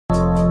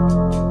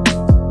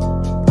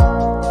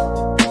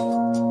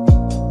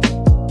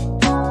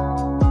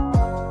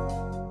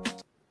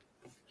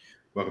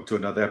to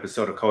another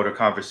episode of Coder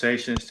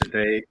Conversations.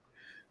 Today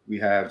we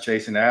have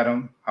Jason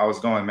Adam. How's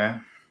it going,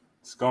 man?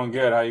 It's going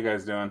good. How you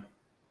guys doing?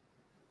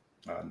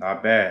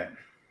 Not bad.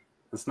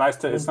 It's nice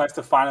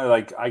to finally,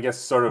 like, I guess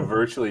sort of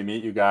virtually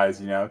meet you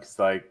guys, because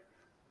like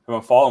I've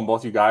been following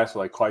both you guys for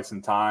like quite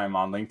some time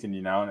on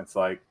LinkedIn, and it's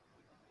like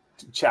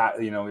chat,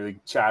 we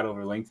like chat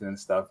over LinkedIn and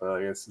stuff. But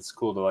I guess it's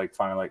cool to like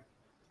finally like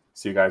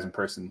see you guys in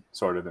person,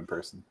 sort of in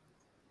person.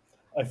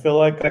 I feel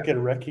like I could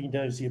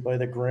recognize you by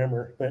the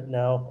grammar, but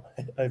now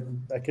I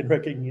can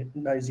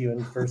recognize you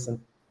in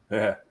person.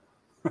 Yeah.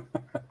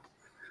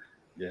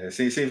 Yeah, it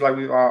seems like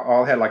we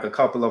all had like a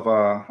couple of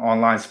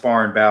online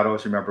sparring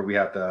battles. Remember, we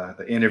had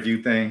the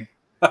interview thing.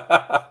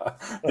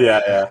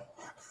 yeah.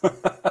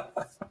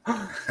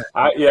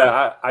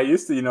 I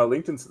used to,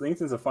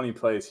 LinkedIn's a funny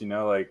place,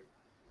 like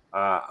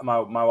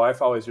my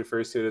wife always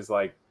refers to it as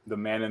like the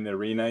man in the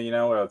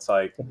arena, where it's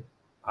like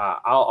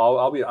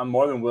I'm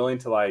more than willing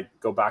to like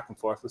go back and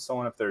forth with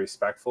someone if they're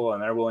respectful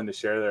and they're willing to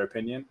share their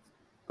opinion.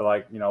 But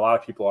like, a lot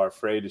of people are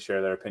afraid to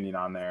share their opinion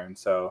on there. And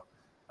so,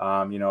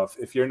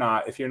 if you're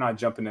not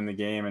jumping in the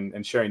game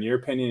and sharing your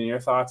opinion and your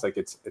thoughts, like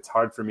it's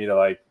hard for me to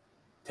like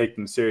take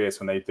them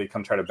serious when they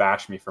come try to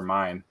bash me for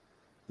mine,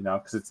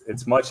 because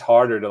it's much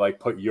harder to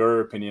like put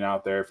your opinion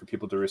out there for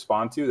people to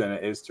respond to than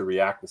it is to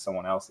react to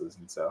someone else's.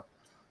 And so,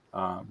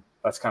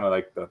 that's kind of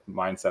like the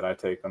mindset I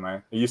take when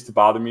it used to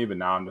bother me, but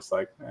now I'm just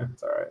like,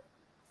 it's all right.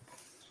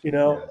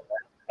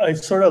 I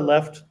sort of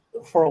left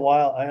for a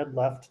while. I had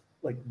left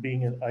like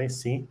being an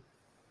IC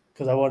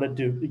because I wanted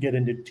to get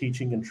into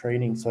teaching and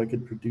training so I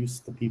could produce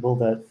the people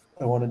that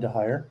I wanted to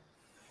hire.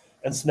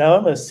 And so now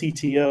I'm a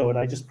CTO and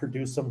I just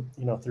produce them,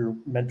 through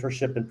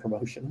mentorship and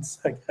promotions,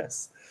 I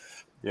guess.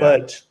 Yeah.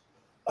 But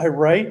I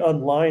write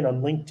online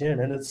on LinkedIn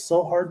and it's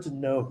so hard to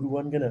know who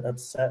I'm going to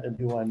upset and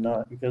who I'm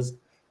not, because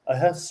I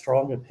have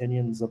strong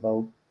opinions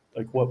about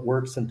like what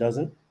works and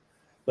doesn't,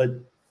 but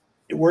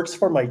it works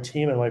for my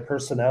team and my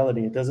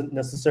personality. It doesn't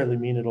necessarily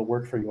mean it'll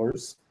work for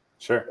yours.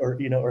 Sure. Or,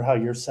 or how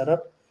you're set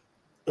up.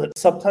 But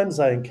sometimes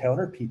I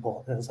encounter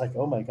people and it's like,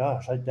 oh my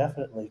gosh, I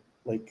definitely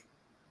like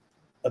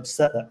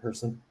upset that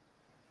person.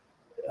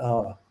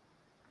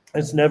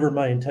 It's never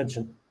my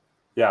intention.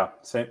 Yeah,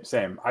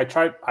 same.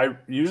 I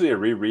usually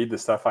reread the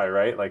stuff I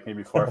write like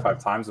maybe 4 or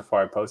 5 times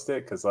before I post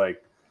it, because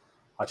like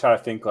I try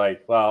to think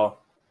like, well,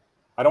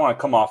 I don't want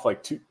to come off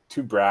like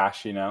too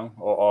brash,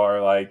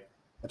 or like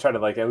I try to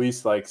like at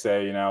least like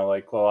say,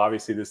 like, well,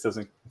 obviously this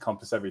doesn't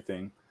encompass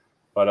everything,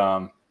 but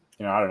I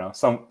don't know.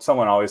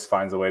 Someone always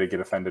finds a way to get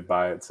offended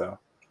by it, so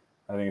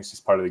I think it's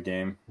just part of the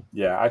game.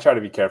 Yeah, I try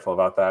to be careful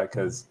about that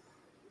because,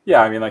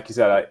 yeah, I mean, like you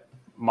said,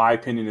 my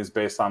opinion is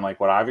based on like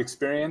what I've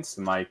experienced,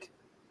 and like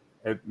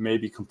it may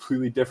be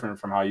completely different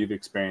from how you've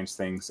experienced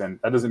things, and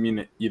that doesn't mean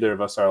that either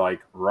of us are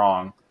like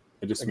wrong.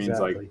 It just means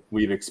like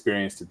we've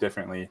experienced it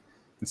differently.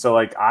 And so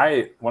like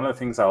one of the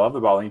things I love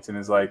about LinkedIn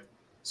is like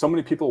so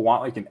many people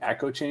want like an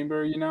echo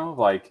chamber,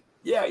 like,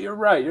 yeah, you're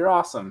right, you're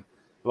awesome.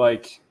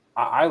 Like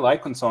I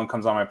like when someone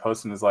comes on my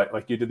post and is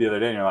like you did the other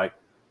day, and you're like,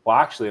 well,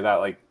 actually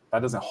that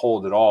doesn't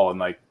hold at all in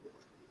like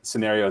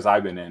scenarios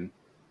I've been in.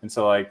 And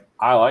so like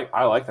I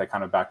like that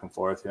kind of back and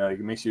forth. Like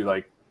it makes you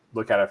like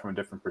look at it from a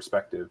different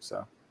perspective.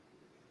 So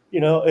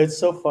it's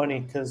so funny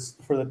because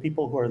for the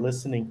people who are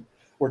listening,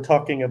 we're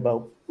talking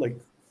about like,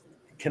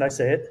 can I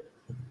say it?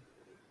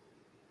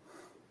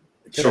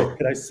 Sure.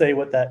 Can I say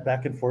what that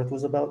back and forth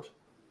was about?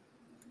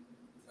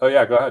 Oh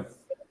yeah, go ahead.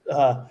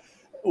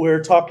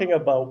 We're talking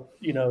about,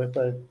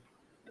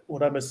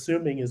 what I'm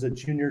assuming is a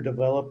junior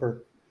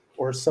developer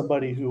or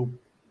somebody who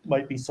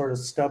might be sort of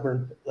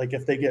stubborn. Like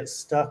if they get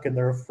stuck and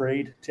they're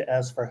afraid to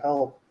ask for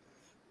help,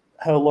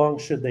 how long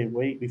should they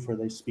wait before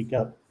they speak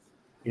up?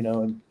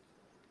 And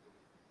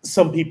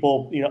some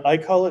people, I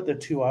call it the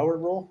 2-hour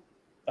rule.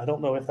 I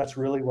don't know if that's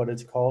really what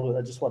it's called,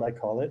 that's just what I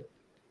call it.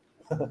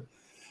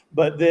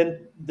 But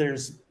then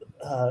there's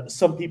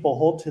some people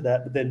hold to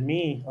that. But then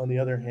me, on the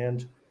other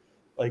hand,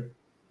 like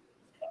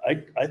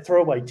I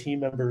throw my team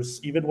members,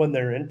 even when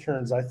they're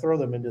interns, I throw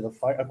them into the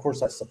fire. Of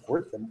course, I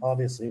support them,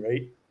 obviously,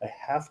 right? I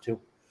have to.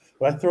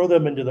 But I throw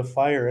them into the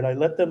fire and I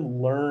let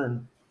them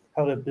learn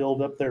how to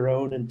build up their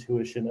own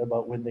intuition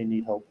about when they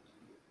need help.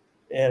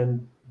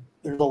 And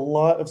there's a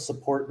lot of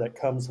support that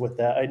comes with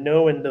that. I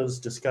know in those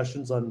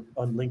discussions on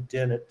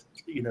LinkedIn,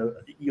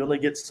 you only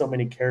get so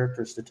many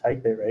characters to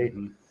type it, right?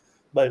 Mm-hmm.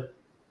 But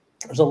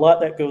there's a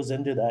lot that goes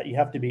into that. You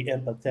have to be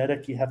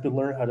empathetic. You have to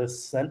learn how to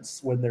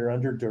sense when they're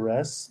under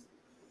duress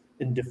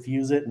and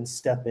diffuse it and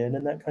step in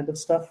and that kind of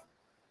stuff.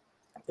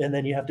 And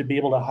then you have to be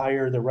able to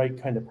hire the right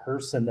kind of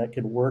person that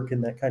could work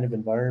in that kind of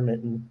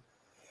environment. And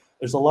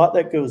there's a lot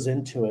that goes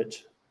into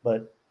it.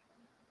 But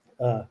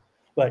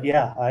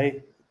yeah,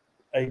 I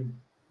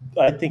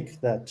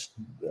think that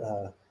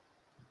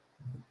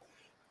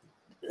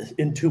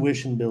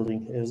intuition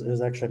building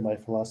is actually my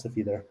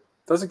philosophy there.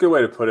 That's a good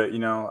way to put it.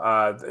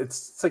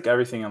 It's like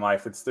everything in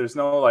life. There's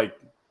no like,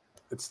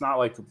 it's not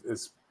like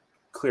it's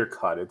clear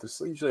cut. It's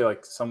usually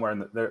like somewhere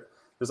in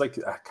there's like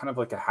kind of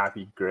like a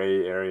happy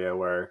gray area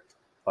where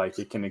like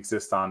it can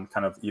exist on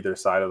kind of either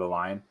side of the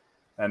line.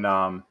 And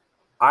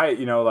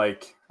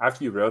like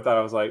after you wrote that,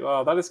 I was like,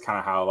 well, that is kind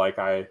of how like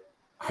I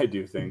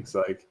do things.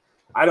 Like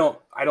I don't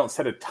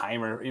set a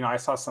timer. I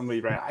saw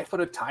somebody write, I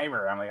put a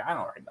timer. I'm like, I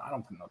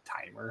don't put no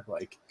timer.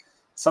 Like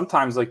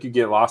sometimes like you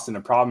get lost in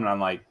a problem and I'm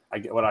like, I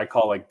get what I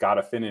call like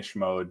gotta finish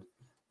mode.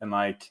 And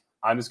like,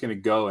 I'm just going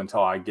to go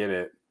until I get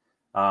it.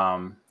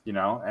 And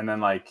then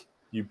like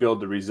you build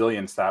the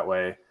resilience that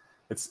way.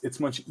 It's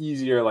much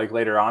easier like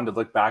later on to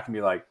look back and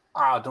be like,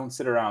 don't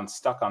sit around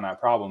stuck on that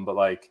problem. But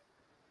like,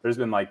 there's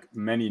been like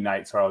many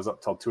nights where I was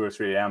up till 2 or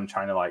 3 a.m.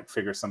 trying to like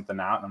figure something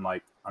out. And I'm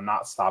like, I'm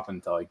not stopping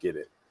until I get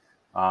it.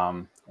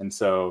 And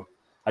so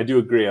I do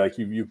agree. Like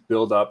you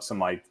build up some,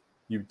 like,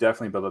 you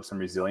definitely build up some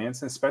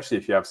resilience, and especially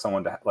if you have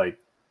someone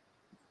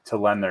to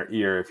lend their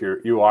ear, if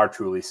you are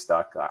truly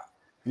stuck.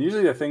 And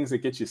usually the things that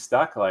get you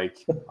stuck,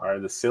 like, are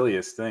the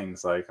silliest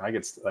things. Like I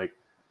get like,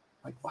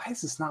 why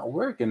is this not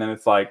working? And then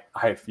it's like,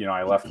 I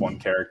left one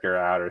character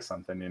out or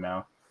something,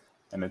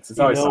 and it's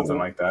always something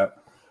like that.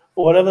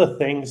 One of the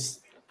things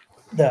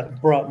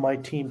that brought my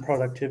team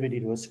productivity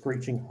to a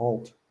screeching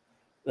halt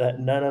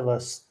that none of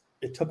us,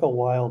 it took a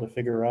while to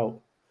figure out.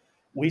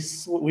 We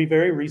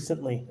very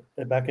recently,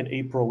 back in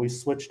April, we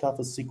switched off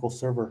a SQL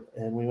Server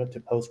and we went to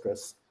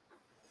Postgres.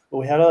 But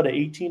we had out of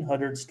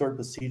 1,800 stored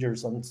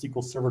procedures on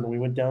SQL Server, and we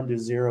went down to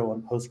 0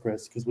 on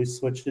Postgres because we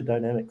switched to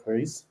dynamic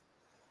queries.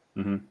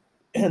 Mm-hmm.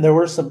 And there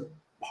were some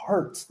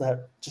parts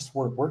that just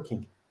weren't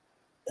working.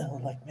 And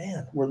we're like,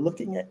 man, we're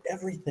looking at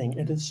everything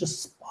and it's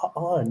just spot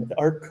on.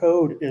 Our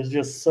code is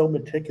just so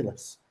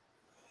meticulous.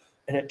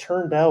 And it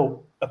turned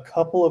out a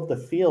couple of the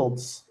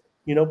fields,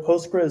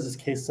 Postgres is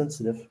case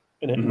sensitive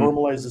and it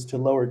normalizes to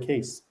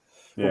lowercase.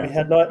 Yeah. But we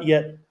had not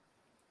yet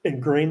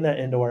ingrained that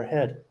into our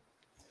head.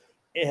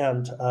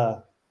 And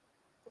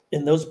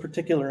in those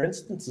particular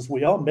instances,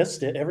 we all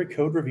missed it. Every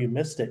code review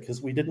missed it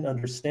because we didn't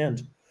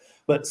understand.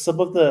 But some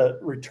of the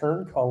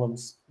return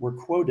columns were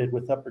quoted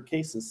with upper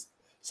cases.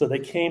 So they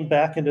came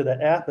back into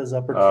the app as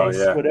uppercase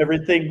when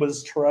everything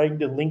was trying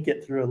to link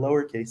it through a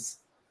lowercase.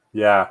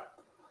 Yeah.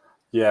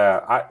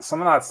 Yeah.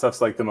 Some of that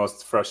stuff's like the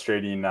most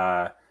frustrating.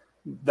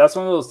 That's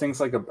one of those things,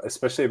 like,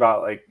 especially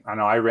about, like, I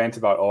know I rant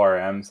about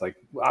ORMs. Like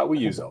we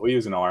use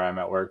an ORM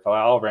at work, but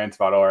I'll rant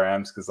about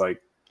ORMs because,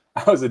 like,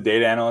 I was a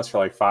data analyst for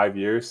like 5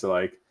 years. So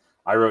like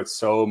I wrote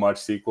so much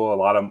SQL, a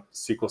lot of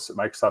SQL,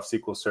 Microsoft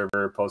SQL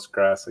Server,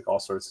 Postgres, like all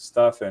sorts of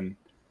stuff. And,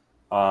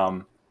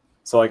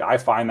 so like I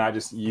find that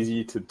just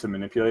easy to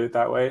manipulate it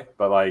that way.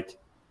 But like,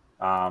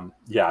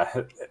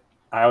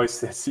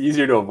 it's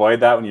easier to avoid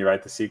that when you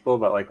write the SQL,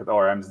 but like with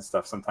ORMs and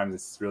stuff, sometimes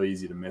it's really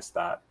easy to miss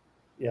that.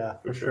 Yeah,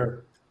 for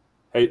sure.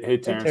 Hey,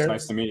 Terrence,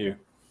 nice to meet you.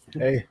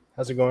 Hey,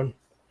 how's it going?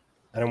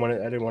 I didn't want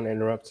to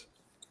interrupt.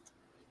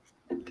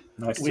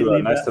 Nice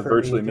to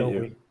virtually meet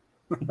you.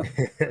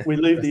 We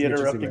leave the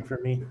interrupting for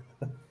me.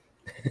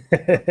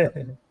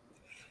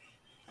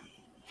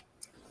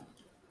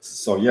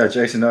 So yeah,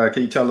 Jason,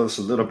 can you tell us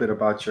a little bit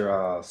about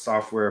your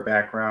software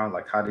background?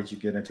 Like, how did you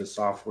get into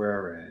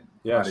software, and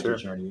how did your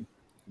journey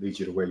lead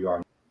you to where you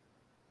are?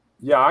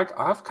 Yeah,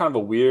 I have kind of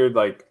a weird,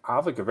 like, I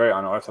have like a very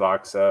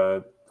unorthodox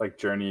like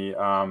journey.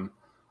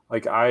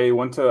 Like I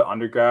went to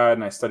undergrad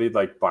and I studied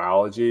like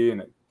biology,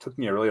 and it took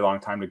me a really long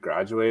time to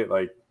graduate.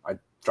 Like I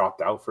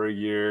dropped out for a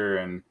year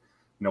and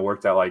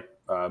worked at like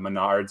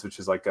Menards, which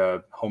is like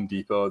a Home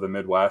Depot of the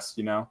Midwest,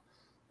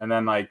 and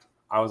then like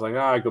I was like,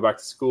 I go back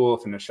to school,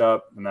 finish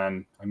up. And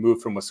then I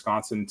moved from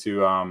Wisconsin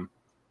to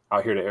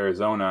out here to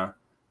Arizona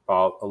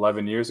about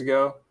 11 years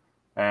ago.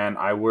 And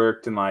I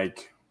worked in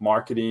like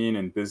marketing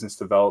and business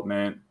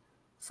development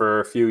for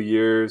a few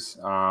years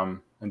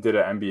and did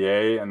an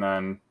MBA, and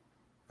then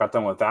got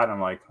done with that. And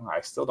I'm like, I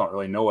still don't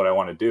really know what I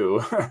want to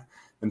do.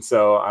 And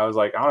so I was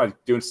like, I want to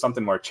do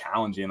something more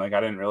challenging. Like I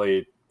didn't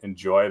really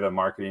enjoy the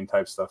marketing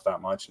type stuff that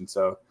much. And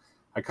so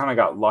I kind of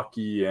got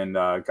lucky and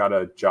got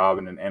a job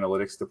in an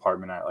analytics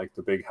department at like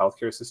the big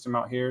healthcare system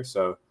out here.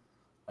 So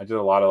I did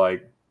a lot of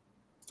like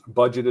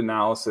budget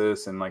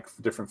analysis and like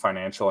different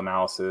financial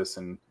analysis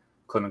and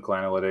clinical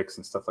analytics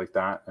and stuff like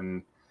that.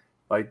 And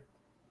like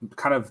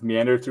kind of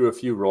meandered through a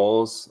few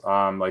roles,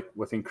 like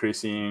with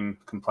increasing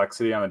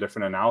complexity on the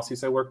different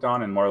analyses I worked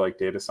on and more like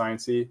data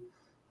sciencey.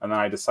 And then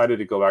I decided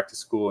to go back to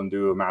school and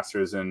do a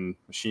master's in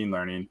machine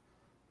learning.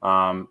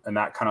 And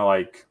that kind of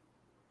like,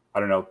 I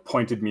don't know,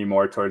 pointed me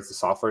more towards the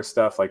software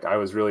stuff. Like I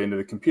was really into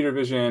the computer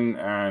vision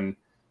and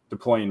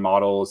deploying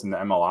models and the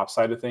MLOps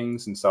side of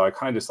things. And so I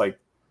kind of just like,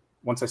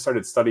 once I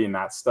started studying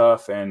that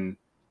stuff and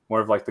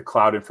more of like the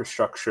cloud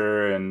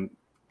infrastructure and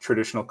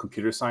traditional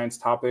computer science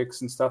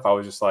topics and stuff, I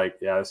was just like,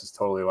 yeah, this is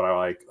totally what I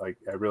like. Like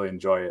I really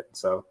enjoy it.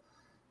 So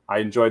I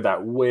enjoyed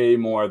that way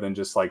more than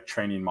just like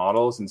training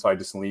models. And so I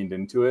just leaned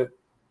into it.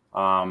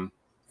 And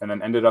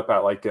then ended up at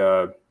like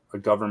a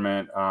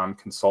government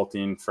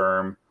consulting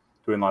firm,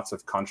 doing lots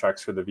of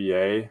contracts for the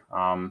VA,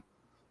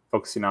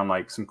 focusing on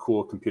like some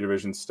cool computer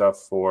vision stuff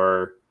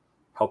for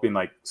helping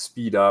like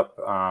speed up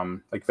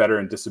like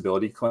veteran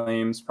disability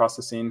claims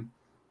processing.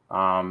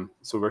 So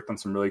we worked on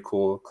some really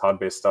cool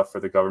cloud-based stuff for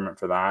the government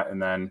for that.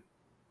 And then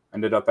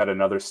ended up at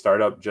another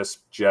startup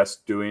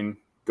just doing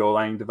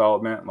Golang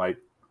development, like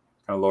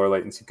kind of lower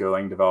latency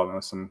Golang development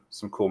with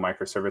some cool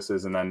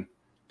microservices, and then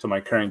to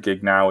my current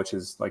gig now, which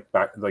is like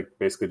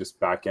basically just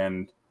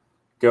backend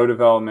Go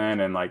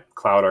development and like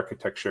cloud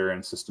architecture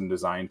and system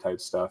design type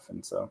stuff.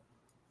 And so,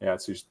 yeah,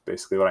 it's just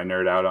basically what I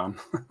nerd out on.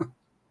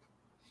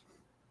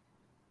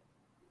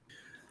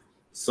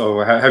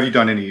 So have you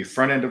done any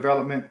front end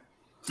development?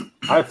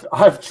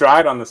 I've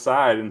tried on the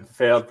side and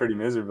failed pretty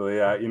miserably.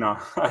 I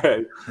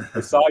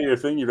saw your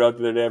thing you wrote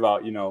the other day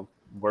about,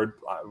 Word.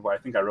 I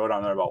think I wrote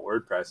on there about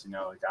WordPress.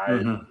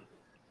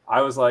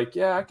 I was like,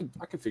 yeah, I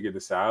could figure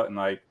this out. And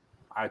like,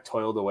 I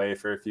toiled away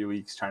for a few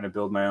weeks trying to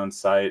build my own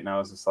site. And I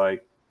was just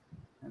like,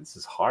 this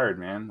is hard,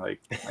 man.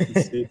 Like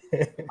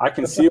I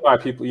can see why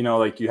people,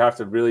 like you have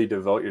to really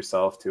devote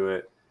yourself to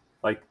it.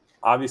 Like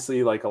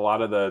obviously like a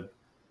lot of the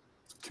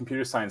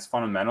computer science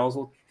fundamentals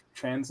will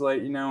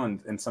translate,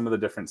 and some of the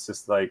different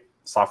like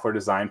software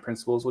design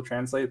principles will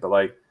translate, but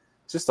like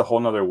it's just a whole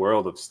nother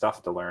world of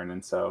stuff to learn.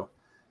 And so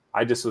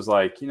I just was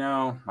like,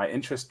 my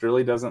interest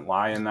really doesn't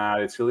lie in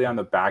that. It's really on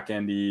the back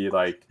endy,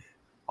 like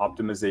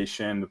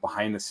optimization, the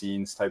behind the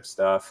scenes type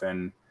stuff.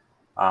 And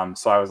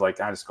so I was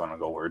like, I'm just going to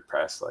go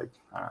WordPress. Like,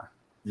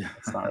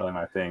 it's not really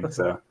my thing.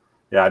 So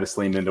yeah, I just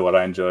leaned into what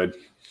I enjoyed.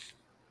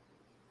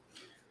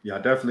 Yeah, I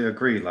definitely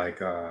agree.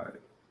 Like,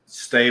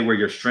 stay where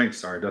your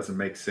strengths are. It doesn't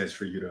make sense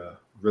for you to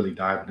really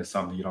dive into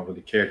something you don't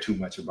really care too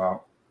much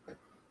about.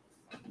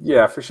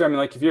 Yeah, for sure. I mean,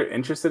 like if you're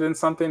interested in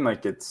something,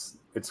 like it's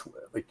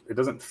like, it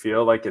doesn't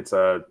feel like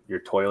you're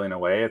toiling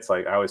away. It's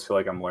like, I always feel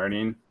like I'm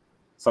learning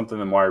something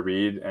the more I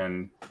read.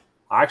 And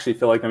I actually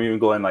feel like I'm even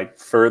going like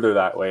further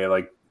that way.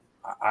 Like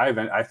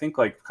I think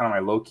like kind of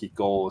my low key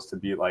goal is to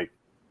be like,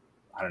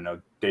 I don't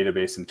know,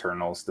 database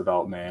internals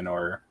development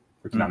or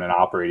working on an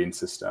operating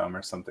system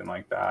or something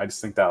like that. I just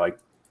think that like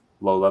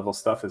low level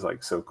stuff is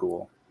like so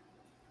cool.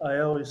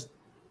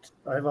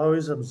 I've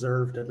always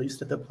observed, at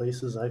least at the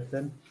places I've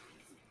been,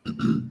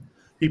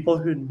 people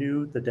who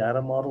knew the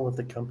data model of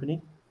the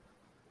company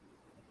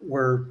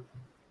were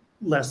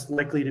less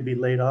likely to be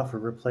laid off or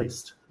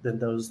replaced than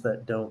those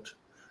that don't.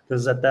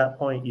 Because at that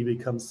point, you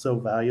become so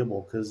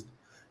valuable because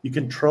you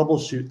can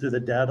troubleshoot through the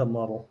data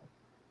model,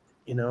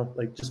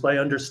 like just by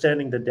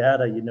understanding the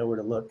data, you know where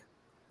to look.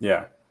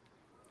 Yeah.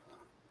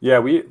 Yeah.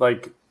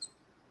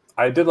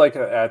 I did like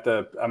at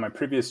my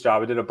previous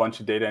job, I did a bunch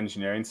of data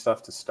engineering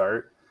stuff to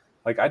start.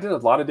 Like I did a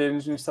lot of data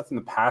engineering stuff in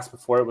the past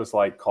before it was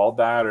like called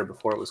that, or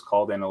before it was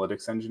called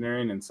analytics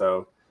engineering. And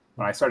so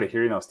when I started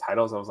hearing those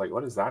titles, I was like,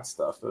 what is that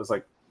stuff? It was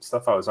like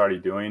stuff I was already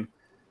doing.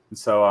 And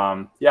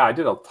so, yeah, I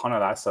did a ton of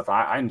that stuff.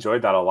 I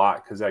enjoyed that a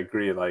lot because I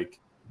agree. Like,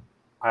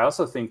 I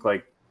also think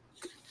like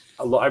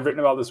I've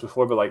written about this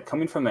before, but like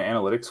coming from the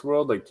analytics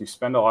world, like you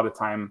spend a lot of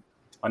time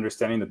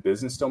understanding the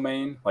business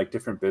domain, like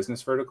different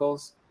business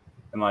verticals.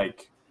 And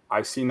like,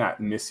 I've seen that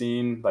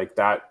missing, like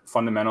that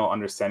fundamental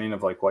understanding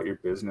of like what your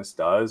business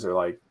does or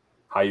like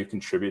how you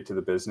contribute to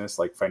the business,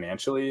 like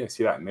financially. I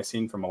see that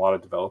missing from a lot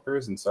of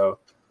developers. And so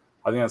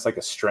I think that's like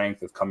a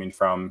strength of coming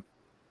from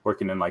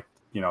working in like,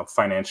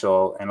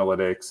 financial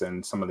analytics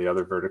and some of the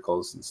other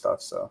verticals and stuff.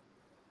 So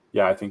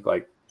yeah, I think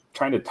like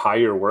trying to tie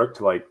your work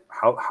to like,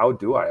 how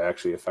do I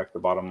actually affect the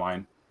bottom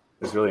line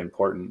is really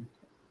important.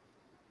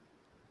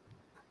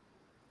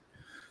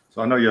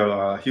 So I know you're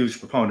a huge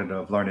proponent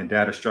of learning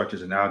data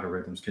structures and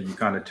algorithms. Can you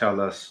kind of tell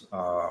us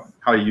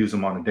how you use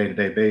them on a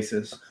day-to-day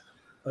basis?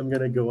 I'm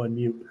going to go on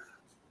mute.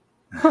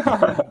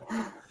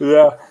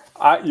 Yeah,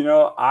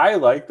 I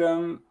like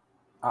them.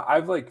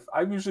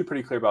 I'm usually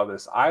pretty clear about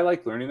this. I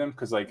like learning them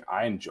because like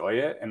I enjoy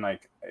it and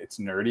like it's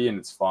nerdy and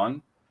it's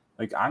fun.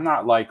 Like I'm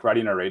not like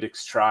writing a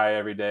radix try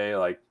every day.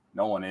 Like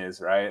no one is,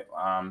 right?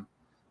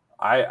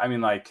 I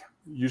mean like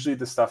usually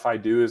the stuff I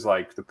do is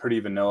like the pretty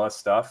vanilla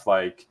stuff,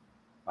 like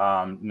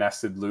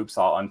nested loops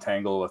I'll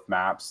untangle with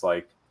maps,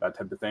 like that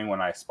type of thing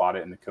when I spot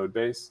it in the code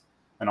base,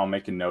 and I'll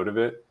make a note of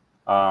it.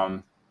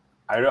 One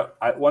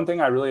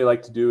thing I really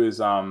like to do is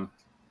and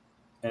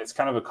it's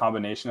kind of a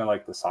combination of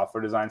like the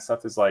software design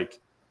stuff, is like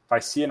if I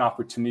see an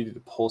opportunity to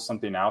pull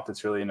something out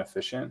that's really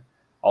inefficient,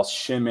 I'll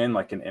shim in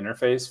like an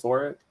interface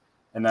for it,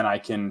 and then I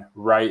can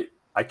write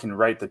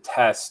the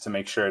test to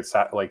make sure it's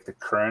at like the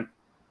current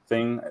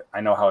thing.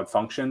 I know how it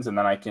functions, and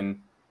then I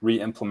can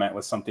re-implement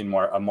with something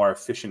a more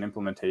efficient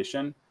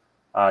implementation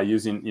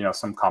using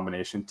some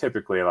combination,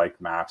 typically like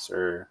maps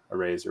or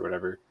arrays or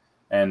whatever,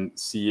 and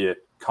see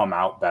it come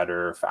out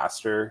better or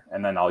faster.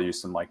 And then I'll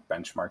use some like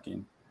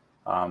benchmarking.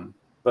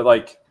 But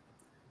like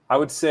I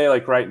would say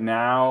like right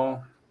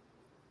now,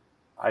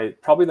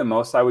 probably the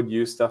most I would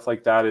use stuff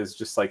like that is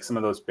just like some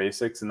of those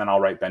basics, and then I'll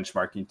write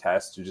benchmarking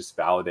tests to just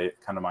validate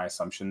kind of my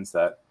assumptions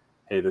that,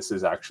 hey, this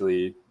is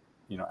actually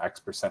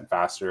X%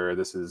 faster, or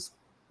this is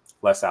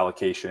less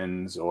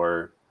allocations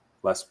or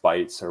less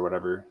bytes or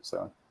whatever.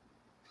 So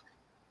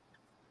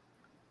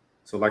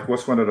like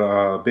what's one of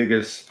the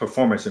biggest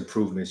performance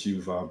improvements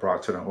you've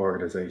brought to the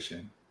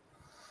organization?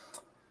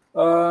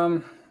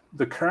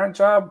 The current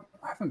job,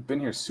 I haven't been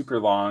here super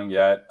long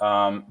yet.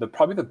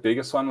 Probably the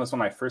biggest one was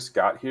when I first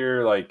got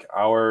here. Like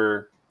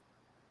I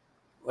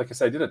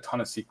said, I did a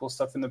ton of SQL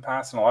stuff in the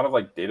past and a lot of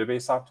like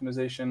database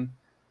optimization.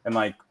 And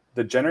like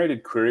the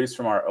generated queries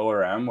from our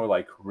ORM were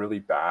like really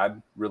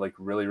bad,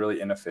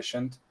 really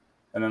inefficient.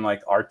 And then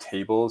like our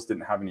tables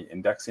didn't have any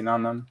indexing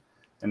on them.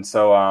 And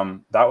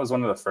so that was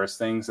one of the first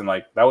things. And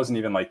like, that wasn't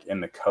even like in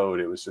the code.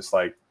 It was just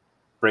like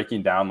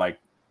breaking down like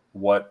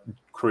what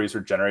queries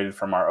were generated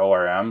from our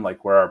ORM,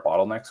 like where our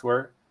bottlenecks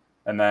were,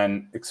 and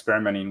then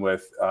experimenting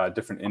with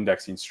different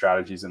indexing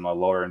strategies in the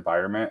lower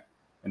environment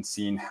and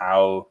seeing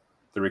how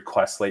the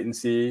request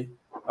latency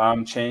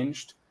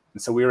changed.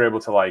 And so we were able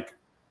to like,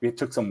 we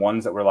took some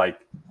ones that were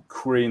like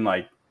querying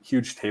like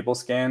huge table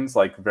scans,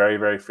 like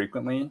very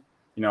frequently,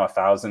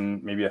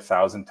 1,000, maybe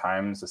 1,000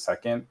 times a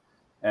second,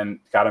 and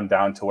got them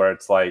down to where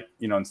it's like,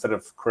 instead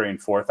of querying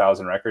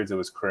 4,000 records, it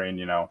was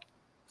querying,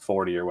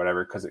 40 or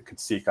whatever, because it could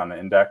seek on the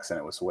index and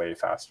it was way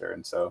faster.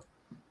 And so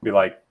we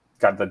like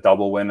got the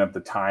double win of the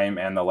time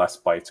and the less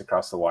bytes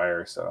across the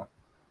wire. So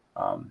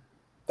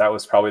that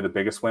was probably the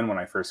biggest win when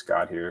I first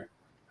got here,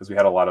 because we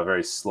had a lot of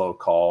very slow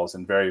calls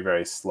and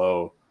very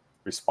slow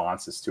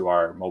responses to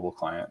our mobile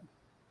client.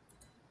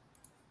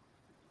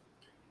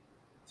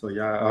 So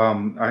yeah,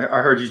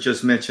 I heard you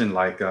just mention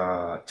like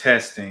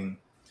testing,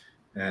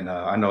 and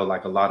I know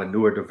like a lot of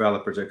newer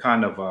developers are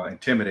kind of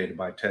intimidated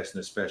by testing,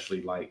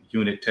 especially like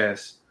unit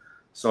tests.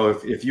 So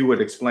if you would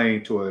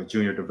explain to a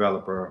junior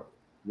developer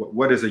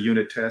what is a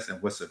unit test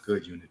and what's a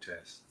good unit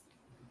test?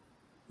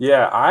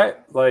 Yeah, I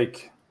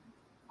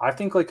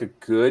think like a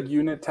good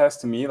unit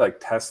test to me, like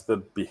test the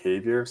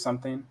behavior of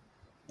something.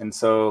 And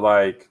so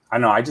like, I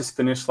know I just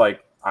finished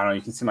like, I don't know,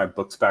 you can see my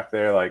books back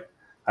there. Like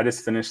I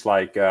just finished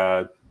like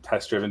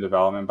Test-Driven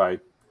Development by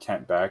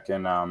Kent Beck.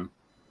 And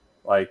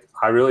like,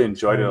 I really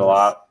enjoyed it a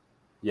lot.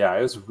 Yeah,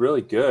 it was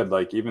really good.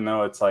 Like, even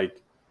though it's like,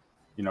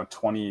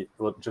 20,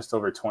 just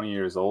over 20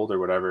 years old or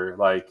whatever,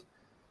 like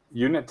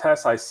unit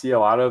tests, I see a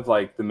lot of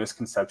like the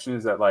misconception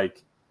is that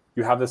like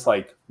you have this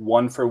like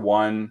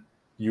 1-for-1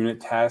 unit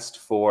test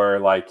for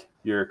like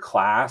your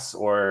class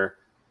or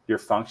your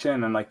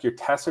function, and like your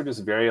tests are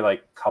just very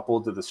like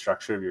coupled to the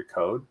structure of your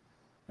code.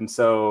 And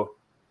so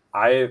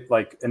I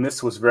like, and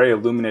this was very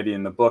illuminating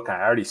in the book,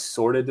 I already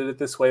sort of did it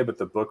this way, but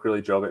the book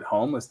really drove it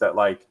home, was that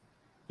like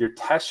your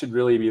test should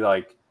really be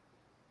like,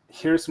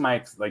 here's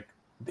my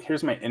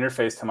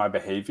interface to my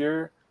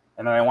behavior,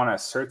 and then I want to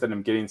assert that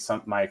I'm getting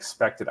my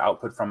expected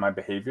output from my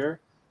behavior.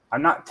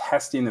 I'm not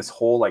testing this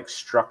whole like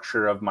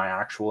structure of my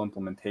actual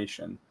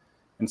implementation.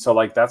 And so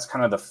like that's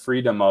kind of the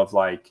freedom of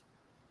like,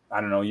 I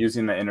don't know,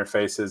 using the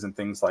interfaces and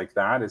things like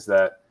that, is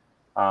that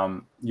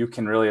you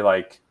can really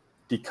like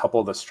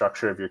decouple the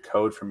structure of your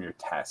code from your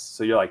tests.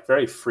 So you're like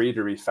very free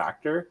to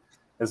refactor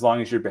as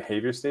long as your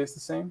behavior stays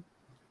the same.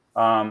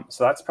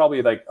 So that's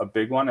probably like a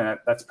big one, and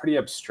that's pretty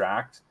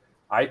abstract.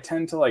 I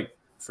tend to like,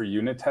 for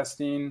unit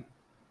testing,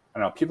 I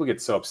don't know, people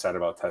get so upset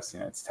about testing.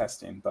 It's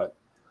testing, but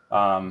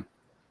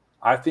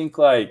I think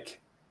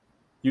like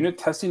unit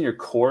testing your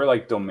core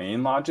like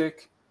domain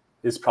logic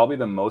is probably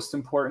the most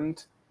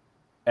important.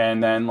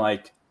 And then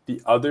like the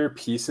other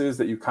pieces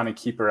that you kind of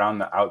keep around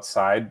the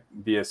outside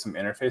via some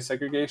interface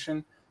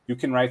segregation, you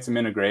can write some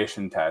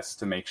integration tests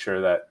to make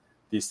sure that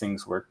these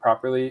things work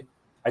properly.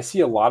 I see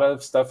a lot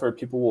of stuff where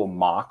people will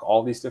mock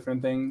all these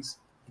different things.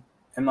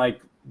 And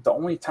like the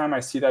only time I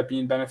see that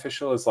being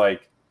beneficial is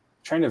like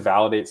trying to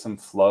validate some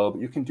flow,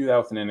 but you can do that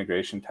with an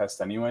integration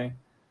test anyway.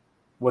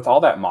 With all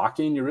that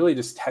mocking, you're really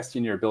just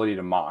testing your ability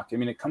to mock. I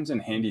mean, it comes in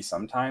handy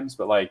sometimes,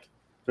 but like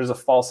there's a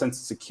false sense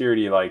of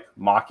security, like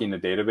mocking a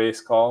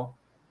database call.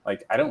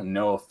 Like, I don't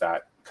know if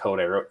that code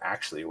I wrote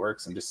actually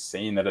works. I'm just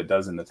saying that it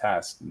does in the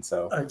test. And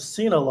so I've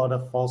seen a lot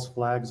of false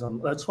flags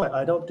on, that's why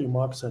I don't do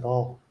mocks at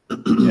all.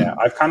 Yeah,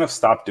 I've kind of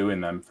stopped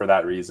doing them for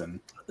that reason.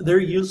 They're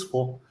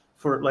useful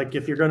for like,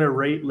 if you're going to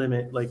rate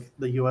limit like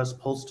the US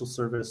Postal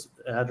Service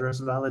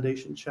address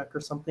validation check or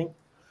something,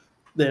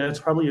 then it's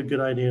probably a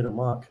good idea to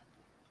mock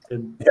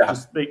and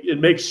just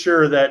make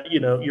sure that,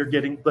 you're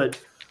getting, but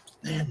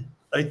man,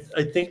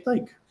 I think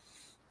like,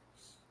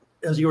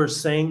 as you were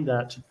saying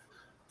that,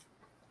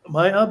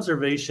 my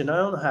observation, I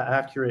don't know how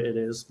accurate it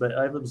is, but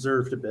I've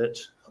observed a bit.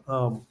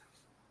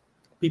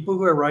 People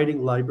who are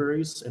writing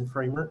libraries and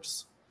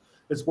frameworks,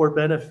 it's more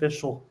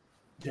beneficial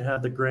to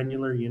have the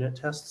granular unit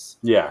tests.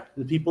 Yeah.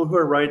 The people who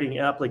are writing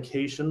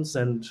applications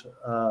and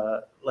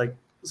like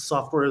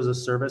software as a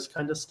service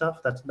kind of stuff,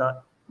 that's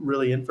not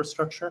really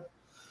infrastructure.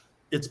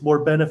 It's more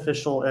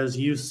beneficial, as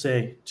you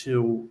say,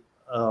 to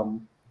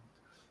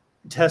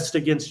test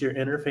against your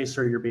interface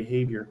or your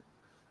behavior.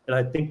 And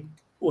I think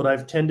what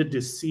I've tended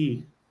to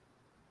see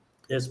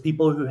is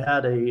people who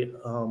had a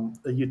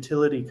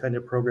utility kind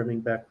of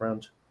programming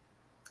background,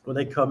 when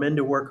they come in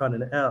to work on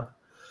an app,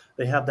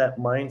 they have that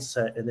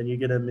mindset, and then you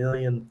get a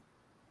million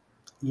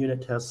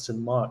unit tests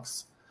and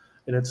mocks.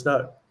 And it's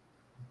not,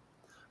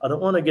 I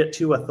don't want to get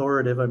too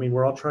authoritative. I mean,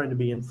 we're all trying to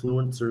be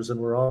influencers, and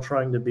we're all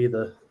trying to be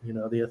the,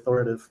 the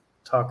authoritative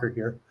talker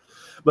here.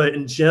 But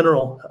in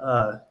general,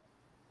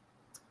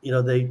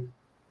 they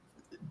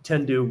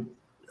tend to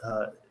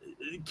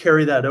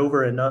carry that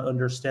over and not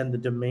understand the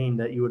domain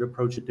that you would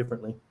approach it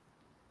differently.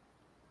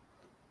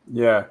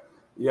 Yeah,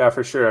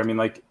 for sure. I mean,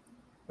 like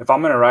if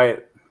I'm going to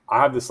write, I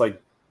have this like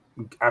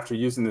after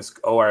using this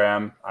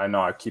ORM, I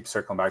know I keep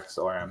circling back to this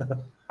ORM.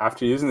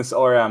 After using this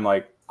ORM,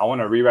 like I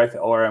want to rewrite the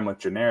ORM with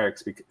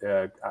generics. Because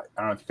I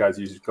don't know if you guys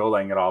use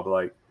Golang at all, but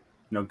like,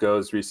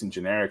 Go's recent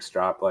generics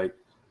drop, like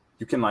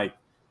you can like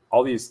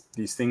all these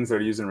things that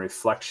are using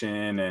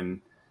reflection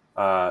and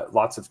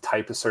lots of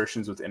type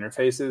assertions with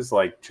interfaces,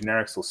 like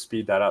generics will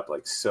speed that up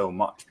like so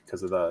much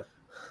because of the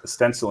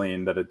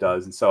stenciling that it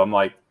does. And so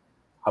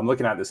I'm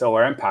looking at this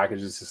ORM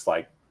package. It's just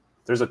like,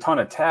 there's a ton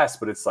of tests,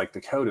 but it's like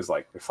the code is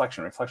like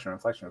reflection,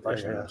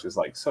 which is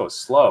like so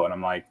slow. And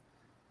I'm like,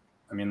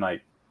 I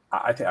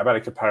bet I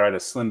could probably write a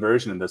slim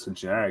version of this with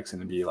generics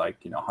and it'd be like,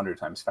 100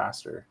 times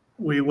faster.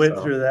 We went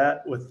through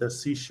that with the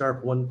C#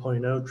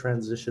 1.0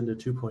 transition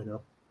to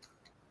 2.0.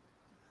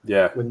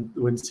 Yeah.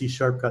 When C#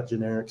 got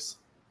generics.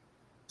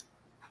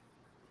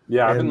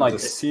 Yeah, I've been like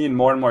seeing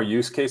more and more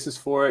use cases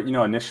for it.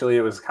 Initially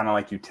it was kind of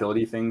like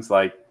utility things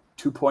like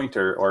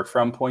to-pointer or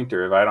from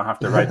pointer if I don't have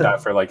to write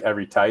that for like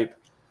every type,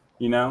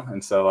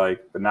 and so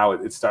like, but now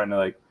it's starting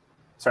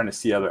to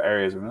see other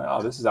areas where,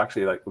 oh, this is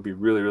actually like would be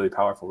really, really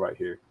powerful right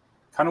here.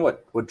 Kind of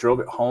what drove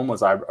it home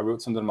was I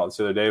wrote something about this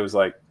the other day. It was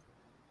like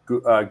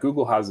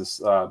Google has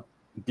this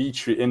B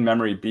tree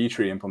in-memory B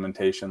tree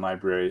implementation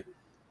library,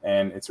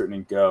 and it's written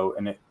in Go,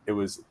 and it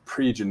was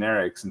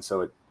pre-generics, and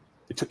so it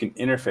took an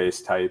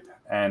interface type,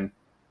 and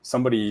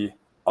somebody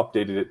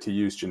updated it to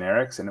use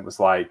generics, and it was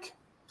like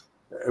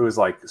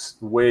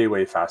way,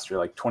 way faster,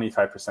 like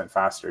 25%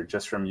 faster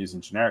just from using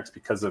generics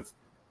because of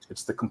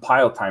it's the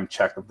compile time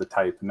check of the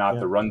type, not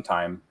the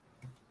runtime.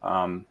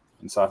 And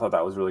so I thought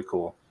that was really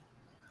cool.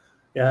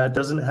 Yeah, it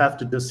doesn't have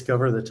to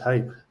discover the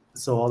type.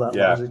 So all that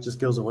logic just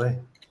goes away.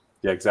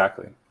 Yeah,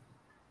 exactly.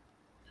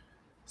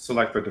 So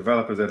like for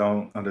developers that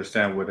don't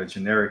understand what a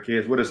generic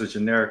is, what is a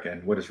generic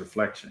and what is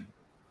reflection?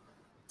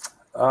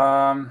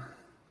 I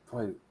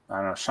don't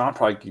know. Sean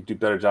probably could do a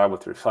better job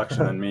with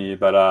reflection than me,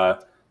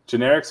 but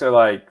generics are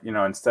like,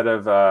 instead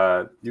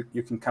of you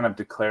can kind of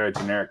declare a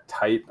generic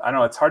type. I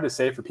know it's hard to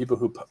say for people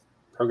who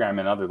program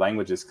in other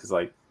languages because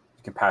like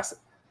you can pass it.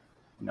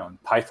 In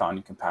Python,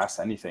 you can pass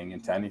anything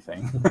into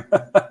anything.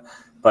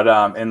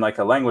 But in like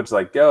a language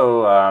like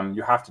Go,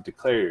 you have to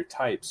declare your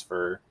types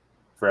for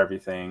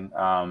everything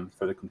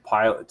for the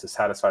compiler to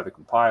satisfy the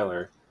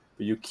compiler.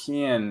 But you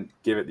can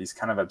give it these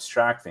kind of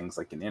abstract things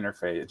like an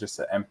interface, just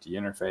an empty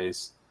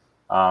interface.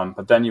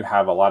 But then you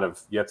have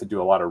to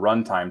do a lot of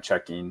runtime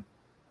checking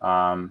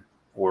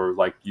or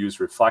like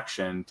use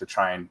reflection to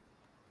try and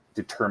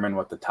determine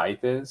what the type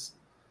is.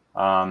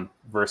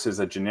 Versus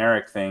a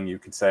generic thing, you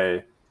could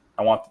say,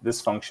 I want this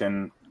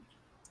function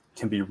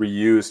can be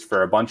reused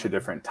for a bunch of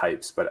different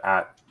types, but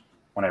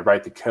when I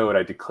write the code,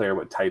 I declare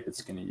what type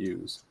it's going to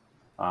use.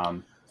 I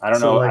don't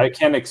know. Like, I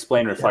can't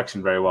explain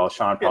reflection very well.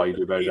 Sean probably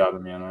do a better job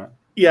than me on that.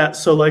 Yeah.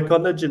 So like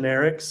on the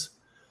generics,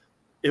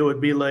 it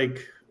would be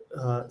like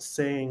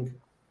saying,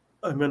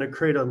 I'm going to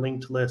create a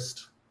linked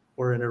list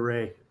or an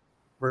array,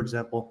 for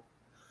example,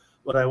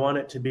 but I want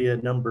it to be a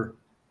number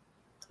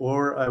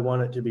or I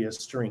want it to be a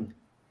string.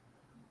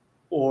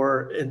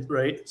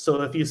 Right?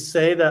 So if you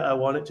say that I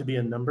want it to be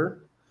a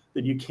number,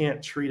 then you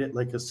can't treat it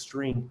like a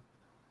string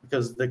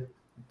because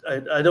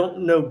I don't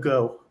know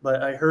Go,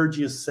 but I heard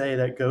you say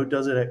that Go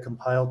does it at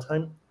compile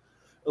time.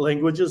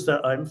 Languages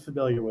that I'm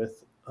familiar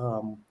with,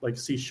 like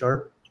C#,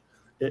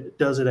 it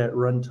does it at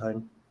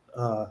runtime.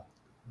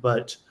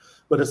 But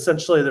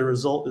essentially the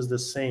result is the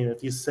same.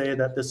 If you say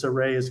that this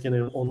array is going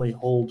to only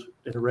hold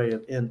an array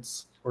of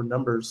ints or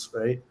numbers,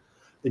 right?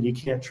 Then you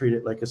can't treat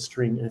it like a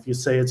string. And if you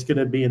say it's going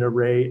to be an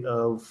array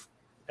of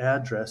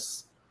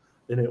address,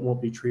 then it won't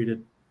be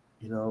treated,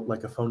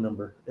 like a phone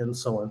number and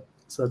so on.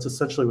 So that's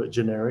essentially what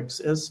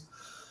generics is.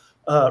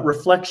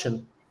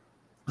 Reflection,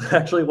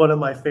 actually one of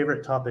my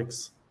favorite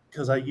topics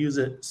because I use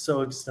it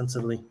so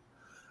extensively.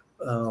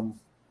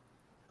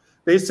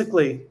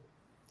 Basically,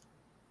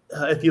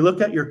 if you look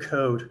at your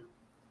code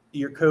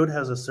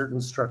has a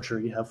certain structure.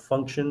 You have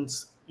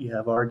functions, you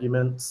have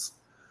arguments,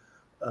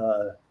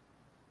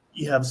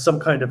 you have some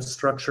kind of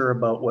structure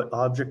about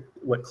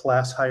what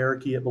class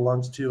hierarchy it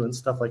belongs to and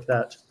stuff like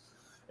that.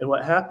 And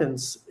what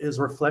happens is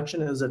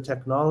reflection is a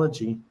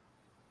technology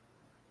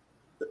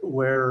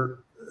where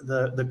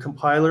the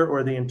compiler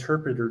or the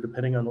interpreter,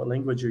 depending on what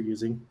language you're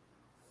using,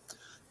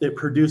 it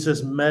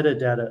produces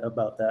metadata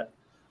about that.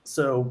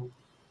 So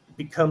it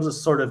becomes a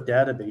sort of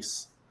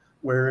database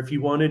where if you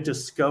want to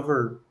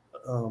discover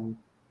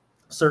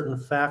certain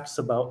facts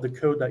about the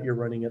code that you're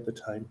running at the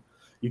time,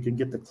 you can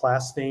get the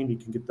class name, you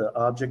can get the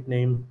object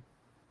name,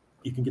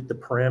 you can get the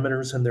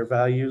parameters and their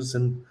values,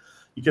 and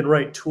you can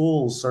write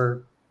tools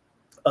or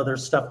other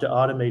stuff to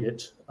automate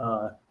it.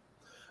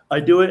 I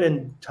do it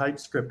in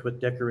TypeScript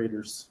with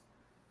decorators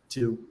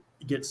to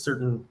get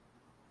certain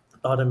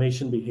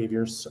automation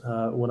behaviors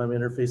when I'm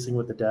interfacing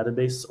with the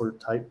database or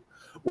type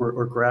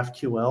or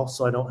GraphQL,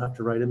 so I don't have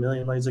to write a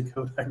million lines of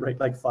code. I write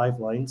like 5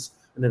 lines,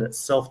 and then it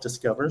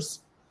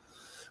self-discovers.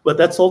 But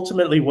that's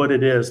ultimately what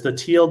it is. The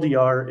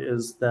TLDR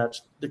is that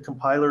the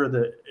compiler or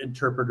the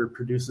interpreter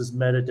produces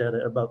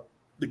metadata about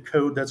the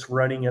code that's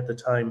running at the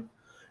time.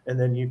 and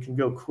then you can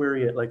go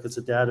query it like it's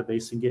a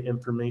database and get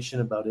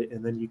information about it,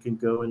 and then you can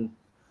go and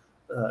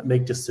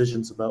make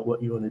decisions about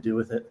what you want to do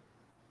with it.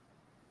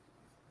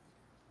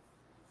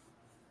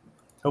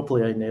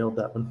 Hopefully I nailed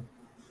that one.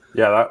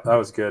 Yeah, that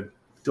was good.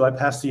 Do I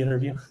pass the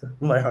interview?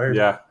 My heart.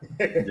 Yeah.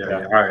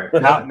 Yeah. All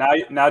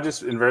right. Now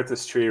just invert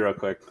this tree real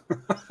quick.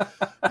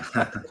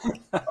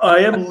 I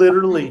am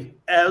literally,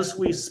 as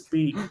we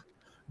speak,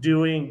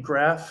 doing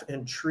graph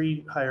and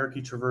tree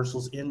hierarchy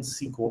traversals in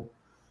SQL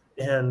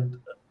and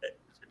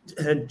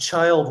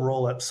child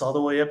rollups all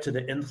the way up to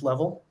the nth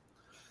level.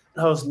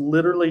 And I was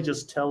literally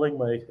just telling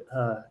my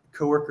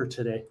coworker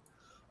today,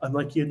 I'm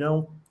like,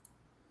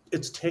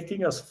 it's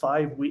taking us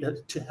 5 weeks,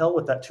 to hell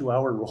with that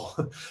 2-hour rule.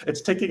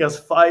 It's taking us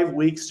 5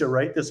 weeks to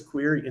write this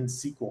query in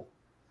SQL.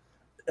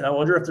 And I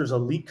wonder if there's a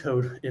leak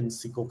code in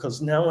SQL,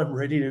 because now I'm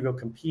ready to go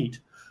compete.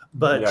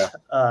 But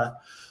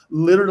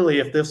literally,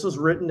 if this was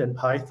written in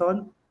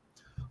Python,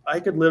 I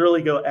could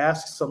literally go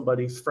ask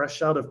somebody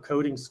fresh out of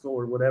coding school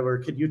or whatever,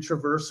 could you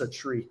traverse a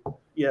tree?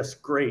 Yes,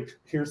 great.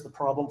 Here's the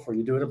problem for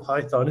you. Do it in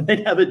Python. And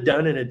they'd have it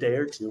done in a day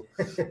or two.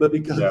 But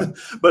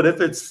but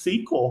if it's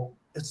SQL,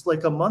 it's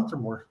like a month or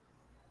more.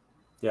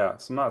 Yeah,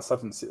 some not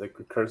stuff in like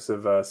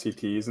recursive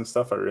CTEs and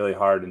stuff are really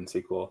hard in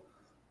SQL.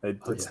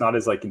 It's not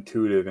as like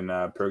intuitive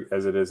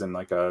as it is in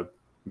like a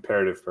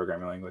imperative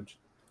programming language.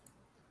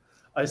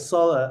 I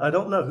saw that. I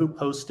don't know who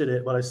posted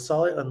it, but I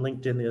saw it on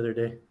LinkedIn the other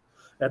day.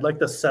 It had like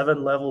the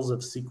 7 levels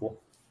of SQL,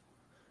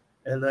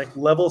 and like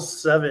level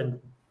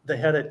 7, they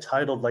had it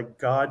titled like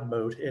God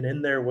mode, and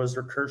in there was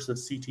recursive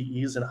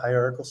CTEs and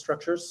hierarchical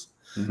structures.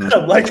 Mm-hmm. And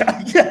I'm like,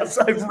 yes,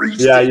 I've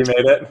reached it. Yeah, you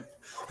made it.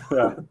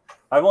 Yeah.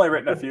 I've only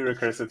written a few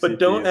recursive but CTEs.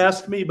 Don't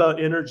ask me about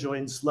inner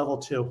joins level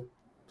 2.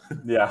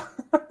 Yeah.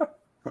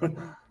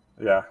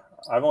 Yeah.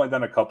 I've only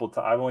done a couple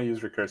times. I've only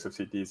used recursive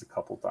CTEs a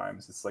couple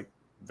times. It's like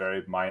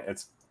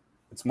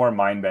it's more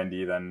mind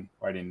bendy than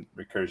writing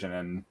recursion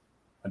in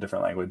a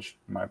different language,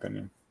 in my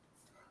opinion.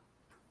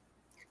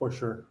 For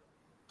sure.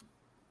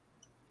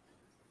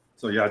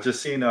 So yeah, I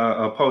just seen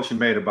a post you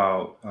made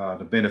about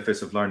the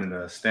benefits of learning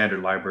the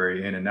standard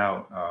library in and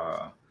out.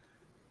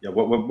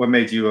 What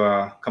made you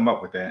come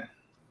up with that?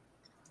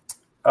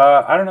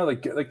 I don't know.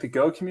 Like the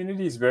Go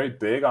community is very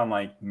big on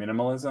like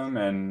minimalism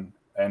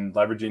and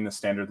leveraging the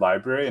standard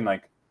library, and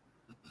like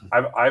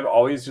I've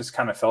always just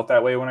kind of felt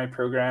that way when I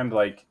programmed.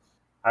 Like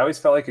I always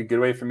felt like a good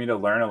way for me to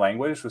learn a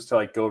language was to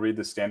like go read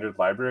the standard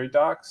library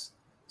docs.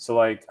 So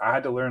like I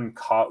had to learn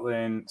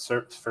Kotlin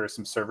for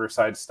some server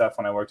side stuff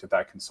when I worked at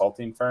that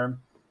consulting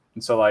firm,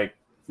 and so like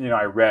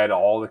I read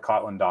all the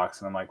Kotlin docs,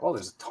 and I'm like, well,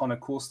 there's a ton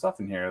of cool stuff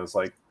in here. It was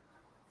like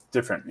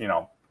different,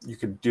 you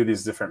could do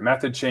these different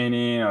method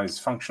chaining, these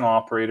functional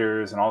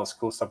operators, and all this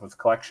cool stuff with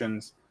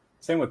collections.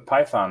 Same with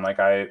Python. Like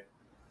I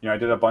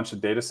did a bunch of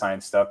data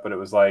science stuff, but it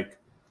was like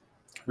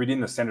reading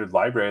the standard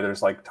library.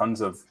 There's like tons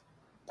of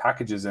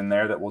packages in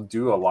there that will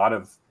do a lot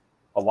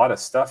of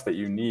stuff that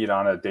you need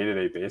on a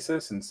day-to-day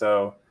basis. And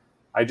so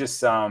I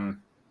just, when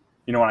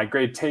I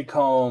grade take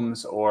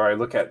homes or I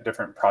look at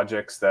different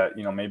projects that,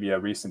 maybe a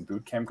recent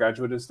bootcamp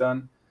graduate has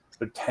done,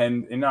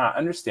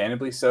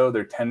 understandably so,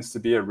 there tends to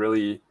be a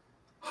really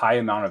high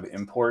amount of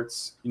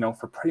imports,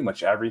 for pretty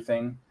much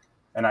everything.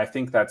 And I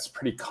think that's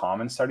pretty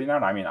common starting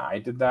out. I mean, I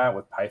did that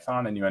with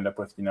Python, and you end up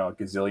with, a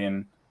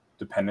gazillion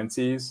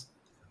dependencies.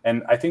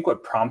 And I think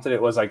what prompted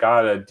it was I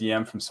got a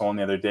DM from someone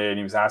the other day, and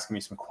he was asking me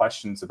some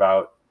questions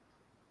about,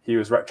 he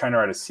was trying to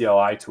write a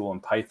CLI tool in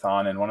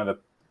Python, and one of the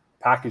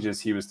packages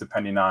he was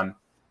depending on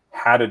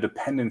had a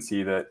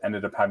dependency that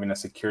ended up having a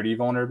security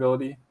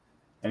vulnerability.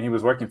 And he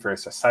was working for a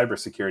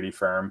cybersecurity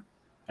firm.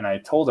 And I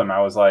told him,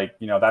 I was like,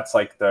 that's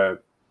like the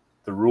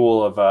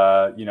rule of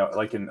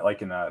like in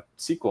a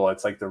SQL,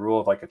 it's like the rule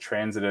of like a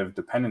transitive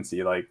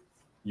dependency. Like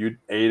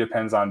A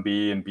depends on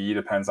B and B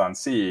depends on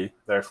C,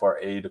 therefore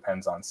A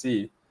depends on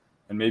C.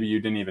 And maybe you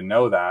didn't even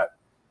know that.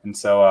 And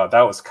so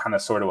that was kind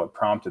of sort of what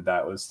prompted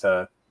that, was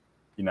to,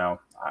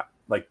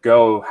 like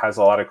Go has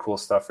a lot of cool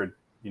stuff for,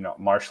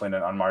 marshalling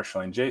and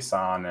unmarshalling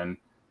JSON and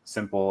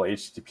simple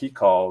HTTP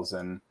calls.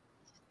 And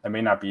it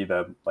may not be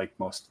the like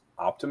most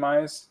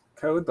optimized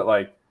code, but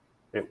like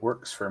it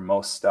works for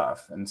most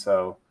stuff. And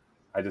so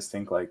I just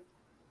think like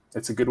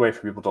it's a good way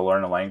for people to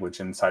learn a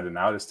language inside and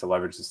out, is to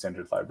leverage the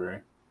standard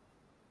library.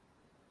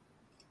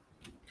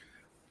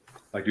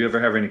 Like, do you ever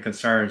have any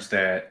concerns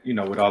that,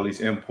 with all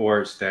these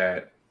imports,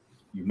 that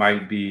you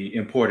might be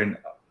importing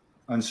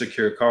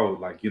unsecured code?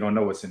 Like you don't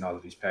know what's in all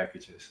of these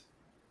packages.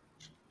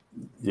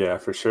 Yeah,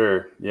 for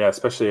sure. Yeah,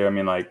 especially,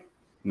 like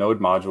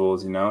node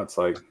modules, it's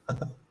like,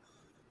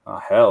 oh,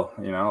 hell,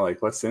 like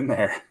what's in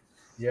there?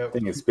 Yeah, I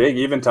think it's big,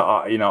 even to,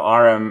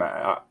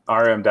 rm-rf,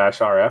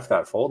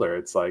 that folder.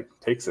 It's like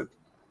takes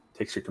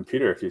your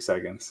computer a few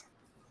seconds.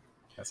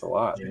 That's a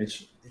lot. Yeah,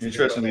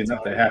 interestingly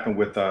enough, that happened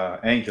with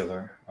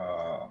Angular.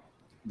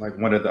 Like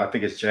I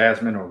think it's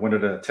Jasmine, or one of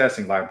the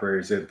testing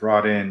libraries, it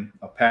brought in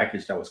a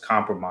package that was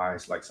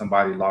compromised. Like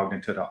somebody logged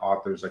into the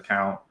author's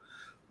account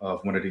of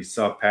one of these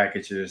sub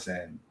packages,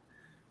 and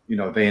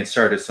they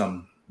inserted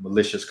some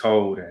malicious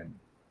code. And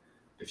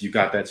if you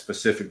got that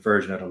specific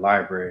version of the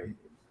library,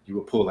 you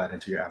would pull that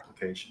into your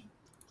application.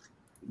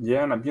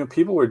 Yeah, and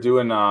people were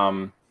doing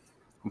in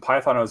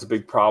Python. It was a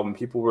big problem.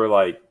 People were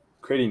like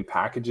creating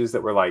packages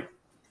that were like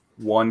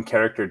one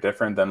character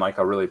different than like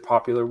a really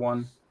popular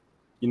one,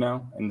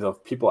 and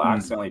if people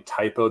accidentally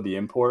typoed the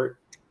import,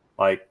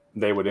 like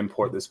they would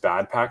import this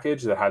bad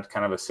package that had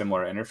kind of a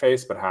similar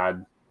interface but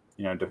had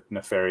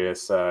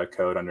nefarious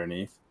code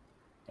underneath.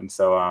 And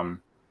so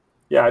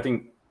I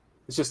think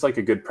it's just like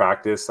a good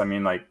practice. I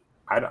mean, like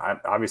I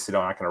obviously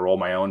not going to roll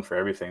my own for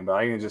everything, but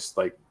I can just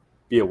like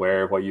be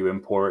aware of what you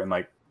import and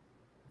like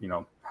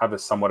have a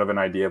somewhat of an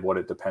idea of what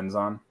it depends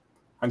on.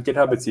 On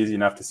GitHub, it's easy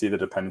enough to see the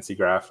dependency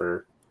graph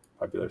for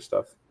popular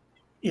stuff.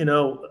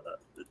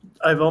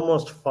 I've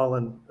almost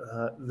fallen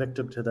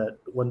victim to that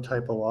one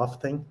typo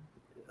off thing.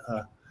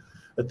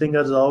 The thing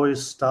that's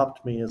always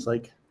stopped me is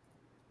like,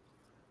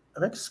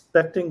 I'm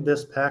expecting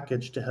this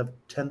package to have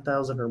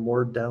 10,000 or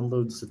more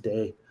downloads a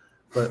day,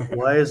 but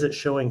why is it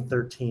showing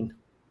 13?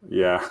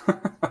 Yeah.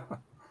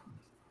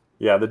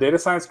 Yeah, the data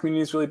science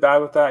community is really bad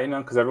with that,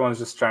 because everyone's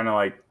just trying to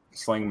like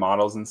sling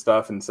models and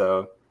stuff. And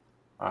so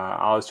I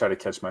always try to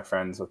catch my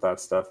friends with that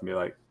stuff and be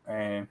like,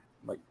 hey,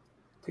 like,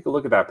 take a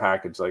look at that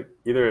package. Like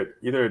either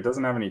it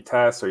doesn't have any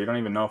tests, or you don't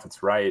even know if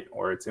it's right,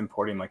 or it's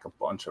importing like a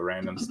bunch of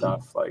random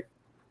stuff. Like,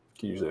 you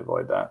can usually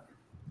avoid that.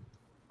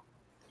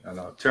 I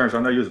know, Terrence,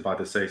 I know you was about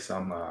to say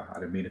something. I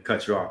didn't mean to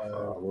cut you off.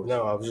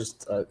 No, I was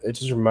just. It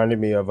just reminded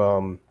me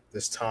of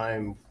this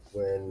time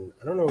when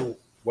I don't know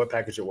what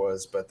package it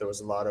was, but there was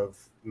a lot of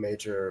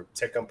major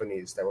tech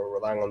companies that were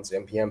relying on this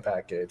npm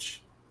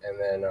package, and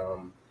then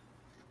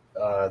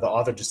the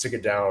author just took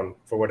it down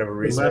for whatever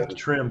reason. Left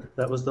trim.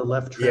 That was the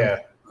left trim.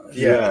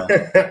 Yeah.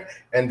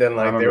 And then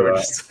like they were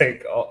just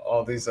like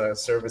all these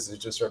services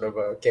just sort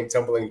of came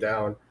tumbling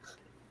down.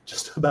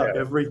 Just about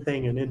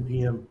everything in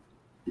npm.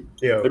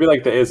 Yeah, maybe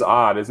like the is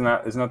odd. Isn't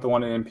that the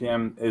one in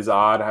npm? Is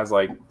odd has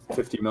like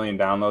 50 million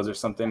downloads or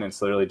something. And it's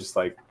literally just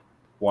like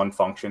one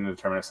function to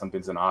determine if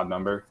something's an odd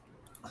number.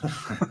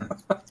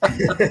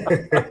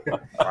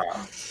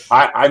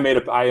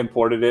 I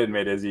imported it and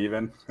made is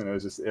even, and it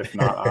was just if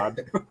not odd.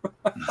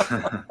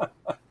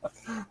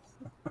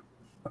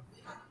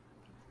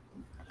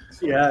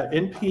 Yeah,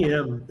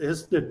 npm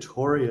is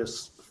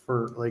notorious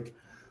for like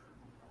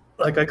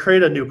I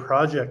create a new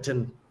project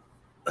and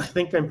I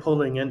think I'm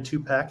pulling in 2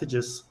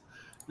 packages.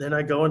 Then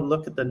I go and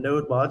look at the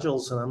node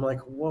modules and I'm like,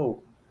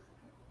 whoa,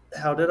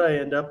 how did I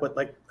end up with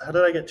how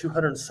did I get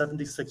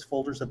 276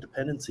 folders of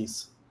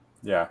dependencies?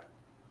 Yeah,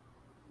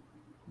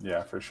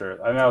 for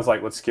sure. I mean, that was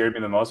like what scared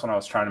me the most when I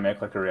was trying to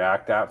make like a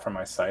React app for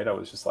my site. I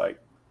was just like,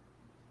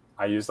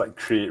 I used like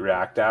create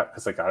React app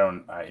because like I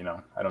don't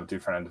do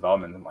front end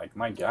development. And like,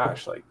 my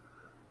gosh, like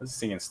this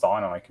thing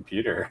installing on my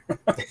computer.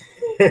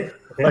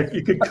 Like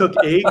you could cook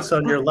eggs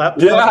on your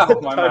laptop. Yeah,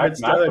 my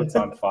MacBook's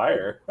on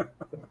fire.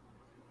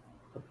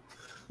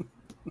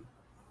 You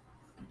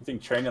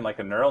think training like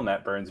a neural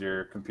net burns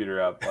your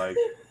computer up? Like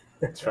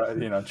try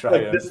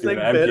like this thing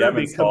better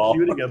be install.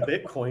 Computing a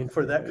Bitcoin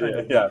for that kind of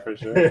thing. Yeah, for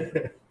sure.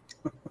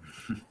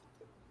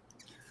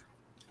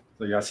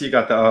 So yeah, I see you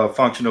got the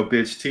Functional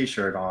Bitch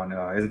T-shirt on.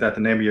 Isn't that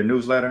the name of your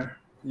newsletter?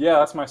 Yeah,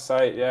 that's my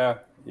site. Yeah.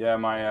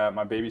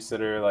 My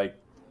babysitter like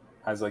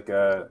has like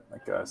a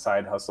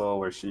side hustle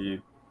where she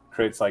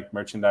creates like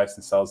merchandise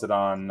and sells it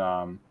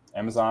on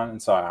Amazon.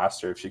 And so I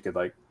asked her if she could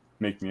like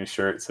make me a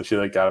shirt. So she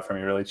like got it for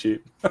me really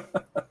cheap.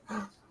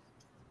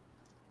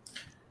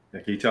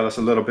 Can you tell us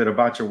a little bit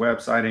about your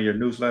website and your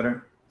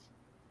newsletter?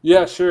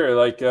 Yeah, sure.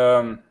 Like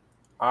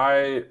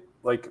I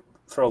like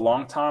for a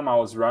long time I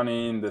was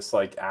running this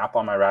like app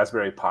on my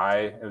Raspberry Pi.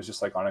 It was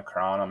just like on a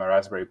cron on my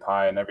Raspberry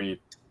Pi, and every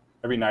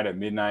night at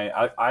midnight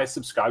I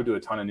subscribe to a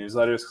ton of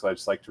newsletters because I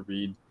just like to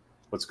read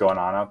what's going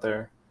on out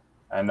there.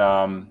 And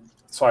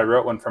so I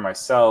wrote one for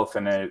myself,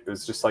 and it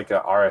was just like a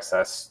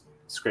RSS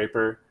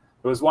scraper.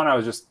 It was one I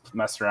was just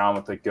messing around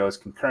with, like Go's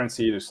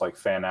concurrency, just like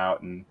fan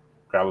out and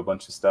grab a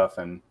bunch of stuff.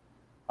 And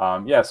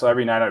so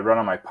every night I'd run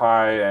on my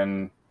Pi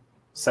and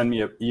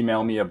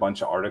email me a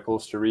bunch of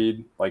articles to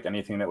read, like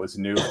anything that was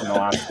new from the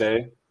last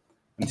day.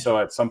 And so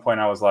at some point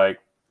I was like,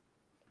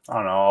 I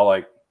don't know, I'll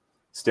like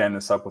stand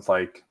this up with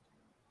like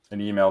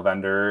an email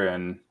vendor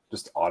and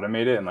just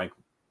automate it, and like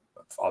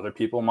other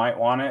people might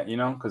want it,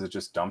 because it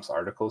just dumps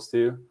articles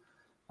too.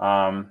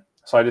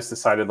 So I just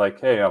decided like,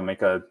 hey, I'll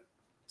make a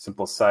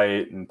simple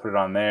site and put it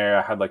on there.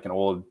 I had like an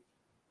old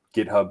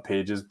GitHub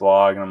Pages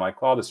blog, and I'm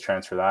like, well, I'll just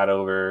transfer that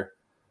over.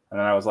 And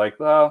then I was like,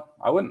 well,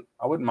 I wouldn't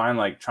mind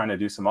like trying to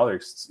do some other,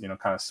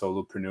 kind of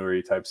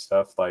solopreneur type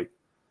stuff, like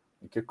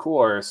a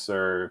course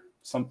or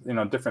some,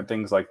 different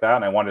things like that.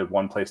 And I wanted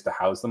one place to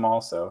house them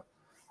all. So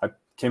I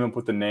came up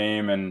with the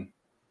name and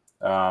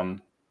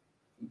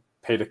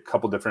paid a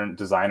couple different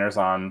designers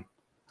on,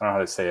 I don't know how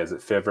to say it. Is it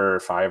Fiverr or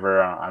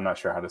Fiverr? I'm not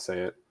sure how to say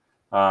it.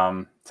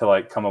 To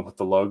like come up with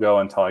the logo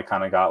until I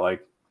kind of got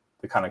like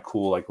the kind of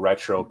cool, like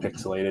retro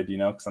pixelated,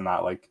 because I'm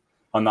not like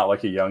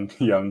a young,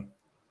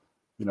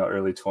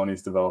 early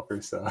 20s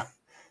developer. So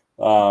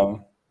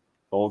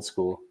old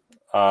school.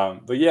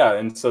 But yeah.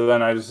 And so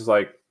then I just was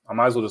like, I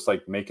might as well just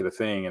like make it a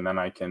thing, and then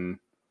I can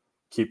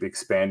keep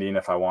expanding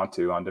if I want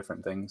to on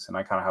different things. And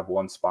I kind of have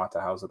one spot to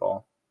house it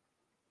all.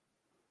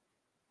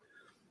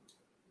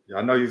 Yeah,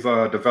 I know you've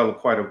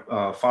developed quite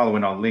a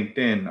following on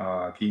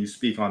LinkedIn. Can you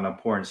speak on the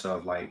importance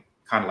of like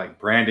kind of like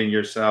branding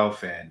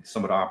yourself and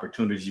some of the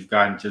opportunities you've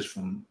gotten just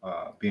from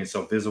being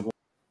so visible?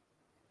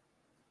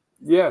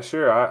 Yeah,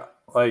 sure.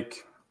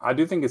 I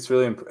do think it's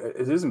really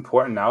it is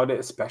important nowadays,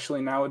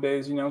 especially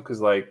nowadays, you know,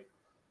 because like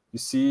you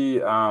see,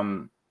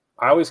 I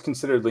always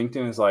considered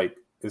LinkedIn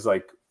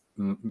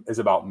is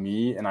about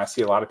me, and I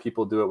see a lot of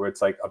people do it where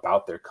it's like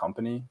about their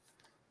company,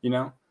 you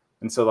know,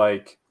 and so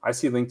like I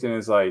see LinkedIn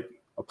as like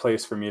a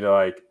place for me to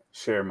like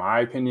share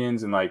my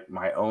opinions and like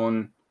my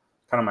own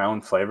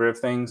flavor of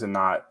things, and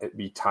not it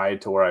be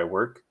tied to where I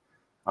work.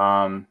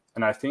 And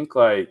I think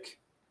like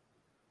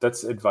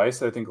that's advice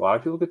that I think a lot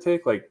of people could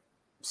take, like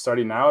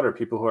starting out or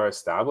people who are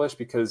established,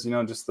 because, you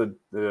know, just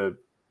the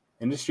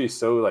industry is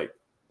so like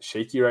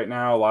shaky right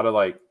now. A lot of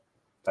like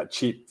that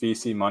cheap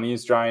VC money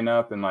is drying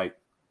up, and like,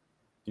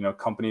 you know,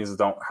 companies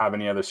don't have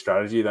any other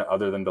strategy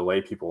other than to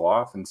lay people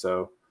off. And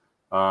so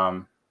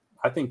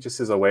I think just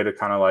as a way to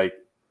kind of like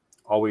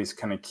always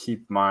kind of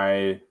keep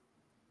my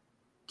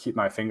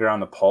finger on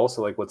the pulse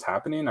of like what's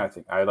happening, I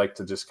think I like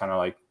to just kind of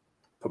like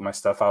put my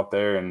stuff out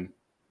there and,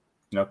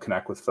 you know,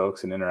 connect with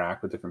folks and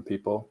interact with different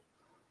people.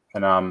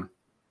 And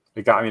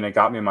it got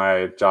me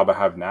my job I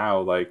have now,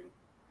 like,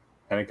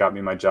 and it got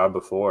me my job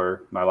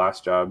before, my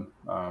last job.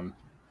 You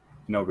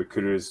know,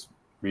 recruiters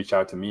reach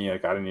out to me.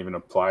 Like, I didn't even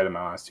apply to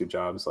my last two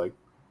jobs. Like,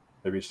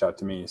 they reached out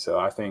to me. So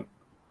I think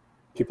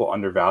people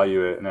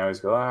undervalue it, and I always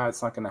go,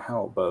 it's not going to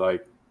help. But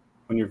like,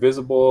 when you're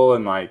visible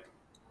and like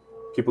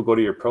people go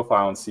to your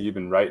profile and see you've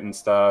been writing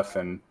stuff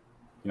and,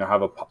 you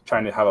know,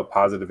 trying to have a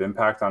positive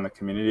impact on the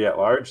community at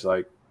large,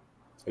 like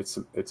it's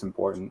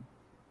important.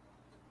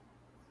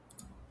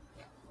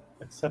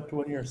 Except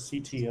when you're a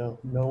CTO,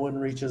 no one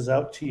reaches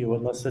out to you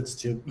unless it's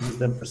to use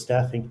them for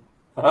staffing.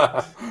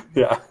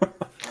 Yeah.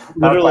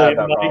 Literally,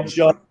 my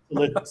job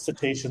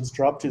solicitations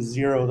dropped to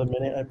 0 the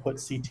minute I put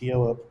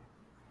CTO up.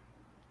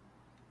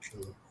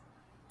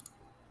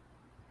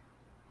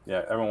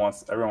 Yeah, everyone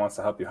wants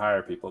to help you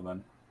hire people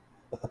then.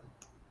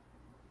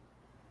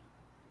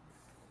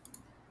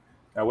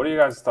 Now, what are you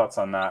guys' thoughts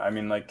on that? I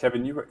mean, like,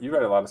 Kevin, you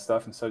write a lot of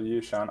stuff, and so do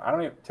you, Sean.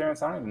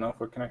 Terrence, I don't even know if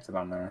we're connected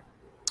on there.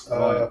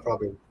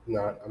 Probably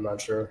not. I'm not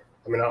sure.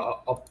 I mean,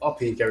 I'll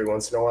peek every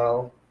once in a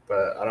while,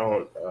 but I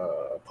don't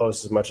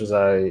post as much as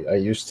I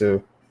used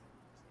to.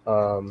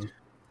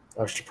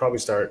 I should probably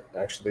start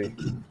actually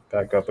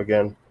back up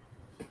again.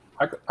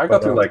 I go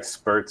through like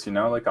spurts, you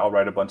know, like I'll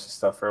write a bunch of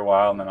stuff for a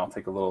while, and then I'll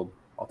take a little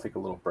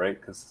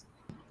break because,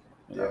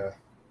 yeah.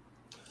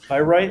 I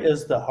write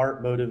as the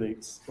heart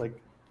motivates. Like,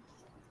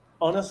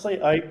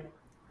 honestly,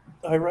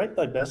 I write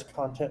my best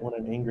content when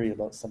I'm angry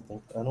about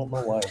something. I don't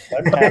know why.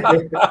 I'm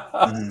happy.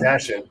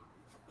 Passion.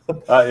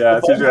 Yeah,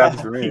 it's usually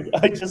happens for me.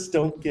 I just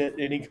don't get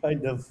any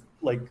kind of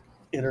like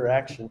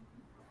interaction.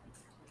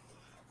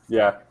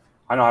 Yeah,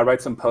 I know. I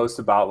write some posts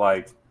about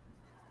like,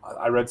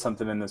 I read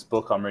something in this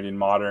book I'm reading,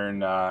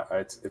 Modern.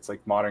 It's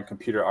like Modern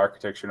Computer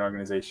Architecture and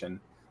Organization,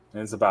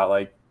 and it's about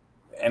like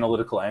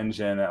analytical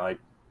engine that like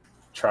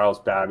Charles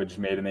Babbage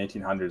made in the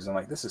 1800s. And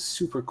like, this is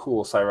super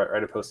cool. So I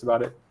write a post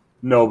about it.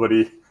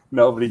 Nobody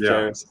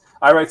cares.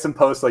 I write some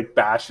posts like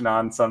bashing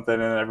on something,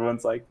 and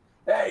everyone's like,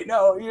 "Hey,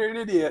 no, you're an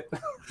idiot."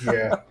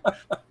 Yeah.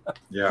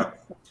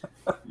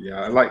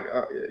 Like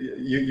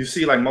you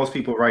see, like most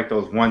people write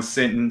those one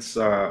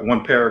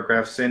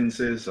paragraph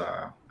sentences.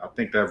 I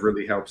think that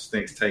really helps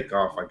things take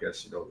off. I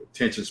guess, you know,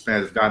 attention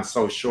spans have gotten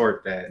so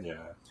short that you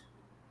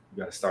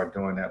got to start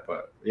doing that.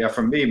 But yeah,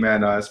 for me,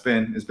 man, it's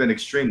been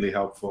extremely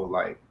helpful.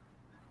 Like,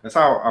 that's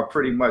how I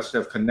pretty much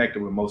have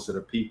connected with most of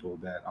the people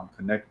that I'm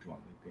connected to on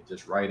LinkedIn,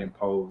 just writing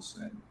posts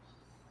and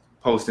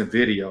posting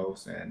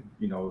videos. And,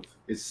 you know,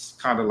 it's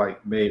kind of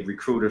like made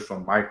recruiters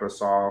from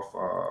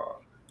Microsoft,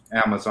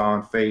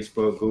 Amazon,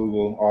 Facebook,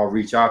 Google all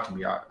reach out to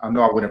me. I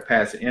know I wouldn't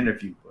pass an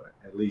interview, but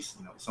at least,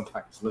 you know,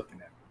 somebody's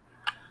looking at me.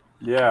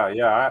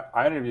 Yeah.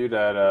 I interviewed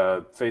at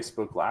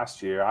Facebook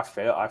last year. I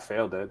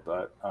failed it,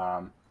 but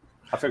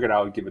I figured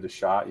I would give it a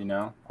shot. You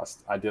know,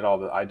 I do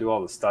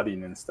all the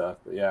studying and stuff,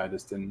 but yeah, I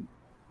just didn't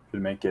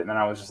make it. And then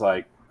I was just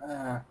like,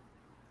 I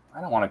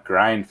don't want to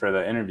grind for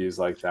the interviews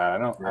like that. I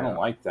don't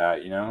like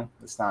that. You know,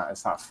 it's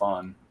not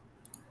fun.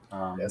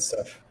 That's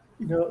tough.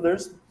 You know,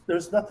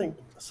 there's nothing.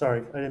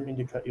 Sorry, I didn't mean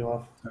to cut you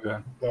off.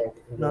 Okay.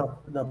 No,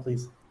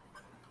 please.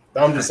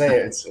 I'm just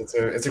saying it's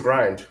a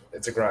grind.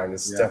 It's a grind.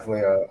 It's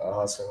definitely a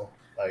hustle.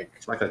 Like,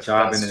 it's like a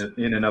job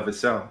in and of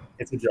itself.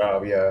 It's a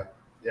job, yeah,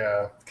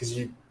 because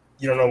you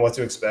don't know what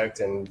to expect,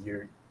 and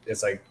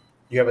it's like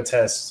you have a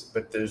test,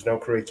 but there's no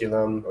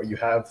curriculum, or you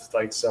have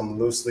like some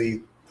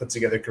loosely put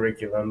together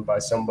curriculum by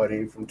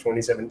somebody from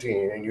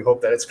 2017, and you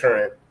hope that it's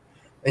current,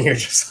 and you're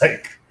just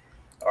like,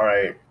 all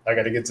right, I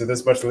got to get to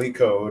this much elite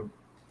code,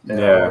 and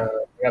I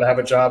got to have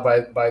a job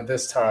by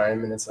this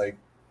time, and it's like,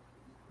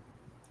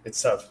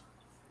 it's tough.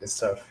 It's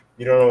tough.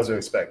 You don't know what to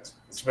expect.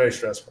 It's very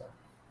stressful.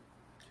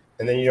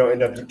 And then you don't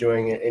end up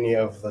doing any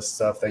of the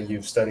stuff that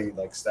you've studied,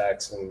 like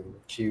stacks and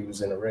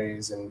queues and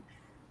arrays. And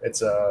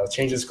it's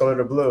changes color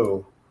to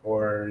blue,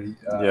 or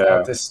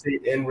have this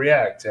state in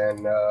React,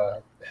 and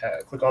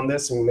click on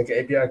this and we make an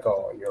API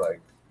call, and you're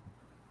like,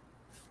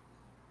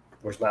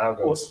 where's my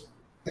algos?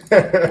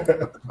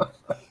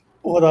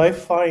 What I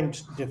find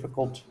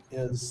difficult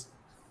is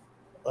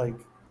like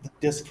the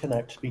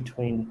disconnect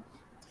between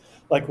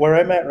like where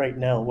I'm at right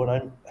now. When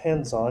I'm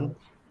hands-on,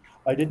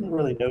 I didn't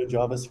really know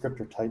JavaScript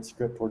or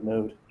TypeScript or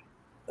Node,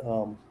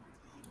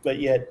 but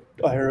yet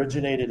I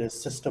originated a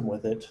system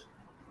with it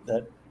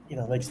that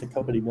makes the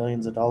company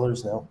millions of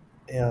dollars now,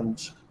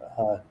 and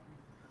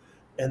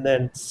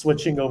then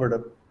switching over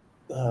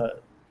to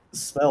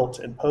Svelte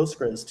and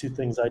Postgres, two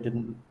things I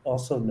didn't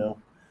also know,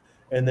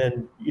 and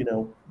then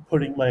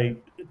putting my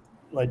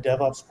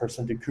DevOps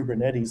person to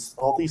Kubernetes.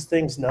 All these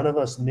things none of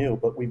us knew,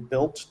 but we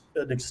built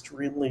an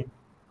extremely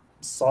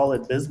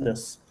solid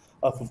business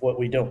off of what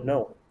we don't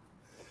know.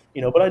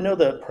 But I know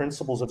the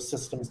principles of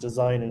systems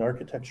design and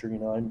architecture.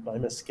 I'm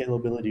a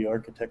scalability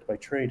architect by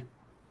trade.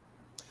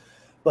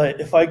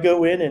 But if I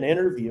go in and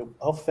interview,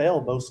 I'll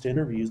fail most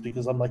interviews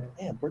because I'm like,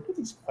 man, where do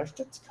these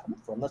questions come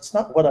from? That's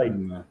not what I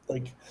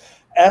like.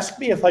 Ask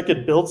me if I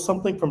could build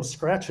something from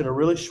scratch in a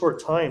really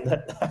short time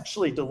that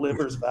actually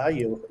delivers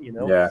value,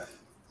 Yeah.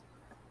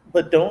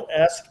 But don't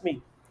ask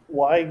me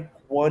why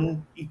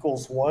 1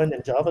 equals 1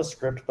 in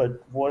JavaScript,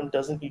 but 1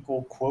 doesn't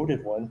equal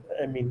quoted 1.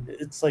 I mean,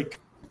 it's like,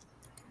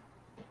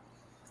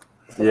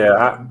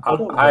 yeah,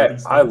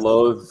 I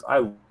loathe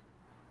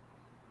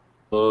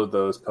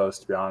those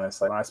posts, to be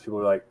honest. Like, when I ask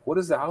people, like, what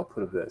is the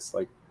output of this?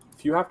 Like,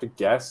 if you have to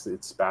guess,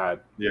 it's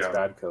bad. It's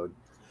bad code.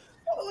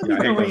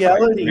 The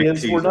reality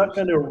is we're not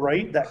going to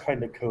write that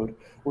kind of code.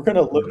 We're going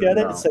to look at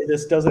it and say,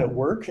 this doesn't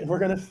work, and we're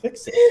going to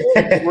fix it.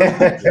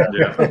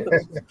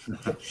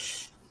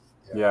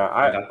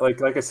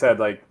 Like I said,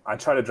 like, I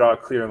try to draw a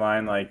clear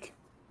line. Like,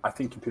 I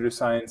think computer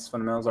science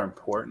fundamentals are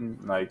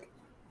important. Like,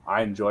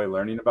 I enjoy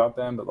learning about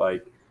them, but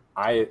like,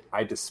 I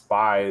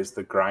despise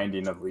the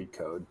grinding of leak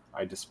code.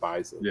 I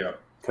despise it. Yeah.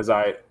 Because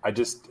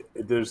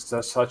there's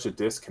such a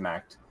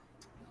disconnect.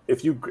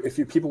 If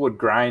people would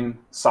grind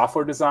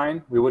software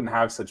design, we wouldn't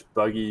have such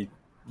buggy,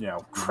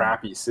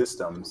 crappy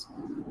systems.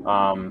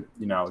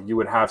 You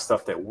would have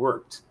stuff that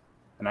worked.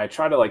 And I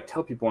try to like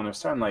tell people when they're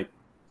starting, like,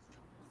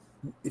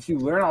 if you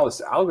learn all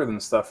this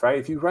algorithm stuff, right?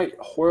 If you write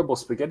horrible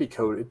spaghetti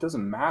code, it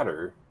doesn't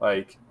matter.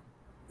 Like,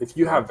 if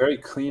you have very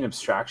clean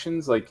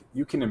abstractions, like,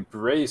 you can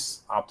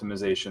embrace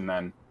optimization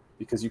then,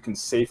 because you can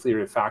safely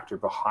refactor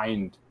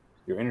behind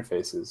your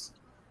interfaces,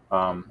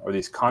 or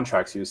these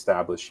contracts you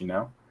establish.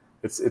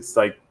 It's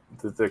like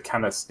the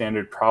kind of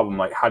standard problem,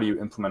 like, how do you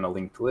implement a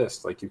linked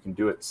list? Like, you can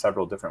do it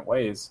several different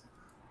ways,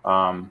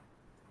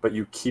 but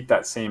you keep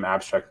that same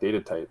abstract data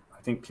type.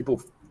 I think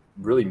people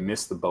really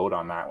miss the boat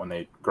on that when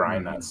they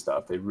grind that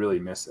stuff. They really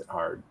miss it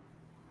hard.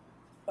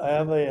 I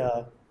have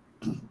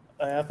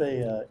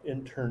a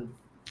intern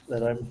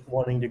that I'm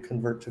wanting to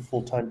convert to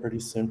full-time pretty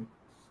soon.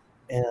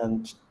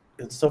 And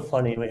it's so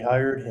funny. We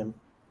hired him,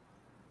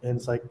 and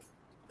it's like,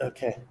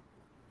 okay,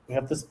 we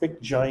have this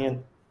big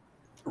giant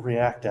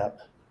React app,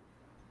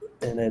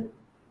 and it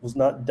was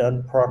not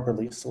done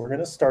properly. So we're going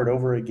to start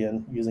over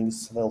again using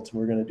Svelte, and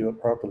we're going to do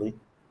it properly.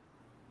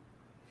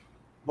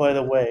 By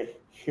the way,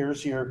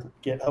 here's your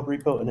GitHub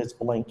repo, and it's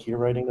blank. You're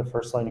writing the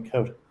first line of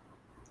code.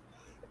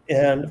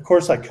 And of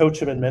course, I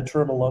coach him and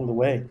mentor him along the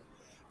way.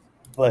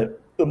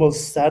 But the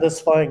most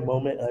satisfying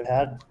moment I've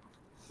had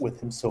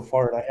with him so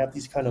far, and I have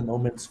these kind of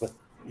moments with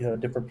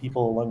different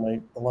people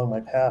along my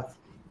path.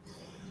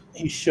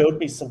 He showed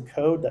me some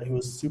code that he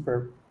was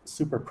super,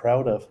 super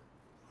proud of,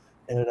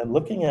 and I'm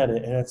looking at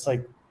it, and it's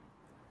like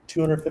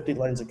 250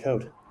 lines of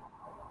code.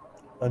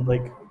 I'm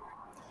like,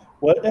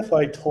 what if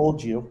I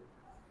told you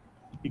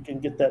can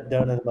get that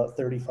done in about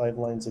 35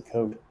 lines of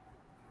code?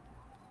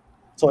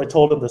 So I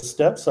told him the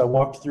steps. I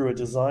walked through a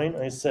design.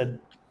 I said,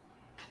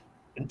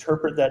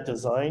 interpret that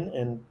design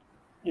and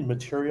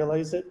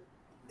materialize it.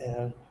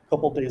 And a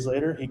couple of days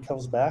later, he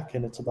comes back,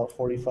 and it's about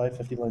 45,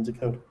 50 lines of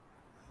code.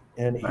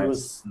 And he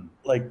was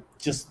like,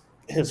 just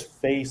his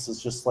face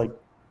is just like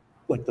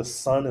the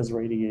sun is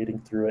radiating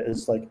through it.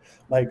 It's like,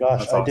 my gosh,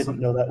 That's awesome. I didn't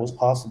know that was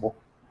possible.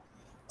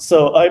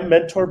 So I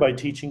mentor by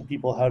teaching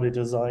people how to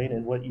design,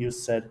 and what you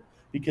said,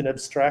 you can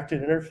abstract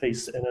an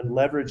interface and then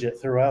leverage it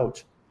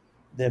throughout.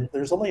 Then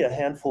there's only a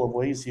handful of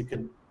ways you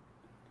could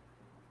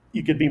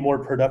be more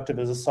productive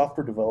as a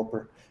software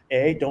developer.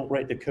 A, don't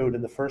write the code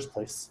in the first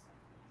place.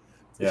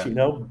 Yeah.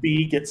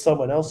 B, get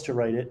someone else to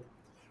write it.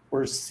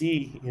 Or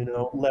C,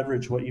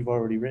 leverage what you've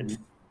already written.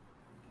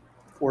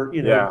 Or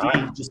D,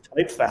 just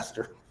type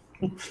faster.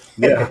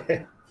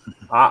 Yeah.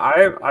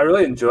 I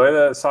really enjoy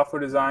the software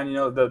design.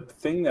 The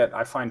thing that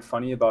I find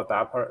funny about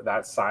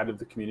that side of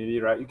the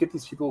community, right? You get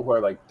these people who are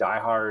like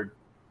diehard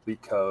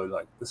leak code,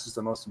 like, this is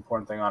the most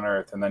important thing on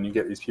earth, and then you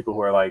get these people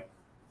who are like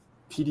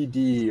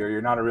PDD, or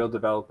you're not a real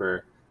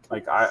developer.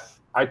 Like,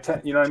 I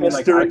tend, you know what I mean?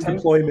 Like,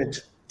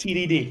 deployment,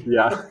 TDD.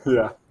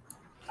 Yeah.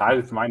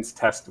 Mine's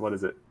test. What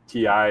is it?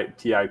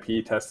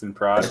 TIP, test and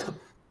prod.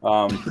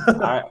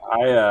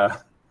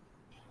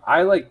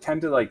 I like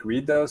tend to like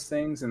read those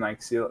things and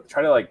like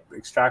try to like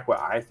extract what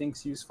I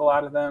think's useful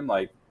out of them.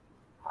 Like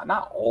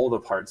not all the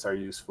parts are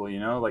useful, you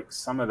know, like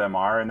some of them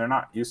are, and they're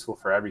not useful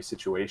for every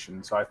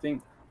situation. So I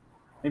think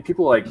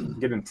people like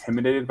get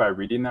intimidated by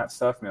reading that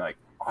stuff and they're like,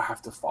 oh, I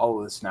have to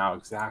follow this now.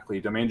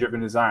 Exactly. Domain driven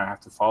design. I have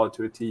to follow it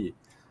to a T.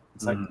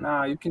 It's like,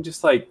 nah, you can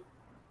just like,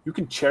 you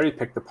can cherry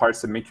pick the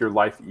parts that make your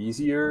life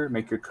easier,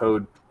 make your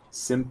code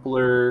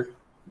simpler,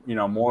 you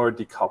know, more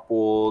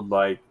decoupled,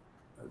 like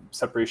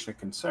separation of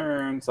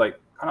concerns, like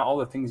kind of all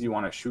the things you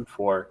want to shoot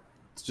for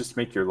to just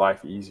make your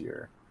life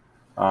easier.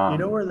 You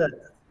know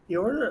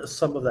where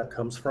some of that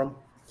comes from?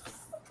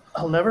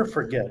 I'll never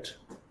forget.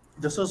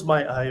 This was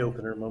my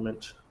eye-opener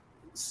moment.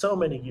 So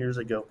many years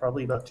ago,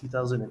 probably about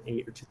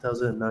 2008 or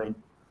 2009.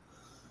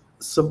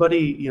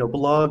 Somebody, you know,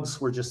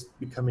 blogs were just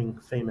becoming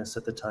famous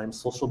at the time.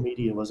 Social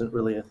media wasn't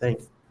really a thing.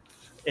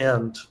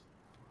 And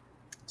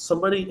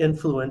somebody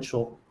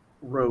influential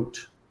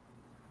wrote,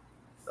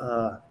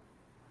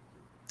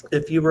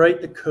 if you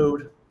write the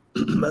code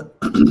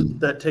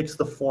that takes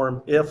the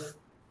form if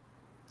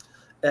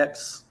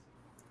X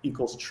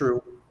equals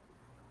true,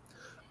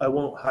 I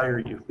won't hire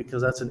you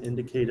because that's an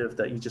indicative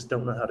that you just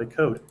don't know how to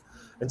code.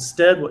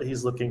 Instead, what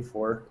he's looking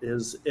for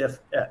is if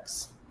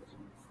X,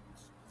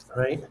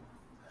 right?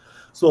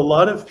 So a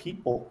lot of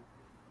people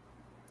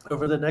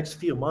over the next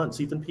few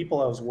months, even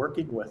people I was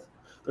working with,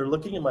 they're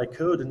looking at my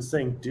code and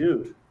saying,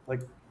 dude,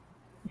 like,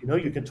 you know,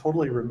 you can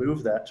totally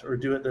remove that or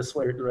do it this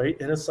way, right?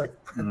 And it's like,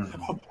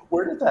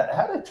 where did that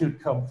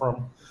attitude come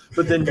from?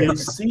 But then you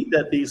see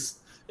that these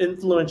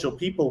influential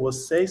people will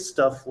say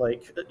stuff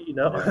like, you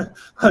know,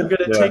 I'm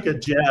going to take a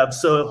jab,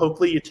 so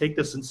hopefully you take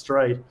this in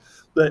stride.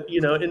 But, you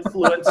know,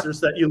 influencers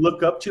that you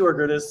look up to are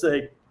going to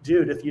say,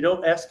 dude, if you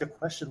don't ask a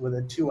question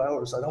within 2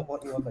 hours, I don't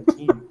want you on my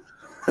team.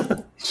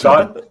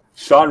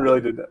 Sean really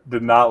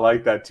did not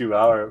like that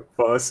 2-hour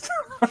post.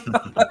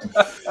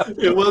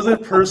 It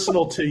wasn't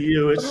personal to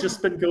you. It's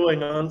just been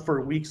going on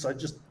for weeks. I'm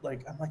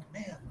like,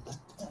 man.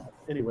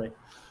 Anyway,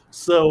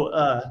 so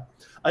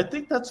I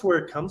think that's where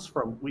it comes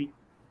from. We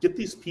get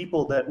these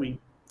people that we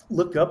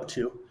look up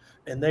to,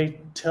 and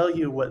they tell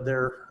you what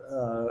their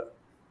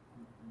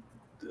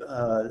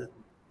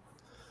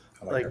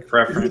like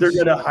who they're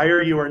going to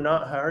hire you or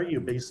not hire you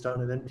based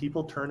on, and then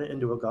people turn it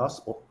into a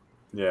gospel.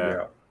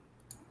 Yeah.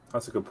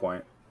 That's a good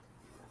point.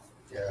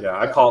 Yeah,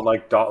 I call it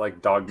like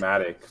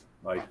dogmatic.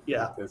 Like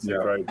it's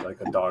very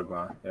like a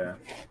dogma. Yeah,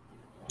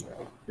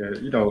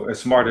 you know, as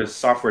smart as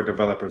software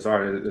developers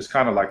are, there's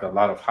kind of like a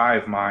lot of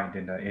hive mind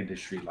in the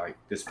industry. Like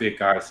this big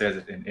guy says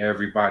it, and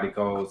everybody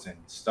goes and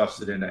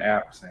stuffs it in the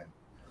apps, and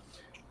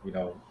you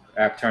know,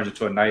 app turns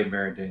into a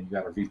nightmare, and then you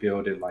got to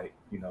rebuild it like,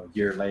 you know, a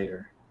year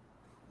later.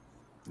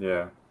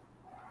 Yeah,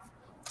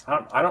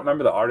 I don't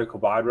remember the article,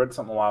 but I read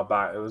something a while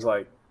back. It was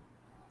like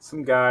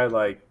some guy,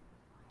 like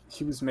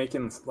he was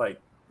making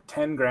like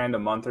 10 grand a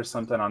month or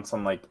something on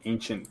some like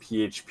ancient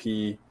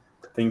PHP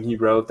thing he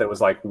wrote that was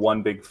like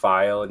one big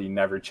file, and he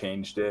never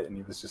changed it. And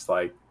he was just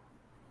like,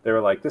 they were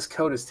like, this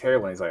code is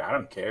terrible. And he's like, I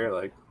don't care.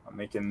 Like I'm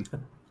making,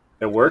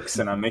 it works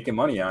and I'm making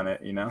money on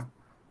it, you know?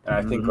 And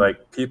I think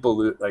like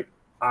people like,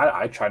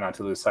 I try not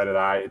to lose sight of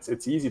that.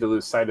 It's easy to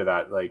lose sight of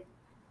that. Like,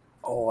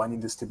 oh, I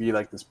need this to be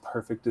like this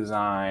perfect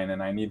design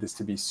and I need this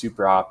to be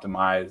super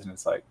optimized. And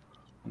it's like,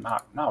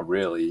 not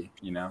really,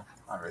 you know,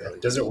 not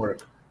really. Does it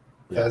work?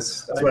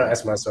 That's what I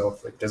ask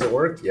myself. Like, does it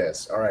work?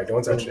 Yes. All right,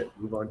 don't touch it.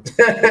 Move on.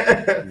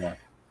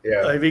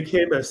 I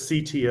became a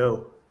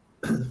CTO.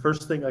 The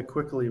first thing I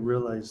quickly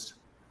realized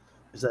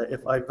is that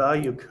if I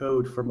value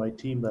code for my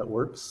team that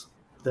works,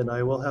 then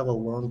I will have a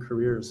long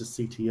career as a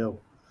CTO.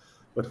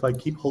 But if I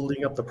keep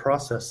holding up the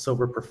process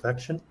over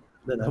perfection,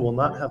 then I will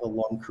not have a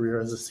long career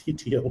as a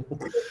CTO.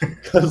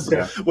 Because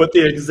what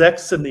the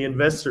execs and the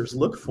investors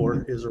look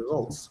for is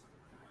results.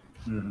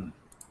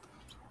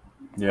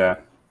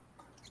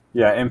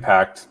 Yeah,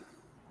 impact.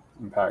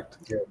 Yeah.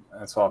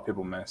 That's all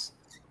people miss.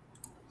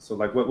 So,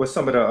 like, what's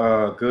some of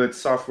the good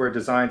software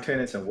design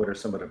tenets, and what are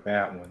some of the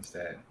bad ones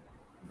that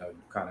you know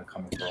you kind of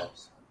come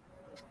across?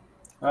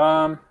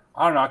 I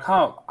don't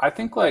know. I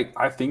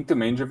think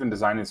domain-driven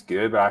design is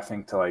good, but I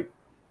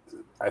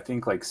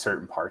think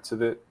certain parts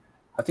of it.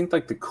 I think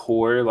like the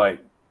core like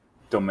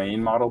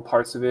domain model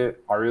parts of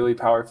it are really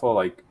powerful,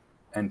 like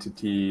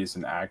entities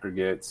and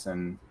aggregates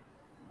and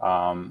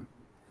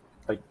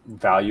like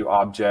value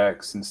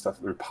objects and stuff,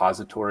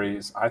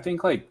 repositories. I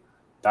think like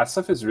that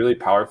stuff is really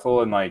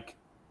powerful and like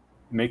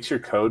makes your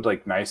code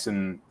like nice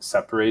and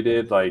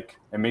separated. Like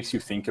it makes you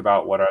think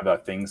about what are the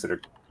things that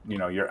are, you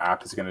know, your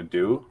app is going to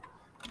do.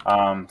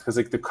 Because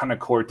like the kind of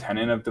core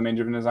tenet of domain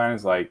driven design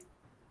is like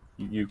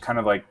you kind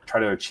of like try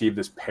to achieve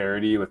this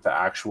parity with the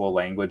actual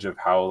language of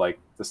how like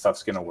the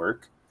stuff's going to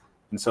work.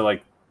 And so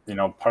like, you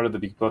know, part of the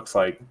big book's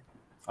like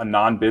a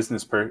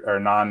non-business or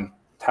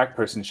non-tech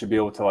person should be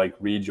able to like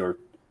read your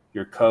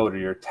code or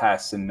your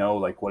tests and know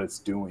like what it's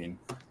doing.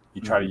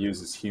 You try to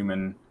use this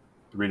human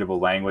readable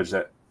language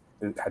that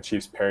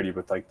achieves parity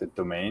with like the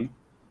domain.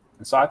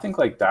 And so I think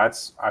like I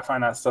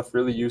find that stuff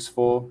really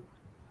useful.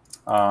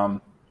 I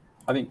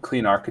think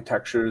clean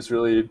architecture is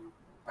really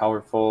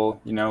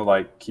powerful,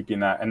 like keeping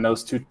that, and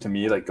those two to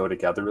me like go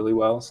together really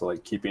well. So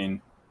like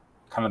keeping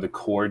kind of the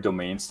core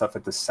domain stuff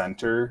at the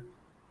center,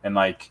 and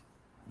like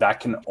that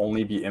can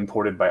only be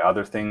imported by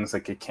other things,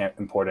 like it can't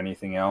import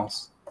anything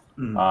else.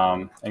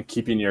 And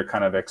keeping your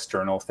kind of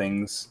external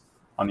things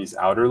on these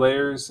outer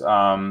layers,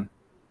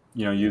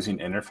 using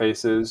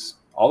interfaces,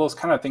 all those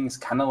kind of things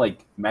kind of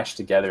like mesh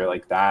together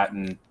like that,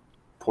 and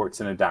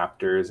ports and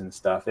adapters and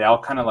stuff, they all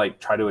kind of like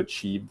try to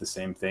achieve the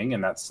same thing,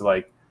 and that's to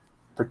like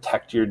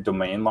protect your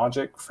domain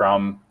logic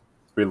from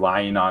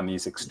relying on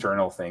these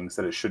external things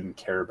that it shouldn't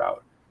care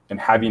about, and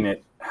having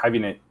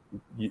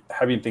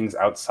things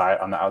outside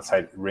on the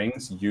outside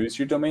rings use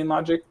your domain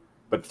logic,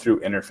 but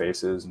through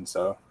interfaces. And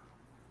so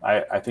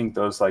I think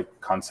those like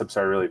concepts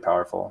are really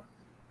powerful.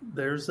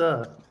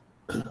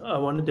 I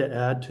wanted to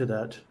add to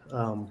that.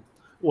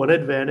 One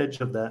advantage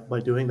of that, by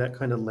doing that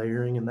kind of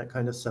layering and that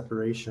kind of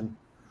separation,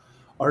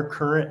 our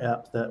current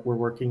app that we're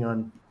working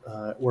on,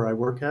 where I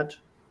work at,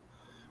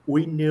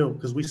 we knew,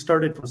 because we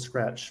started from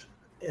scratch,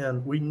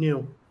 and we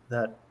knew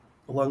that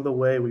along the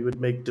way we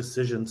would make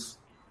decisions.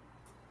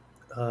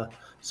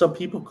 Some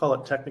people call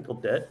it technical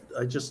debt.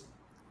 I just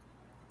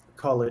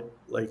call it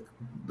like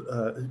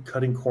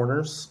cutting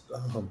corners.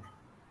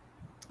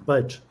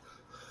 But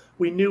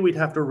we knew we'd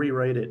have to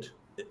rewrite it.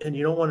 And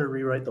you don't want to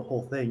rewrite the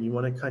whole thing. You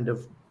want to kind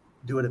of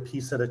do it a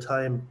piece at a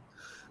time.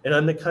 And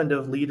I'm the kind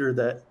of leader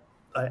that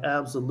I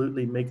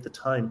absolutely make the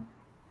time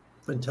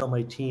and tell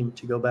my team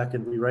to go back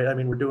and rewrite. I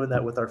mean, we're doing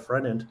that with our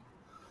front end.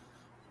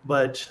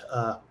 But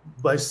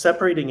by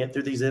separating it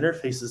through these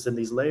interfaces and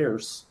these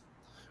layers,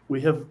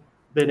 we have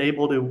been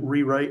able to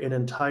rewrite an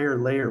entire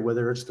layer,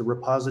 whether it's the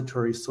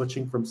repository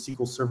switching from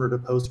SQL Server to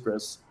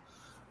Postgres,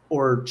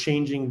 or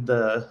changing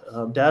the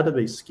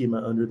database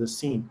schema under the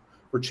scene.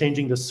 We're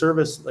changing the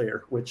service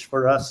layer, which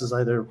for us is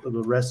either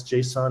the REST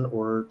JSON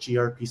or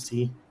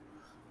gRPC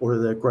or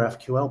the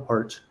GraphQL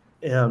part.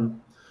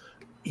 And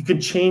you can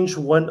change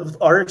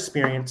our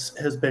experience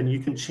has been you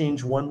can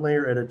change one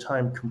layer at a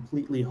time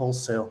completely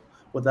wholesale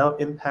without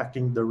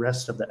impacting the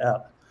rest of the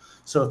app.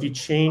 So if you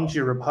change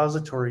your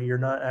repository, you're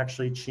not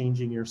actually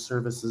changing your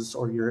services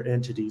or your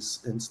entities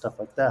and stuff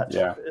like that.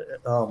 Yeah.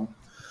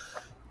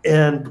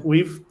 And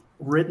we've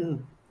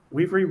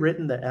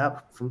rewritten the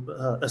app from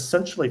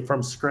essentially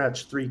from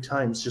scratch 3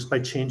 times just by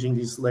changing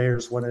these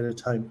layers one at a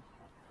time.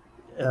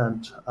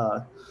 And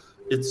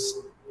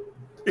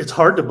it's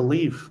hard to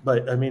believe,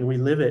 but I mean, we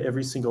live it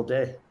every single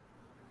day.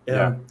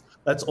 And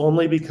that's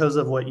only because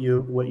of what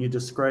you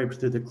described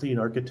through the clean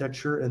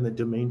architecture and the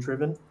domain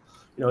driven.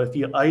 If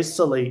you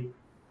isolate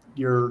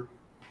if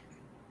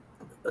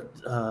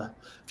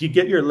you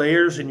get your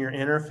layers and your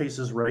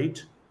interfaces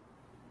right,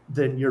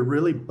 then you're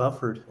really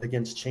buffered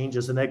against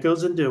changes. And that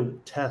goes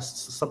into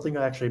tests, something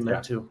I actually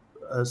meant to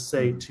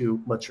say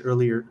to much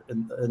earlier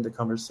in the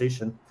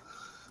conversation.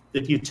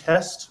 If you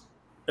test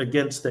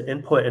against the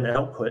input and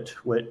output,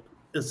 what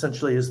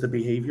essentially is the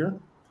behavior,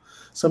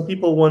 some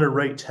people want to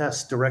write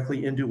tests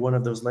directly into one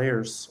of those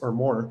layers or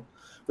more,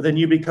 but then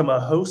you become a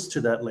host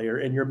to that layer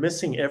and you're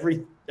missing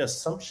every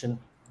assumption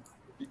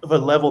of a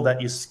level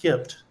that you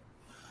skipped,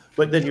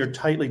 but then you're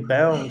tightly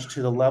bound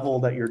to the level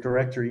that you're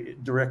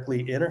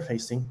directly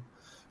interfacing.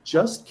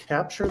 Just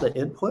capture the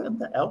input and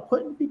the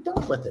output and be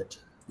done with it.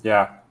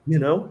 Yeah.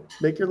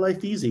 Make your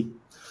life easy.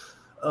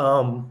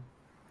 But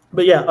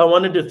yeah, I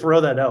wanted to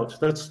throw that out.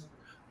 That's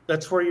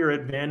where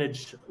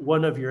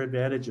one of your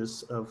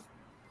advantages of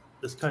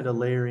this kind of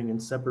layering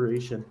and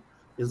separation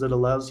is it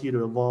allows you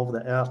to evolve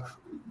the app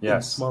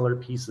in smaller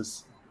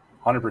pieces.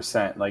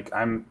 100%. Like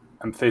I'm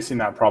facing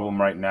that problem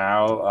right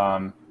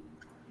now.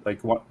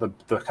 Like what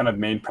the kind of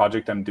main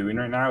project I'm doing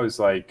right now is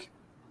like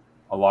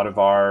a lot of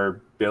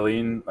our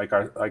billing, like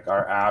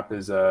our app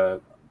is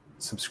a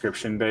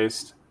subscription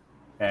based,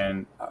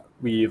 and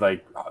we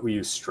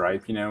use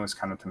Stripe, is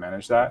kind of to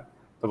manage that.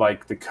 But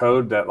like the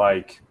code that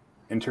like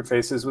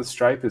interfaces with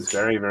Stripe is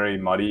very, very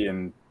muddy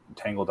and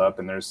tangled up,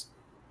 and there's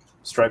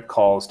Stripe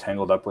calls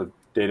tangled up with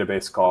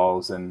database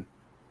calls, and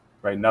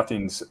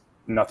nothing's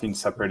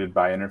separated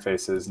by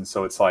interfaces. And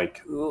so it's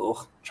like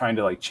trying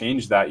to like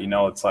change that,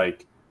 it's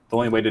like the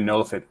only way to know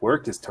if it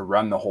worked is to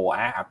run the whole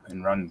app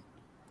and run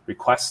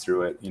requests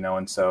through it,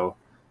 and so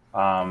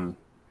I'm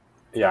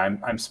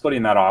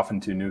splitting that off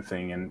into a new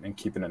thing and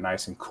keeping it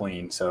nice and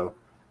clean. So,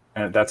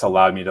 and that's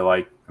allowed me to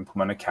like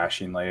implement a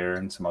caching layer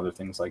and some other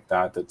things like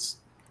that.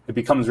 It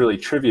becomes really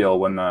trivial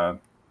when the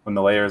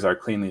layers are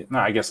cleanly, no,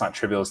 I guess not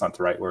trivial is not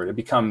the right word. It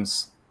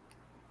becomes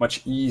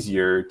much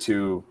easier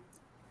to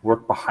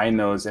work behind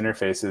those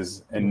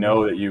interfaces and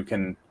know that you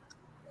can,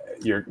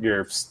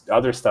 your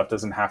other stuff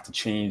doesn't have to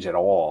change at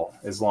all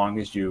as long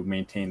as you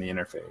maintain the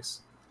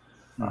interface.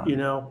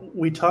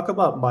 We talk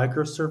about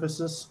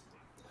microservices,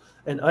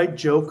 and I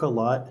joke a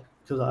lot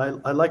because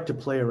I like to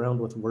play around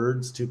with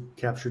words to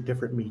capture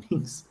different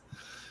meanings.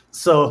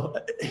 So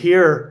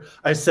here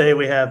I say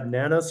we have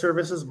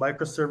nanoservices,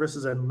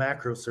 microservices, and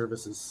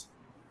macroservices.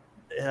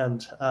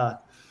 And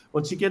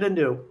once you get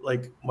into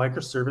like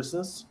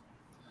microservices,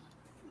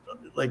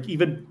 like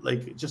even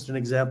like just an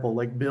example,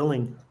 like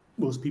billing,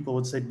 most people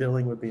would say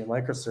billing would be a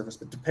microservice,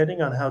 but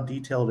depending on how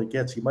detailed it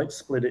gets, you might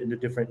split it into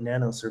different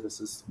nano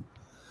services.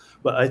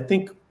 But I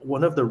think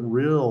one of the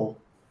real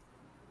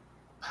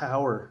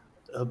power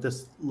of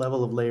this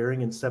level of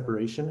layering and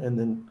separation, and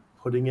then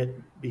putting it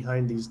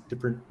behind these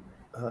different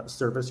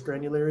service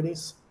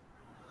granularities,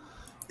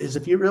 is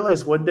if you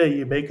realize one day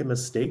you make a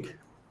mistake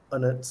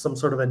on some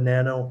sort of a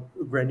nano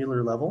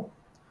granular level,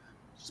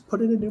 just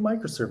put in a new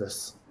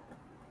microservice,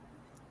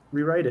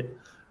 rewrite it.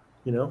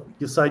 You know,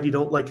 decide you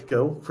don't like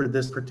Go for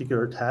this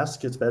particular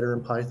task, it's better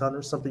in Python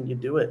or something, you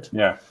do it.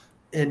 Yeah.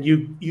 And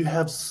you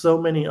have so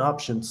many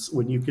options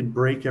when you can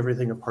break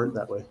everything apart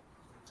that way.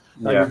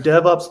 Now, your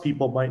DevOps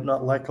people might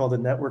not like all the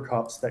network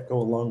hops that go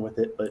along with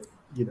it, but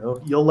you know,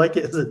 you'll like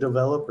it as a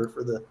developer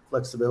for the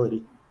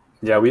flexibility.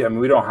 Yeah, we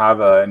don't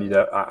have any.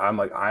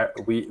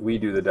 We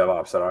do the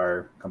DevOps at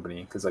our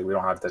company because like we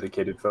don't have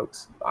dedicated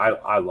folks.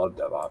 I love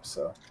DevOps,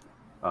 so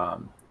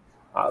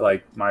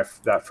like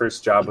that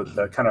first job with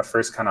the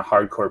first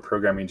hardcore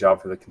programming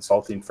job for the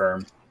consulting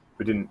firm,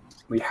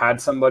 we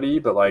had somebody,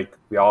 but like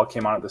we all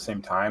came on at the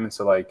same time, and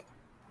so like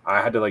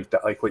I had to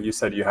like what you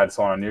said, you had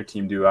someone on your